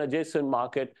went into an adjacent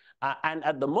market. And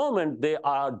at the moment, they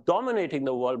are dominating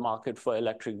the world market for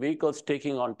electric vehicles,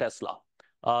 taking on Tesla,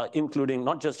 including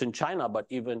not just in China, but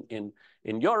even in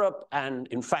Europe. And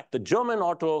in fact, the German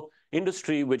auto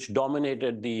industry, which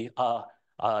dominated the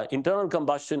internal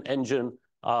combustion engine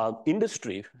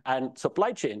industry and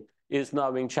supply chain, is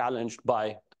now being challenged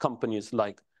by companies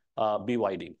like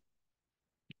BYD.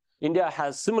 India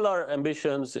has similar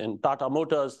ambitions in Tata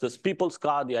Motors. This people's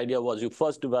car, the idea was you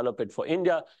first develop it for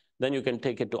India, then you can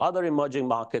take it to other emerging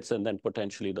markets and then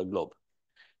potentially the globe.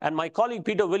 And my colleague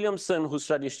Peter Williamson, who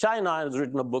studies China, has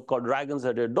written a book called Dragons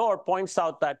at Your Door, points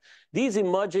out that these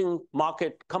emerging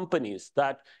market companies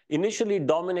that initially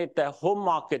dominate their home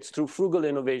markets through frugal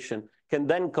innovation can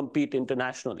then compete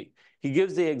internationally. He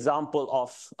gives the example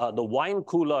of the wine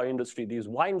cooler industry, these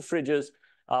wine fridges,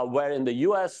 where in the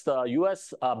US, the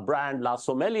US brand La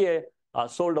Sommelier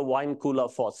sold a wine cooler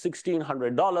for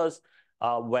 $1,600.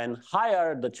 When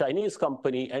Haier, the Chinese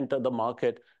company, entered the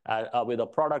market with a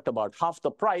product about half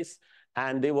the price,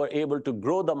 and they were able to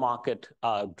grow the market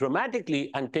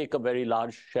dramatically and take a very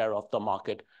large share of the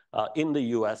market in the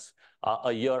US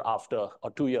a year after or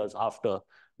 2 years after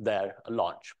their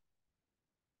launch.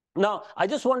 Now, I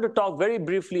just want to talk very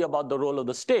briefly about the role of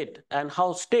the state and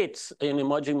how states in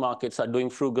emerging markets are doing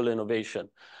frugal innovation.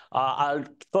 I'll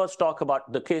first talk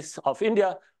about the case of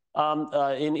India.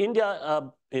 In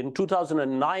India, in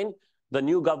 2009, the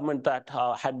new government that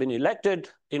had been elected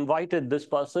invited this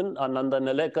person, Nandan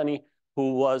Nilekani,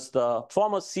 who was the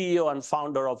former CEO and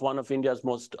founder of one of India's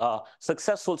most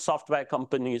successful software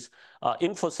companies,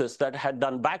 Infosys, that had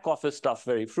done back office stuff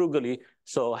very frugally,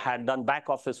 so had done back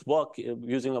office work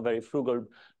using a very frugal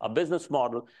business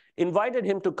model, invited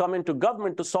him to come into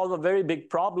government to solve a very big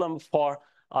problem for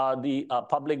the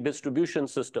public distribution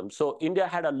system. So India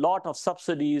had a lot of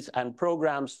subsidies and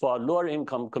programs for lower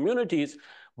income communities,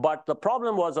 but the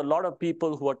problem was a lot of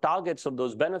people who were targets of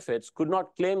those benefits could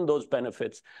not claim those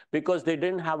benefits because they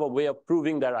didn't have a way of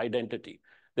proving their identity.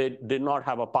 They did not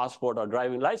have a passport or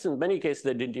driving license. In many cases,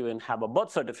 they didn't even have a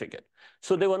birth certificate.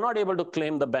 So they were not able to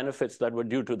claim the benefits that were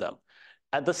due to them.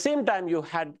 At the same time, you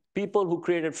had people who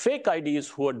created fake IDs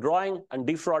who were drawing and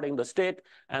defrauding the state,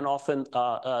 and often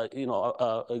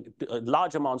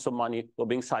large amounts of money were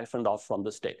being siphoned off from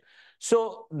the state.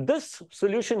 So this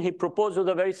solution he proposed was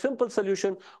a very simple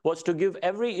solution, was to give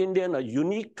every Indian a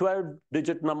unique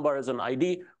 12-digit number as an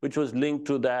ID, which was linked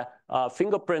to their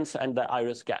fingerprints and their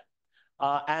iris scan.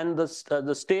 And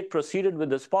the state proceeded with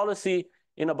this policy.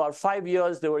 In about 5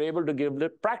 years, they were able to give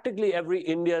practically every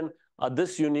Indian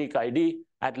this unique ID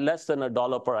at less than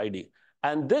 $1 per ID.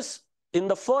 And this, in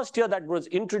the first year that was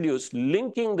introduced,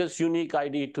 linking this unique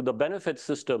ID to the benefit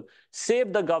system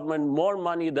saved the government more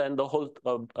money than the whole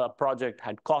project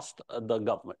had cost the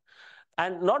government.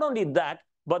 And not only that,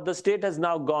 but the state has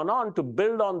now gone on to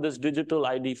build on this digital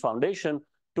ID foundation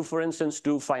to, for instance,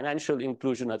 do financial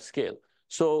inclusion at scale.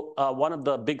 So one of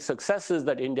the big successes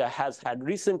that India has had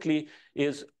recently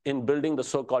is in building the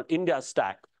so-called India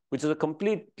Stack, which is a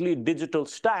completely digital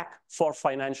stack for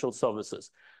financial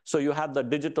services. So you have the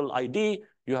digital ID,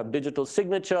 you have digital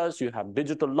signatures, you have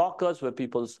digital lockers where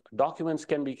people's documents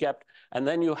can be kept, and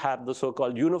then you have the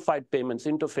so-called unified payments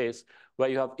interface where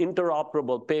you have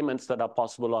interoperable payments that are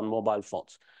possible on mobile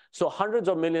phones. So hundreds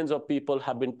of millions of people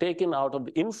have been taken out of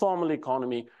the informal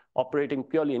economy operating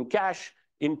purely in cash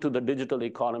into the digital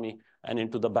economy and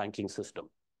into the banking system.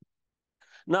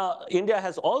 Now, India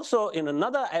has also, in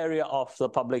another area of the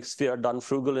public sphere, done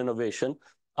frugal innovation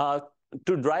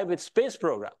to drive its space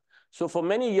program. So for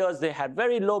many years, they had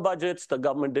very low budgets. The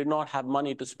government did not have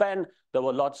money to spend. There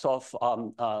were lots of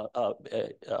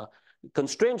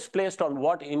constraints placed on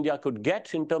what India could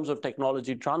get in terms of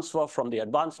technology transfer from the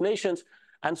advanced nations.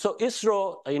 And so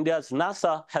ISRO, India's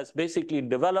NASA, has basically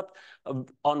developed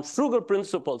on frugal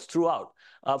principles throughout,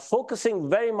 focusing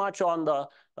very much on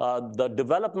the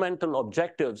developmental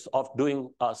objectives of doing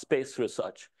space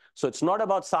research. So it's not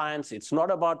about science, it's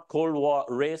not about Cold War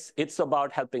race, it's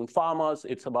about helping farmers,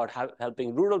 it's about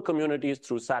helping rural communities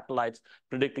through satellites,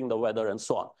 predicting the weather and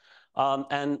so on.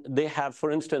 And they have, for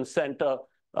instance, sent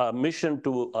a mission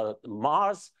to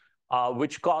Mars,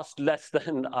 which cost less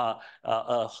than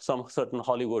some certain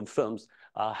Hollywood films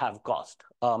have cost.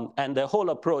 And their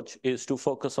whole approach is to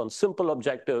focus on simple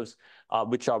objectives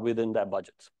which are within their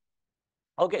budgets.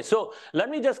 Okay, so let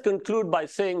me just conclude by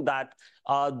saying that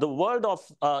the world of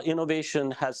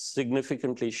innovation has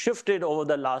significantly shifted over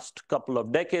the last couple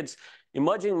of decades.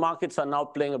 Emerging markets are now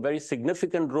playing a very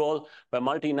significant role where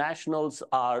multinationals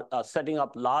are setting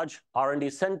up large R&D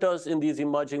centers in these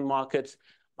emerging markets.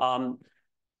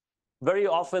 Very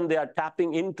often they are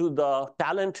tapping into the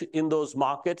talent in those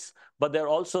markets, but they're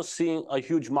also seeing a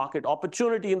huge market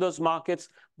opportunity in those markets.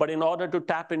 But in order to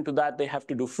tap into that, they have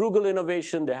to do frugal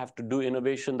innovation. They have to do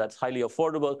innovation that's highly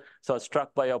affordable. So I was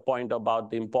struck by your point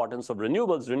about the importance of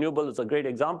renewables. Renewable is a great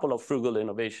example of frugal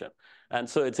innovation. And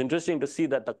so it's interesting to see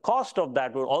that the cost of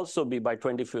that will also be by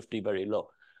 2050 very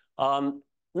low.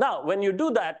 Now, when you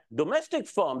do that, domestic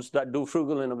firms that do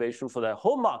frugal innovation for their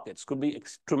home markets could be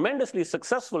tremendously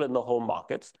successful in the home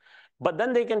markets, But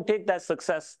then they can take that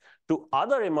success to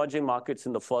other emerging markets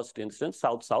in the first instance,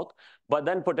 South-South, but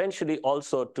then potentially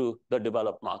also to the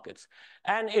developed markets.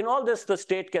 And in all this, the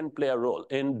state can play a role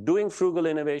in doing frugal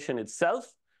innovation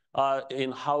itself,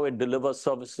 in how it delivers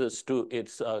services to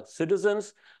its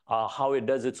citizens, how it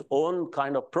does its own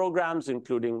kind of programs,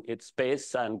 including its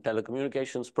space and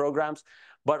telecommunications programs,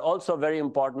 but also very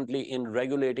importantly in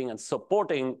regulating and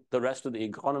supporting the rest of the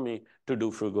economy to do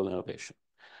frugal innovation.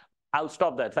 I'll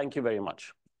stop there. Thank you very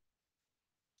much.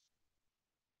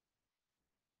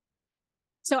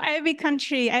 So every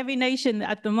country, every nation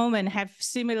at the moment have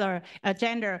similar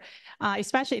agenda,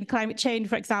 especially in climate change,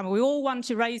 for example. We all want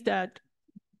to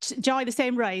join the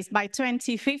same race by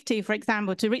 2050, for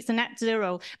example, to reach the net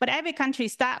zero. But every country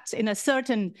starts in a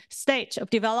certain stage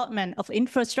of development of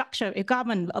infrastructure, of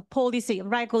government, of policy, of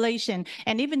regulation,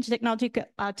 and even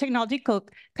technological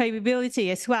capability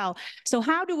as well. So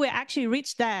how do we actually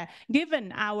reach there,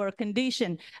 given our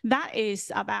condition? That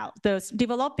is about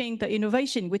developing the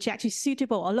innovation which is actually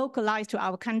suitable or localized to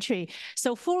our country.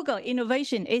 So frugal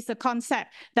innovation is a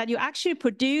concept that you actually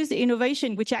produce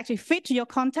innovation which actually fit to your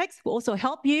context, will also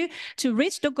help you to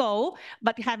reach the goal,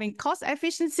 but having cost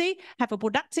efficiency, have a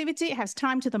productivity, has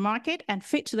time to the market, and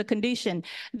fit to the condition.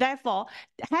 Therefore,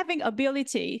 having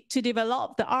ability to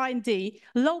develop the R&D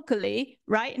locally,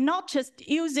 right? Not just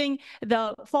using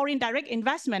the foreign direct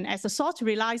investment as a source to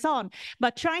rely on,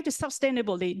 but trying to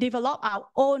sustainably develop our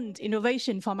own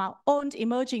innovation from our own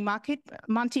emerging market,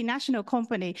 multinational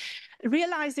company.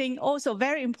 Realizing also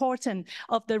very important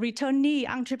of the returnee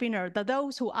entrepreneur,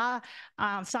 those who are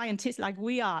scientists like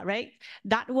we are, right?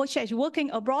 That was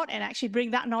working abroad and actually bring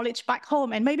that knowledge back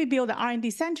home and maybe build an R&D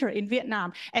center in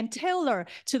Vietnam and tailor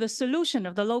to the solution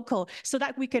of the local so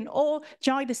that we can all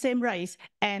join the same race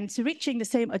and reaching the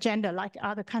same agenda like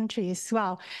other countries as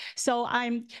well. So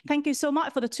thank you so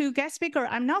much for the two guest speakers.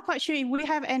 I'm not quite sure if we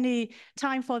have any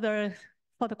time for the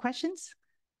questions.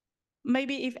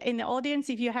 Maybe if in the audience,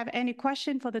 if you have any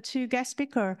question for the two guest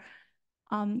speakers.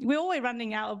 We're always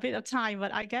running out a bit of time,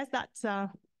 but I guess that's,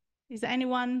 is there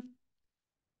anyone?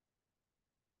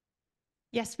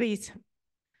 Yes, please.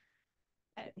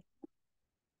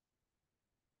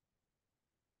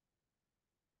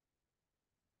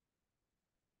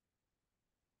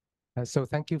 So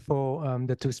thank you for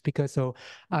the two speakers. So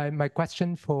my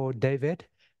question for David.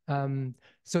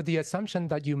 So the assumption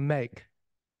that you make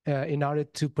in order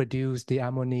to produce the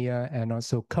ammonia and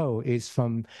also coal is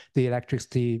from the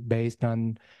electricity based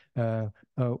on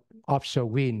offshore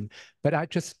wind. But I'm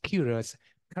just curious,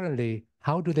 currently,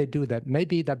 how do they do that?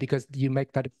 Maybe that because you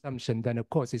make that assumption, then of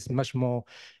course it's much more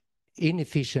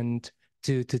inefficient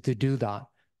to do that.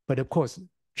 But of course,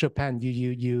 Japan,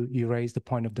 you raised the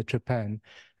point of the Japan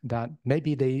that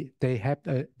maybe they have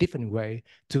a different way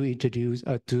to introduce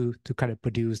to kind of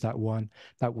produce that one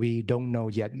that we don't know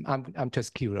yet. I'm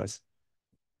just curious.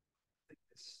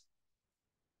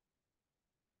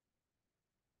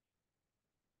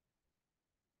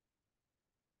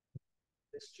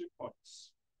 There's 2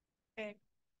 points. Okay.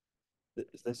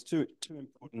 There's two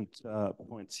important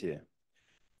points here.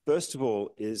 First of all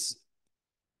is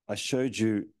I showed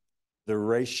you the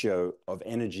ratio of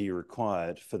energy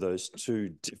required for those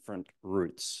 2 different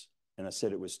routes. And I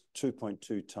said it was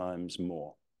 2.2 times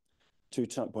more.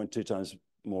 2.2 times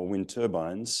more wind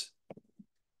turbines,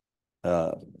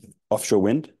 offshore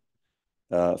wind,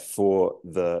 for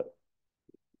the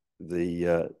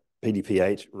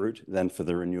PDP-8 route than for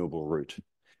the renewable route.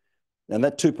 And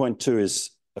that 2.2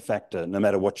 is a factor no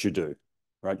matter what you do,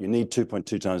 right? You need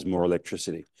 2.2 times more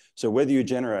electricity. So whether you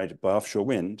generate it by offshore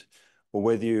wind or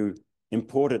whether you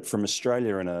import it from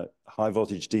Australia in a high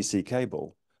voltage DC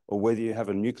cable, or whether you have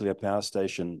a nuclear power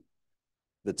station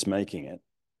that's making it,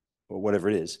 or whatever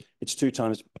it is, it's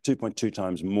 2.2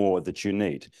 times more that you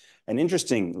need. And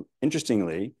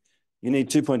interestingly, you need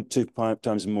 2.2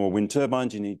 times more wind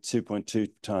turbines, you need 2.2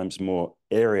 times more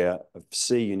area of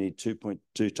sea, you need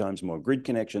 2.2 times more grid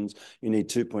connections, you need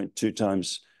 2.2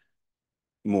 times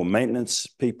more maintenance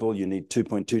people, you need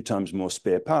 2.2 times more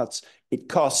spare parts. It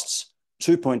costs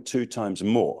 2.2 times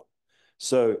more.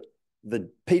 So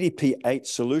the PDP-8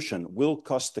 solution will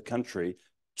cost the country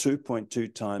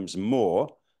 2.2 times more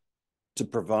to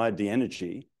provide the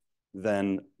energy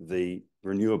than the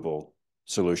renewable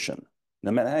solution. No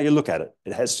matter how you look at it,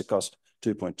 it has to cost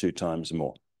 2.2 times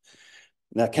more.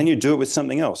 Now, can you do it with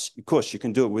something else? Of course, you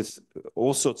can do it with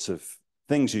all sorts of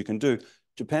things you can do.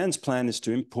 Japan's plan is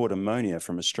to import ammonia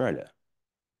from Australia.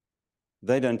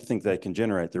 They don't think they can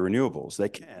generate the renewables. They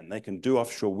can do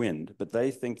offshore wind, but they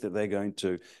think that they're going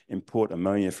to import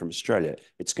ammonia from Australia.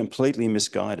 It's completely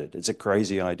misguided. It's a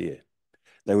crazy idea.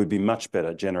 They would be much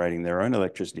better generating their own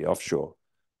electricity offshore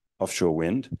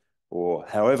wind, or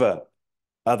however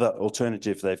other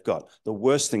alternative they've got. The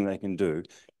worst thing they can do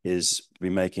is be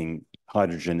making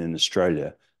hydrogen in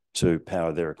Australia to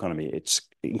power their economy. It's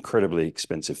an incredibly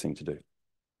expensive thing to do.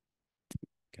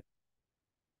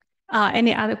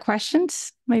 Any other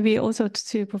questions? Maybe also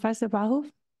to Professor Bahu?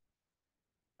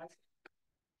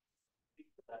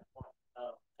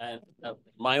 And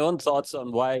my own thoughts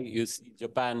on why you see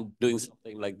Japan doing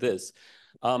something like this.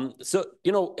 So,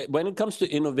 you know, when it comes to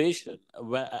innovation,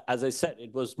 as I said,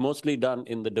 it was mostly done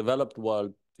in the developed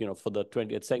world, you know, for the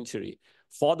 20th century,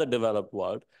 for the developed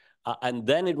world. And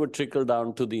then it would trickle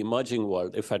down to the emerging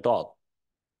world, if at all.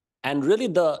 And really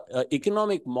the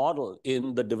economic model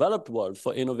in the developed world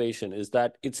for innovation is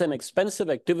that it's an expensive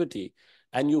activity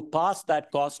and you pass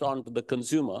that cost on to the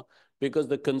consumer because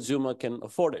the consumer can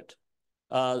afford it.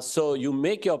 So you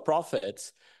make your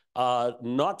profits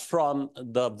not from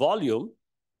the volume,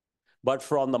 but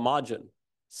from the margin.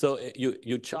 So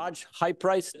you charge high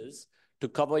prices to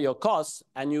cover your costs,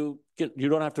 and you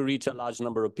don't have to reach a large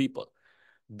number of people.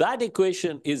 That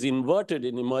equation is inverted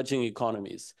in emerging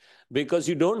economies because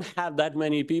you don't have that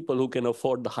many people who can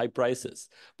afford the high prices,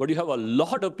 but you have a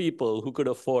lot of people who could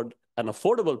afford an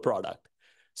affordable product.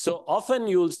 So often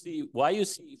you'll see why you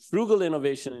see frugal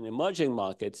innovation in emerging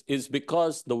markets is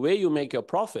because the way you make your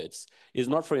profits is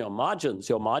not from your margins.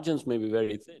 Your margins may be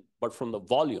very thin, but from the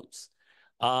volumes.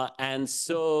 And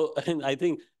I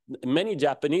think many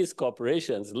Japanese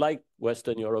corporations, like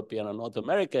Western European and North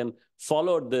American,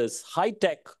 followed this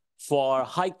high-tech for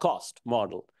high-cost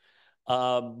model.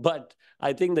 But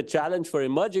I think the challenge for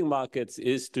emerging markets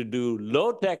is to do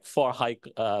low-tech for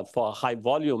high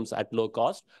volumes at low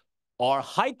cost, or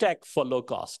high-tech for low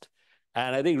cost.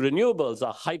 And I think renewables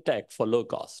are high-tech for low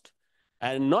cost.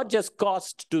 And not just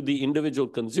cost to the individual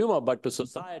consumer, but to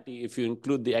society, if you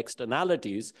include the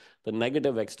externalities, the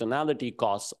negative externality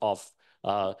costs of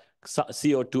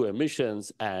CO2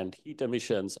 emissions and heat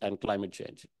emissions and climate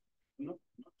change. Not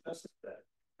just that.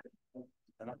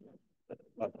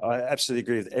 I absolutely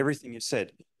agree with everything you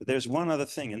said. But there's one other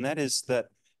thing, and that is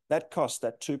that cost,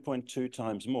 that 2.2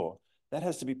 times more, that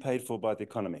has to be paid for by the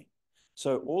economy.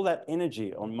 So all that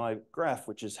energy on my graph,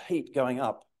 which is heat going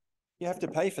up, you have to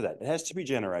pay for that. It has to be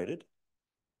generated.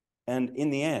 And in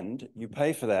the end, you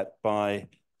pay for that by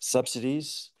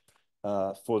subsidies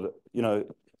for the, you know,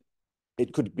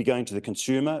 it could be going to the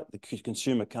consumer. The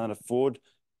consumer can't afford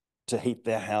to heat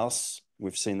their house.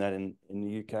 We've seen that in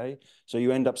the UK. So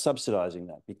you end up subsidizing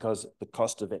that because the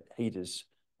cost of heat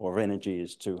or energy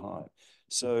is too high.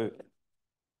 So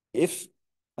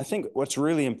I think what's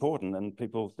really important, and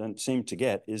people don't seem to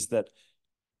get, is that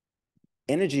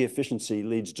energy efficiency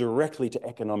leads directly to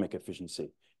economic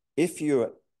efficiency. If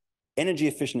you're energy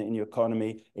efficient in your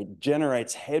economy, it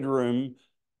generates headroom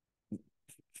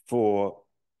for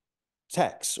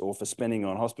tax or for spending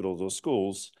on hospitals or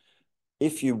schools.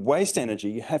 If you waste energy,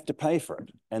 you have to pay for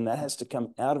it. And that has to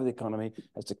come out of the economy,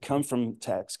 has to come from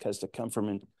tax, has to come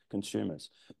from consumers.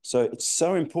 So it's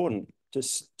so important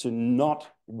to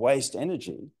not waste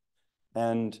energy.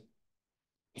 And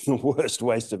the worst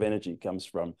waste of energy comes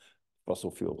from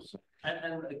fossil fuels.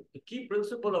 And the key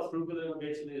principle of frugal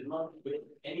innovation is not to waste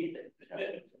anything.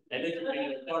 Energy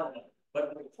is important,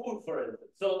 but food, for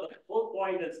instance. So the whole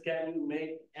point is, can you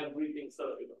make everything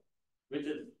circular, which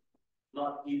is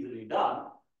not easily done,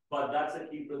 but that's a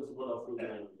key principle of frugal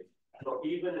innovation. So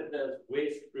even if there's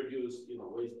waste produced,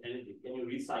 waste energy, can you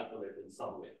recycle it in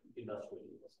some way, industrially?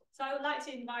 So I would like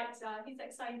to invite His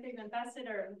Exciting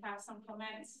Ambassador and have some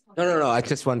comments. No. I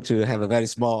just want to have a very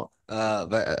small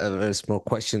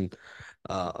question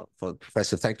for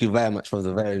Professor. Thank you very much for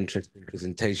the very interesting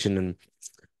presentation, and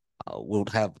we'll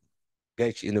have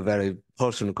engaged in a very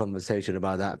personal conversation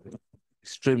about that.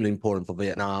 Extremely important for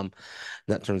Vietnam,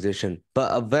 that transition.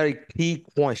 But a very key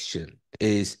question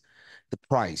is the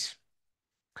price.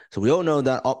 So we all know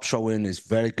that offshore wind is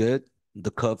very good.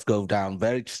 The curves go down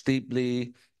very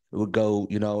steeply. It would go,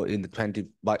 in the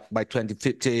by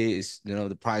 2050,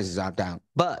 the prices are down.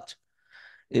 But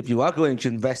if you are going to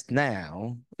invest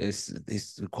now, it's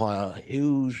require a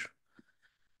huge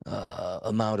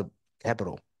amount of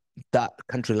capital that a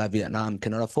country like Vietnam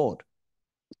cannot afford.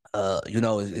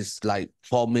 It's like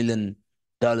 $4 million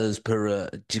per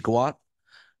gigawatt.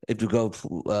 If you go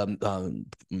per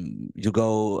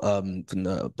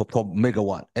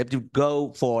megawatt. If you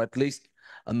go for at least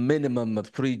a minimum of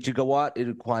 3 gigawatt, it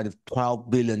requires $12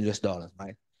 billion,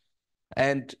 right?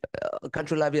 And a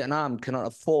country like Vietnam cannot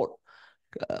afford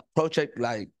a project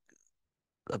like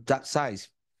of that size.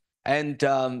 And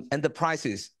the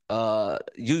prices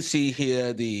you see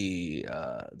here the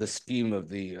scheme of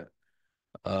the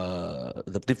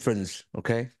difference,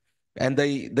 okay? And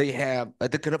they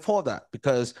can afford that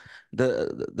because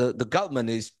the government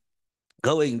is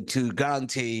going to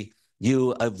guarantee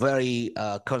you a very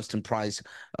constant price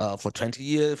for 20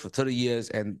 years, for 30 years,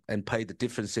 and pay the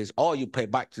differences, or you pay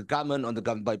back to the government, or the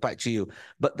government pay back to you.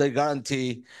 But they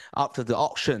guarantee after the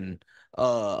auction,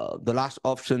 the last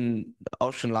option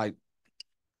like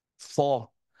for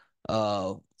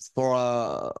I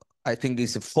think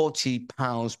it's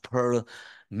 £40 per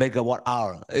megawatt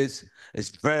hour. It's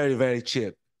very, very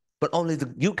cheap. But only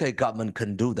the UK government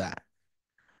can do that.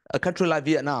 A country like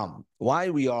Vietnam, why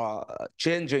we are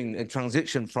changing and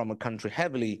transition from a country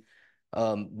heavily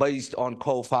based on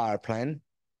coal-fired plant,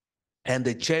 and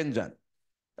they change that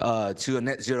to a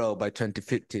net zero by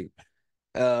 2050.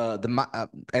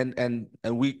 And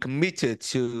we committed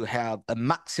to have a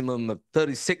maximum of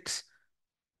 36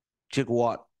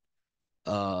 gigawatt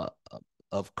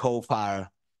of coal fire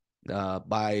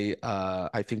by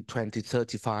I think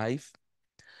 2035,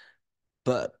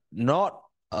 but not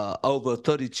over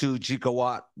 32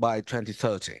 gigawatt by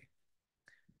 2030.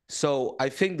 So I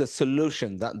think the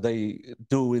solution that they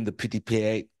do in the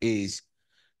PDPA is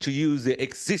to use the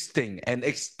existing and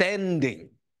extending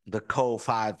the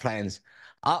coal-fired plants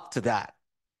after that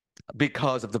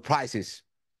because of the prices.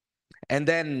 And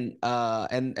then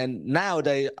and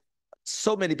nowadays,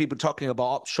 so many people talking about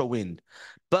offshore wind,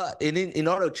 but in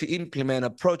order to implement a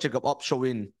project of offshore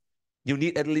wind, you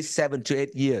need at least 7 to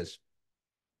 8 years,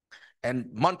 and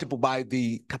multiple by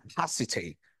the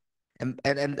capacity, and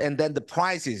then the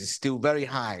price is still very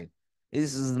high.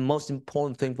 This is the most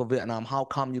important thing for Vietnam. How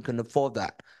come you can afford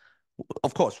that?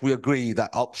 Of course, we agree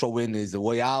that offshore wind is the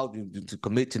way out to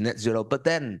commit to net zero, but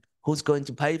then who's going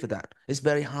to pay for that? It's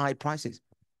very high prices.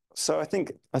 So I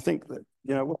think that,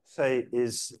 you know, what to say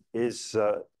is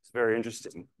very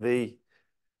interesting. I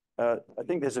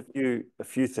think there's a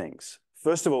few things.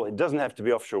 First of all, it doesn't have to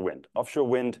be offshore wind. Offshore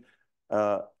wind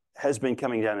has been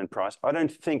coming down in price. I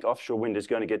don't think offshore wind is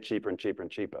going to get cheaper and cheaper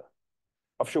and cheaper.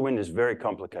 Offshore wind is very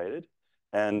complicated,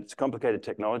 and it's a complicated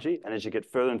technology. And as you get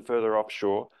further and further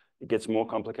offshore, it gets more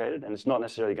complicated, and it's not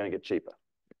necessarily going to get cheaper.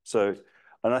 So,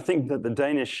 and I think that the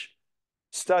Danish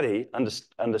study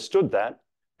understood that,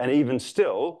 and even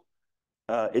still,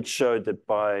 it showed that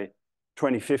by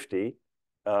 2050,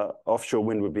 offshore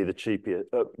wind would be the cheapest,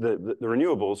 the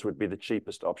renewables would be the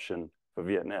cheapest option for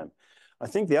Vietnam. I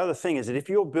think the other thing is that if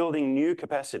you're building new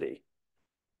capacity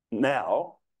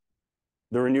now,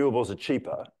 the renewables are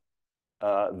cheaper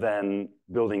than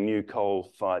building new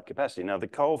coal-fired capacity. Now, the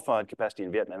coal-fired capacity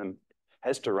in Vietnam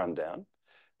has to run down.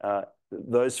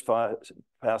 Those power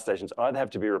stations either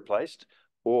have to be replaced,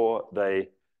 or they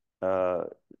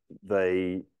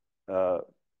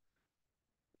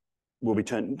will be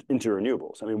turned into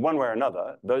renewables. I mean, one way or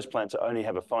another, those plants only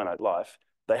have a finite life.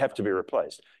 They have to be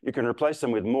replaced. You can replace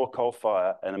them with more coal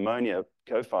fire and ammonia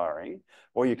co-firing,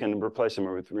 or you can replace them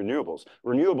with renewables.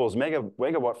 Renewables,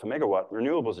 megawatt for megawatt,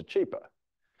 renewables are cheaper.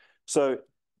 So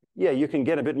yeah, you can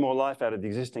get a bit more life out of the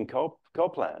existing coal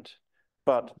plant,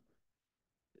 but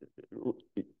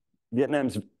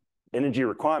Vietnam's energy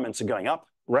requirements are going up,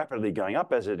 rapidly going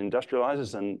up as it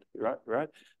industrializes, and right?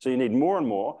 So you need more and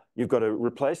more. You've got to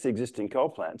replace the existing coal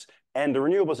plants, and the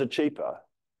renewables are cheaper,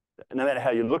 no matter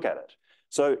how you look at it.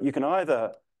 So you can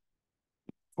either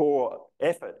pour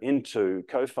effort into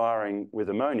co-firing with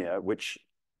ammonia, which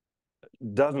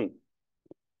doesn't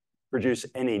produce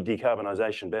any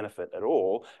decarbonization benefit at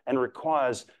all, and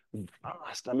requires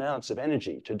vast amounts of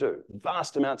energy to do,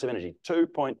 vast amounts of energy,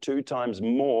 2.2 times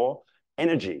more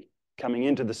energy coming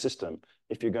into the system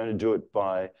if you're going to do it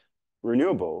by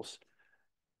renewables.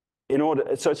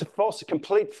 So it's a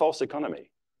complete false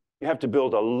economy. You have to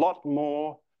build a lot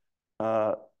more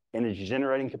energy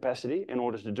generating capacity in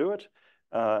order to do it,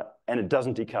 and it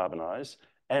doesn't decarbonize.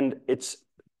 And it's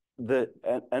the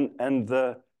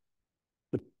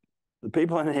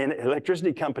people in the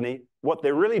electricity company, what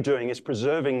they're really doing is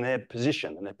preserving their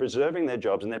position, and they're preserving their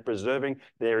jobs, and they're preserving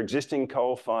their existing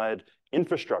coal-fired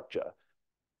infrastructure.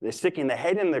 They're sticking their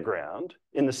head in the ground,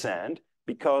 in the sand,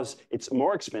 because it's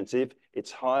more expensive,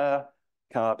 it's higher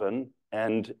carbon,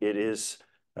 and it is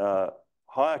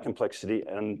higher complexity,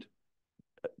 and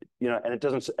and it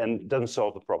doesn't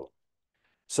solve the problem.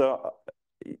 So,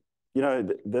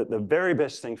 the very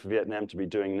best thing for Vietnam to be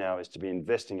doing now is to be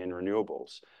investing in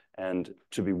renewables and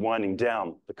to be winding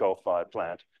down the coal-fired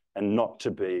plant, and not to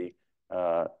be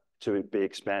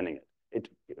expanding it.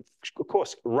 Of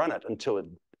course, run it until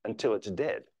it's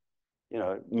dead.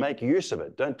 Make use of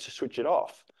it. Don't switch it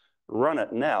off, run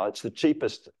it now. It's the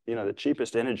cheapest, the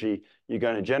cheapest energy you're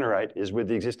going to generate is with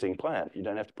the existing plant. You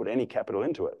don't have to put any capital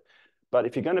into it. But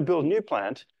if you're going to build a new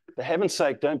plant, for heaven's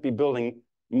sake, don't be building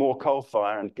more coal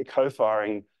fire and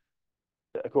co-firing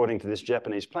according to this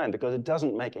Japanese plan, because it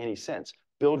doesn't make any sense.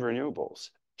 Build renewables,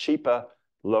 cheaper,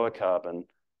 lower carbon,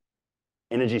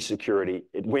 energy security.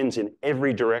 It wins in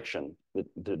every direction that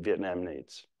Vietnam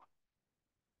needs.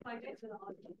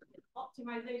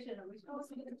 Optimization of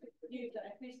resources to produce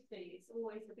electricity is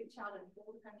always a big challenge for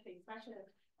all the countries, especially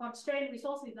constrained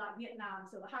resources like Vietnam.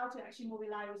 So how to actually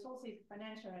mobilize resources,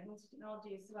 financial and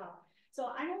technology as well. So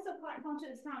I'm also quite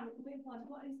conscious now.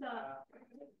 What is the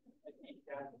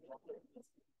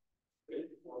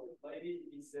maybe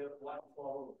it's a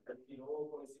platform for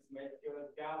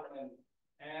government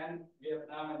and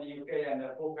Vietnam and the UK and the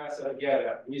focus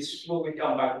together. We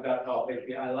come back to that topic.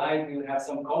 I like to have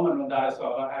some comment on that as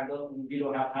well, but we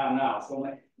don't have time now. So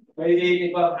maybe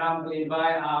it will time to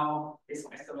invite our His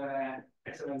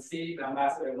Excellency, the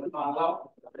Ambassador Nguyen Van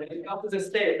Loc. When you come to the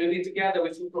stage, maybe together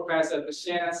with you, Professor, to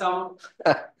share some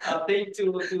things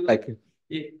Thank you.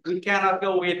 We cannot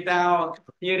go without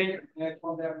hearing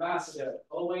from the ambassador.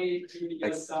 Always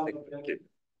just some of the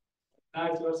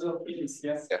nice words of peace.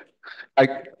 Yes.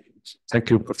 Thank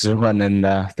you, Professor Nguyen, and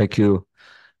thank you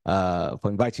for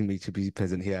inviting me to be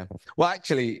present here. Well,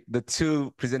 actually, the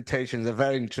two presentations are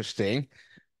very interesting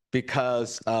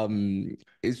because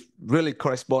it's really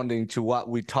corresponding to what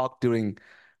we talked during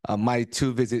my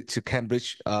two visits to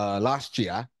Cambridge last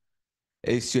year,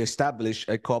 is to establish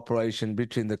a cooperation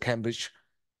between the Cambridge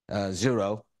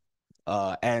Zero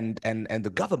and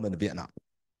the government of Vietnam.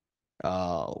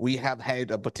 We have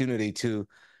had opportunity to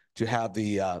have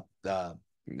to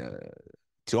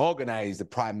organize the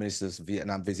Prime Minister's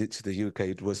Vietnam visit to the UK.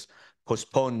 It was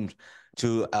postponed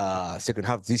to second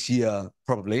half this year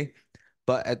probably,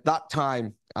 but at that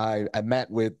time I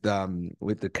met with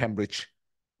the Cambridge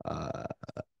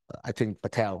I think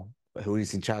Patel, who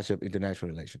is in charge of international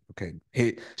relations. Okay,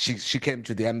 she came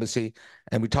to the embassy,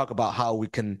 and we talked about how we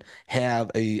can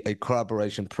have a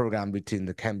collaboration program between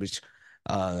the Cambridge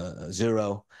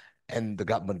Zero and the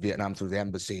government of Vietnam through the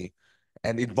embassy,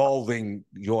 and involving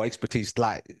your expertise,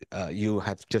 like you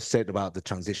have just said about the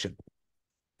transition,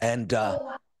 and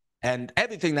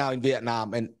everything now in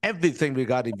Vietnam and everything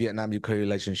regarding Vietnam-UK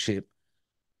relationship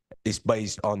is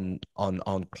based on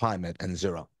climate and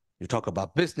zero. You talk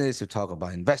about business, you talk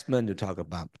about investment, you talk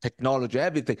about technology,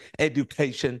 everything,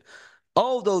 education,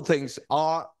 all those things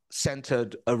are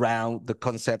centered around the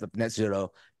concept of net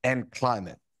zero and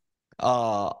climate.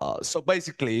 So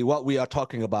basically what we are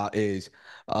talking about is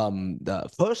the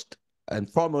first and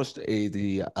foremost is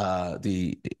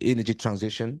the energy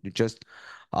transition.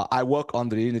 I work on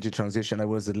the energy transition. I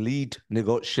was the lead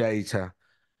negotiator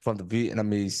from the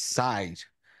Vietnamese side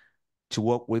to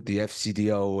work with the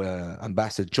FCDO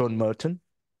Ambassador John Merton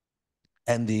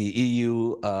and the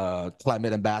EU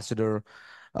Climate Ambassador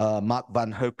Mark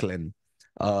van Herkelen.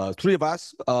 Three of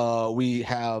us, we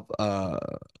have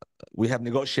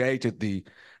negotiated the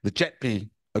JETP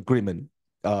agreement,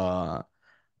 and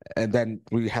then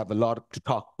we have a lot to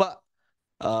talk. But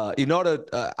in order,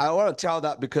 I want to tell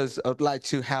that because I'd like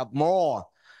to have more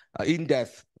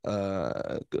in-depth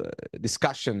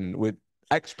discussion with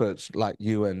experts like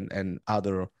you and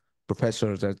other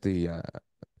professors at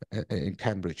in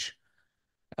Cambridge.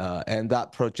 And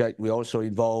that project, we also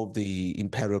involve the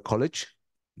Imperial College.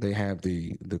 They have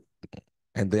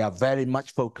and they are very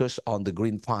much focused on the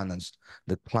green finance,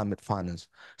 the climate finance.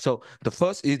 So the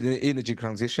first is the energy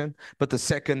transition, but the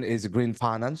second is green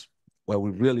finance, where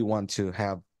we really want to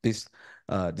have this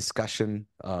discussion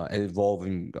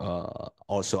involving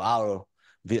also our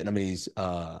Vietnamese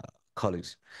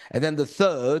colleagues. And then the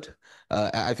third,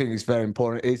 I think is very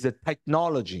important, is the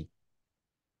technology.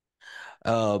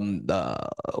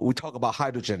 We talk about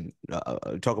hydrogen,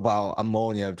 we talk about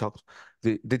ammonia, we talk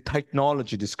the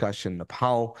technology discussion of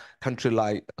how country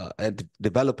like a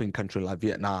developing country like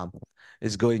Vietnam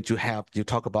is going to have. You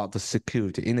talk about the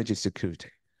security, energy security,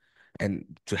 and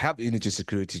to have energy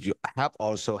security, you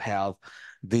also have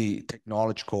the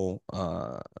technological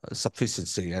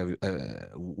sufficiency.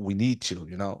 We need to,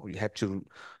 we have to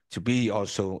be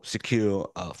also secure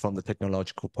from the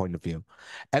technological point of view.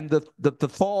 And the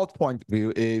fourth point of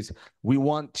view is we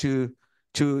want to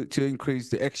increase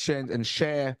the exchange and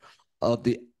share of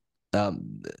the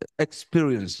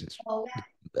experiences.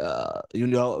 The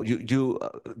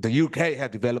UK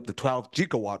have developed the 12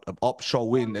 gigawatt of offshore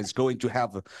wind. Is going to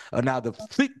have another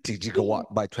 50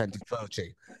 gigawatt by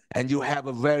 2030. And you have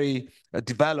a very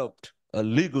developed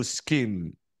legal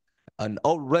scheme and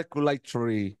all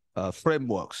regulatory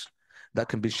frameworks that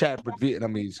can be shared with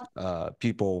Vietnamese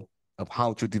people of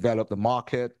how to develop the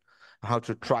market, how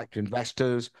to attract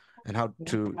investors, and how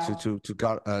to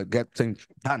get things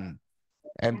done.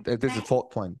 And this is the fourth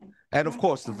point. And of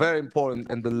course, the very important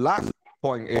and the last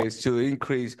point is to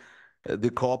increase the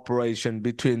cooperation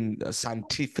between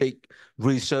scientific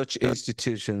research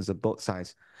institutions of both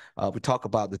sides. We talk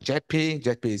about the JETP.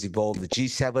 JETP is involved, the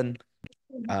G7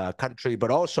 country,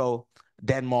 but also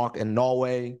Denmark and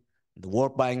Norway, the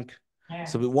World Bank.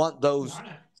 So we want those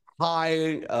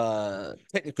high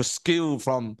technical skill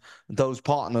from those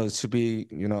partners to be,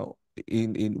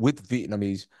 in with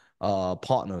Vietnamese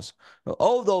partners.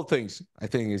 All those things, I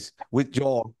think, is with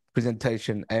your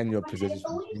presentation and your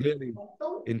presentation really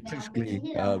intrinsically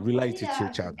related to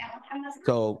each other.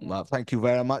 So thank you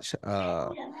very much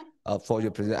for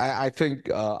your presentation. I think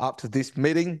after this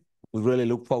meeting, we really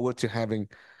look forward to having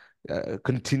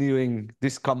continuing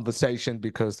this conversation,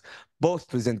 because both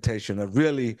presentations are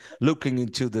really looking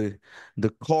into the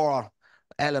core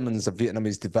elements of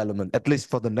Vietnamese development, at least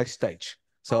for the next stage.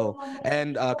 So,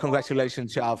 and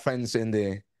congratulations to our friends in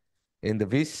the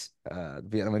VIS,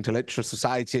 Vietnamese Intellectual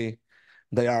Society.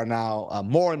 They are now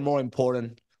more and more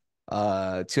important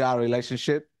to our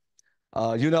relationship.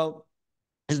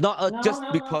 It's not just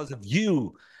because of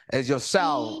you as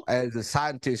yourself, as a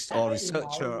scientist or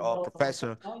researcher or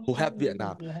professor who help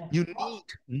Vietnam. You need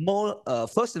more,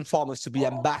 first and foremost, to be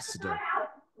ambassador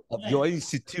of your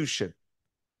institution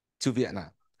to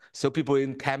Vietnam. So people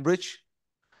in Cambridge,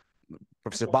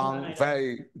 Professor Bang,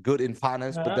 very good in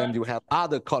finance, but then you have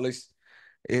other colleagues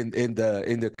in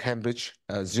the Cambridge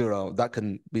Zero that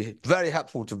can be very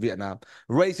helpful to Vietnam,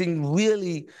 raising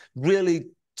really, really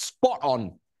spot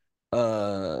on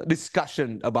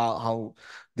discussion about how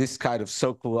this kind of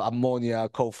so-called ammonia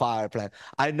coal-fired plant.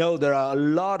 I know there are a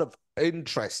lot of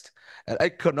interest and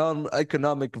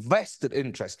economic vested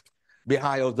interest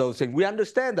behind all those things. We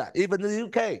understand that, even in the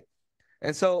UK.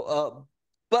 And so,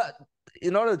 but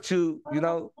in order to,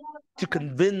 to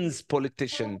convince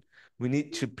politicians, we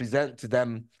need to present to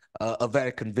them a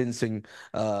very convincing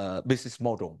business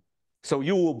model. So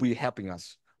you will be helping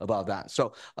us about that.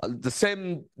 So the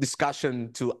same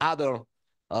discussion to other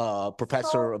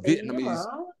professor Vietnamese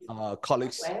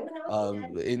colleagues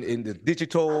in the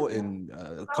digital, in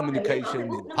communication,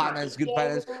 in finance, good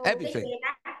finance, everything.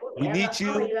 We need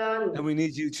you, and we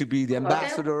need you to be the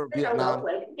ambassador of Vietnam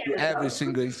to every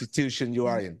single institution you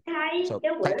are in. So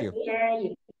thank you.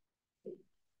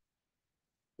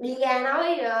 Đi ra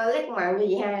nói lấy con mặn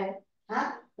gì ha?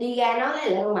 Hả? Đi ra nói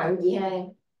lấy con mặn gì ha?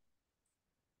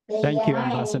 Thank you,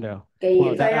 Ambassador.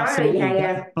 Well, that absolutely,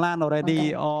 that's a plan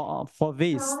already for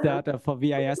this, that for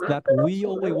VIS, that we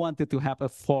always wanted to have a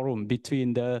forum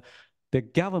between the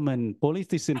government,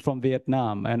 politicians from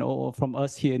Vietnam, and all from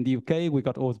us here in the UK. We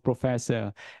got all the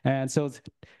professor, and so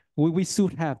we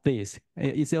should have this.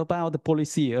 It's about the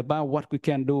policy, about what we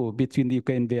can do between the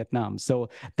UK and Vietnam. So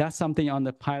that's something on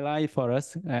the pipeline for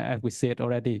us, as we said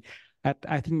already.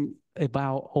 I think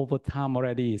about over time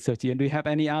already. So, do you have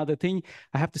any other thing?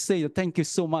 I have to say thank you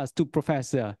so much to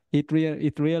Professor. It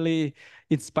really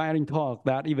inspiring talk,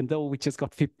 that even though we just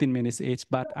got 15 minutes each,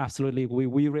 but absolutely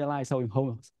we realize how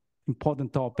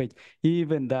important topic,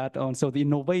 even that also the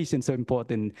innovation so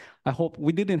important. I hope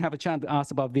we didn't have a chance to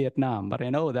ask about Vietnam, but I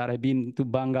know that I've been to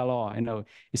Bangalore.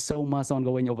 It's so much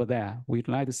ongoing over there. We'd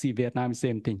like to see Vietnam,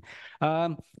 same thing.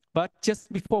 But just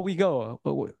before we go,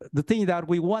 the thing that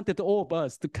we wanted all of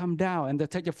us to come down and to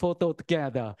take a photo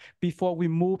together before we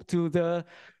move to the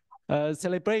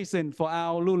celebration for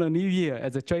our Lunar New Year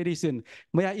as a tradition.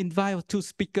 May I invite two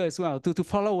speakers as well to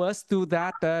follow us to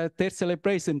that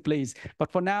celebration, please. But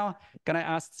for now, can I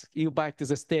ask you back to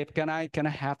the stage? Can I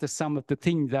have some of the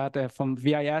things that from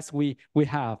VIS we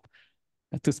have?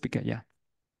 Two speakers, yeah.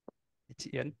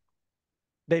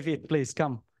 David, please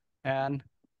come. And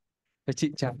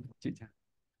just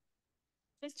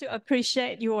to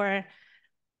appreciate your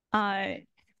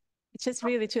just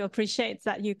really to appreciate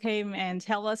that you came and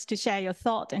tell us to share your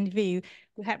thought and view,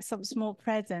 to have some small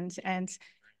present. And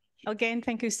again,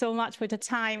 thank you so much for the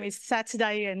time. It's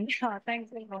Saturday, and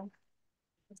thanks everyone.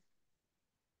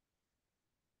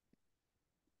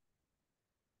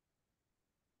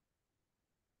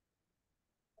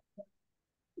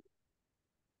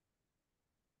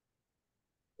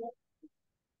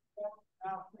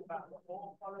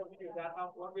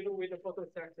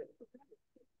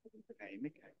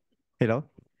 Hello.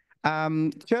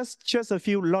 Just a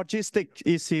few logistic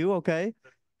issue, okay?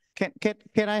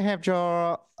 Can I have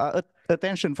your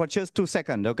attention for just 2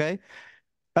 seconds, okay?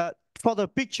 For the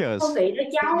pictures, Không bị nó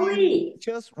chói. you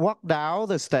just walk down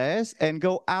the stairs and go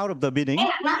out of the building.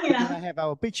 We're gonna have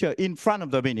our picture in front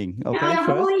of the building, okay,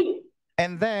 first.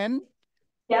 And then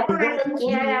we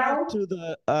go to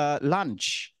the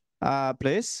lunch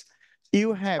place.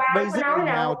 You have basically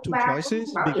now two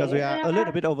choices because we are a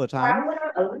little bit over time.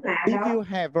 If you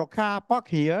have a car park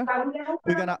here,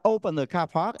 we're gonna open the car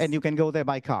park and you can go there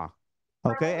by car.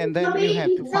 Okay, and then you have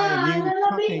to find a new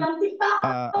parking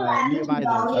nearby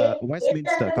the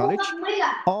Westminster College,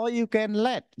 or you can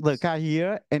let the car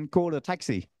here and call a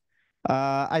taxi.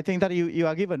 I think that you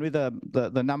are given with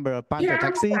the number of Panther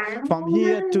taxi from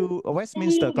here to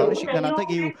Westminster College. It's gonna take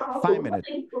you 5 minutes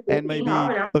and maybe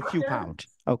a few pounds.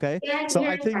 Okay, so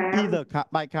I think either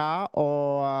by car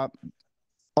or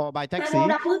by taxi,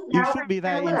 you should be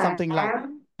there in something like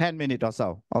 10 minutes or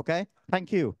so. Okay,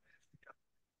 thank you.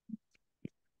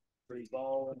 Can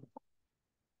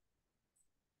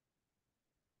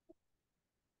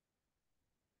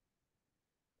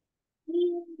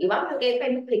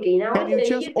you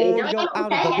just all go out of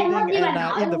the building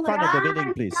and in the front of the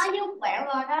building, please? Quẹo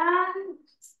rồi đó.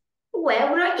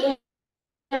 Quẹo nói chị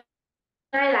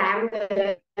ai làm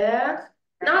được.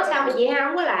 Nói sao mà chị hai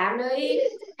không có làm đi.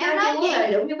 Em nói chị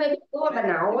là đụng như baby của bà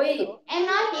nội. Em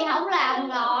nói chị không làm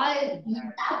rồi.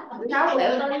 Sao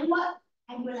quẹo tên quá.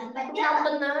 Anh vừa làm bạn đâu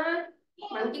tin á.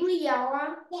 Bằng chứng lý do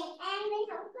á. Em đi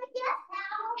không có chết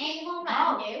đâu. Em không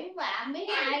làm chị không làm. Biết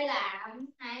ai làm.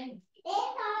 Em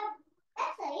thôi.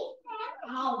 Bác sĩ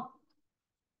không.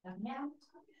 Gặp nhau.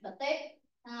 Bật tiếp.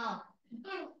 Không.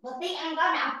 Bật tiếp ăn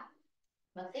có độc.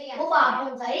 Bật tiếp ăn. Của bò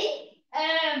phù thủy.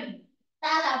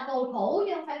 Ta là phù thủ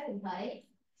chứ không phải phù thủy.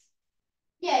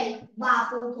 Gì? Bà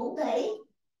phù thủ thủy.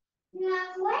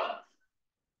 Ngon quá.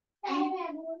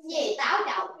 Gì táo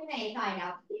độc cái này xoài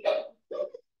độc.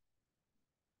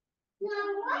 Ngon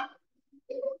quá.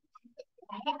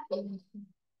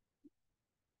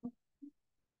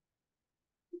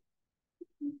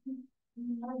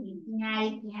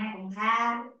 Ngày còn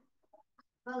tha.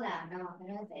 Có làm đâu mà phải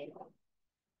nói vậy.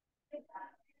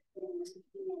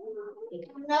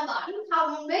 Nó bẩn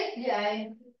không biết gì.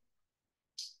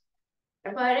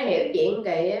 Em ơi nó hiểu chuyện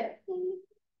kìa.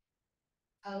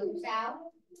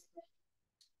 Sao?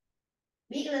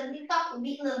 Biết lên TikTok,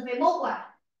 biết lên Facebook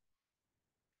à?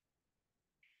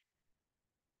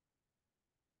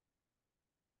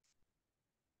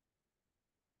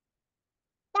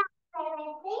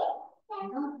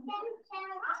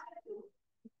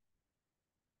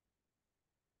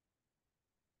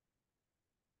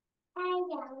 Ai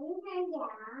giận.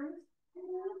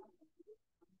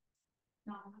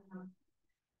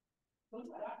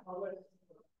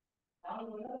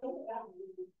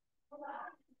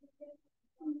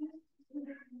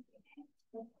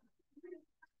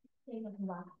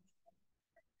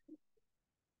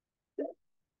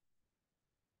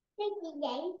 Cái gì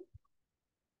vậy?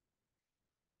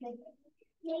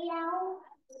 Đi đâu?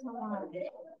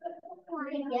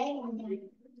 Ngoài chơi nè.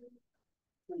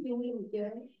 Vui mà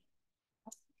chơi.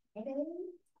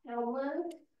 Không á.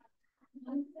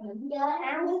 Đừng chơi.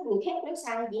 Áo nước người khác nói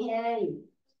sao vậy hai?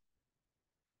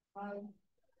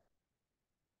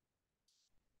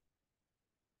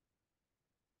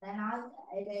 Ta nói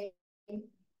kệ đi.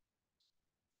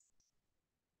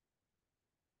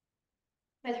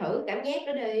 Phải thử cảm giác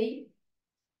đó đi.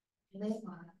 Biết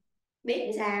mà. Biết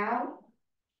làm sao?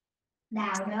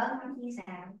 Đào nhớ nó như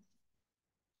sao?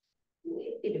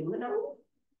 Thì đừng có nói.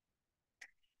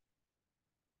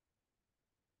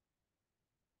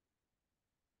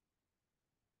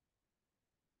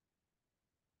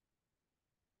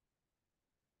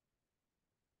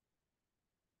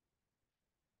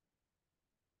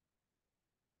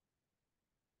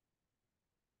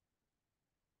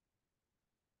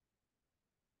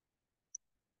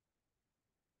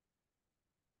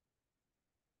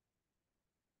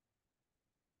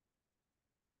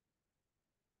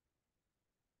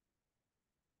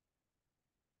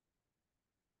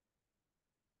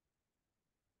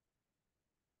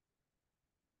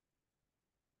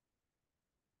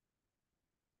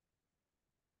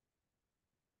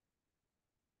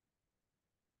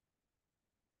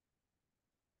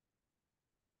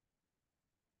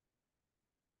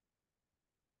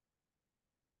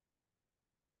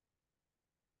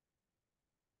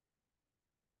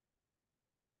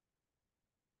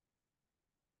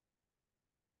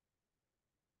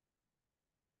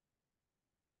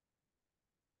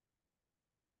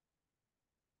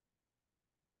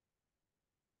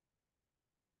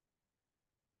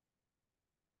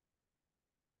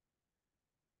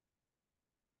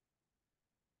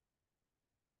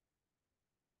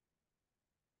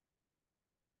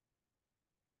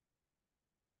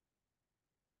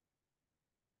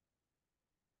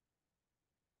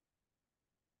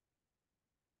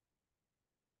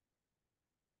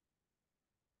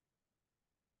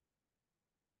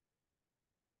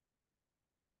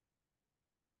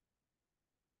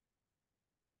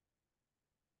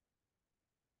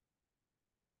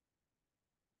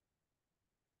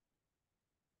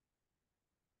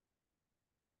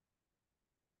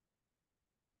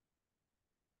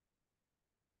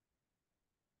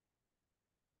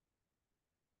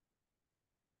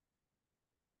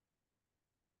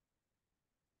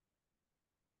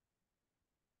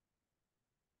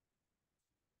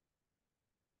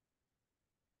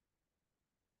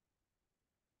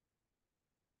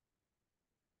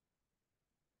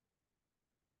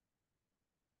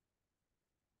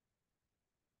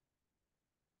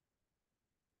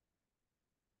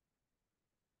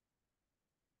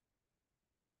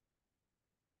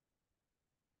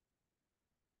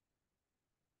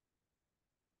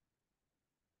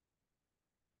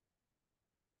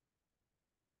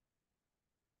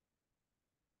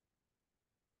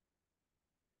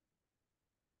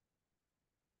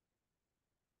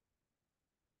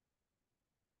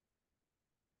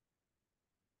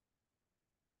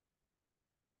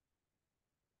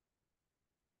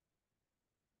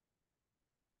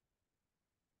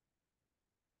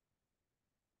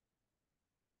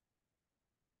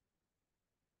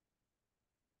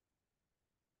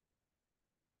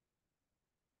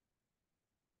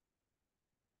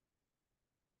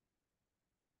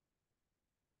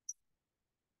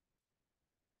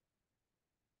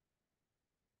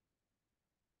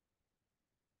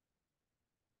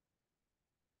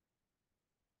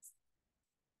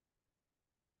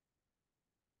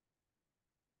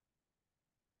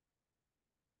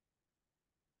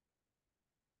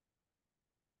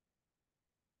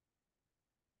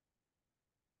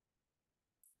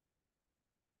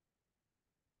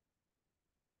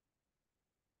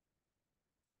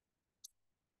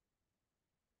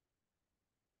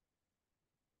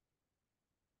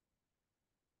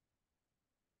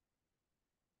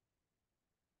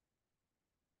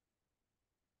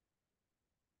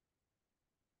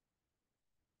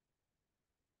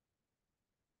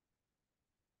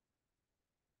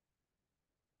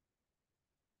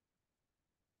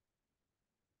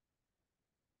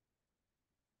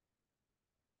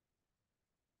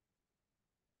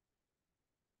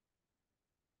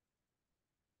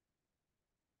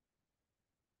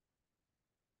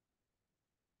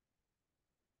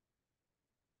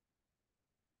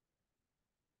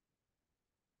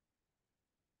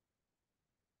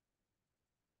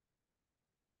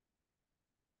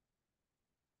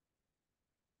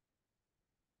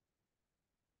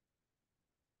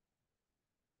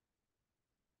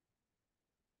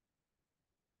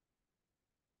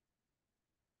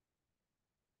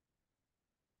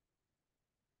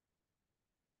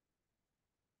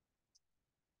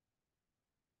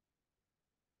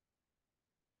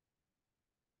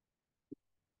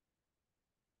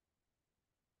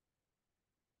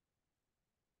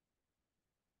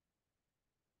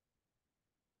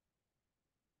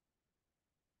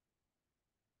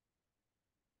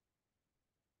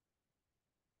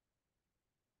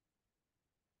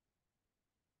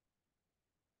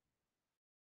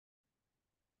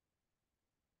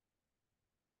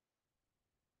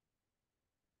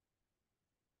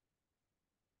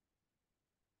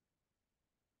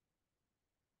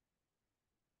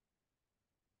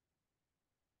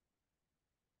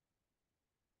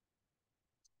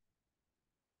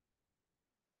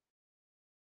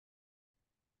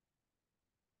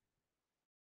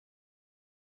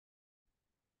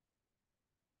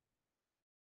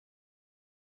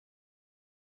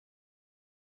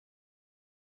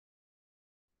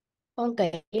 con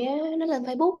Kỳ á, nó lên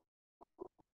Facebook,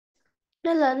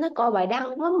 nó lên nó coi bài đăng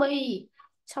của My,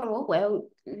 xong rồi quẹo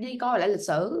đi coi lại lịch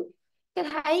sử, cái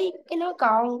thấy cái nói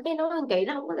con Kỳ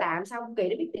nó không có làm, xong Kỳ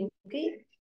nó biết tìm kiếm,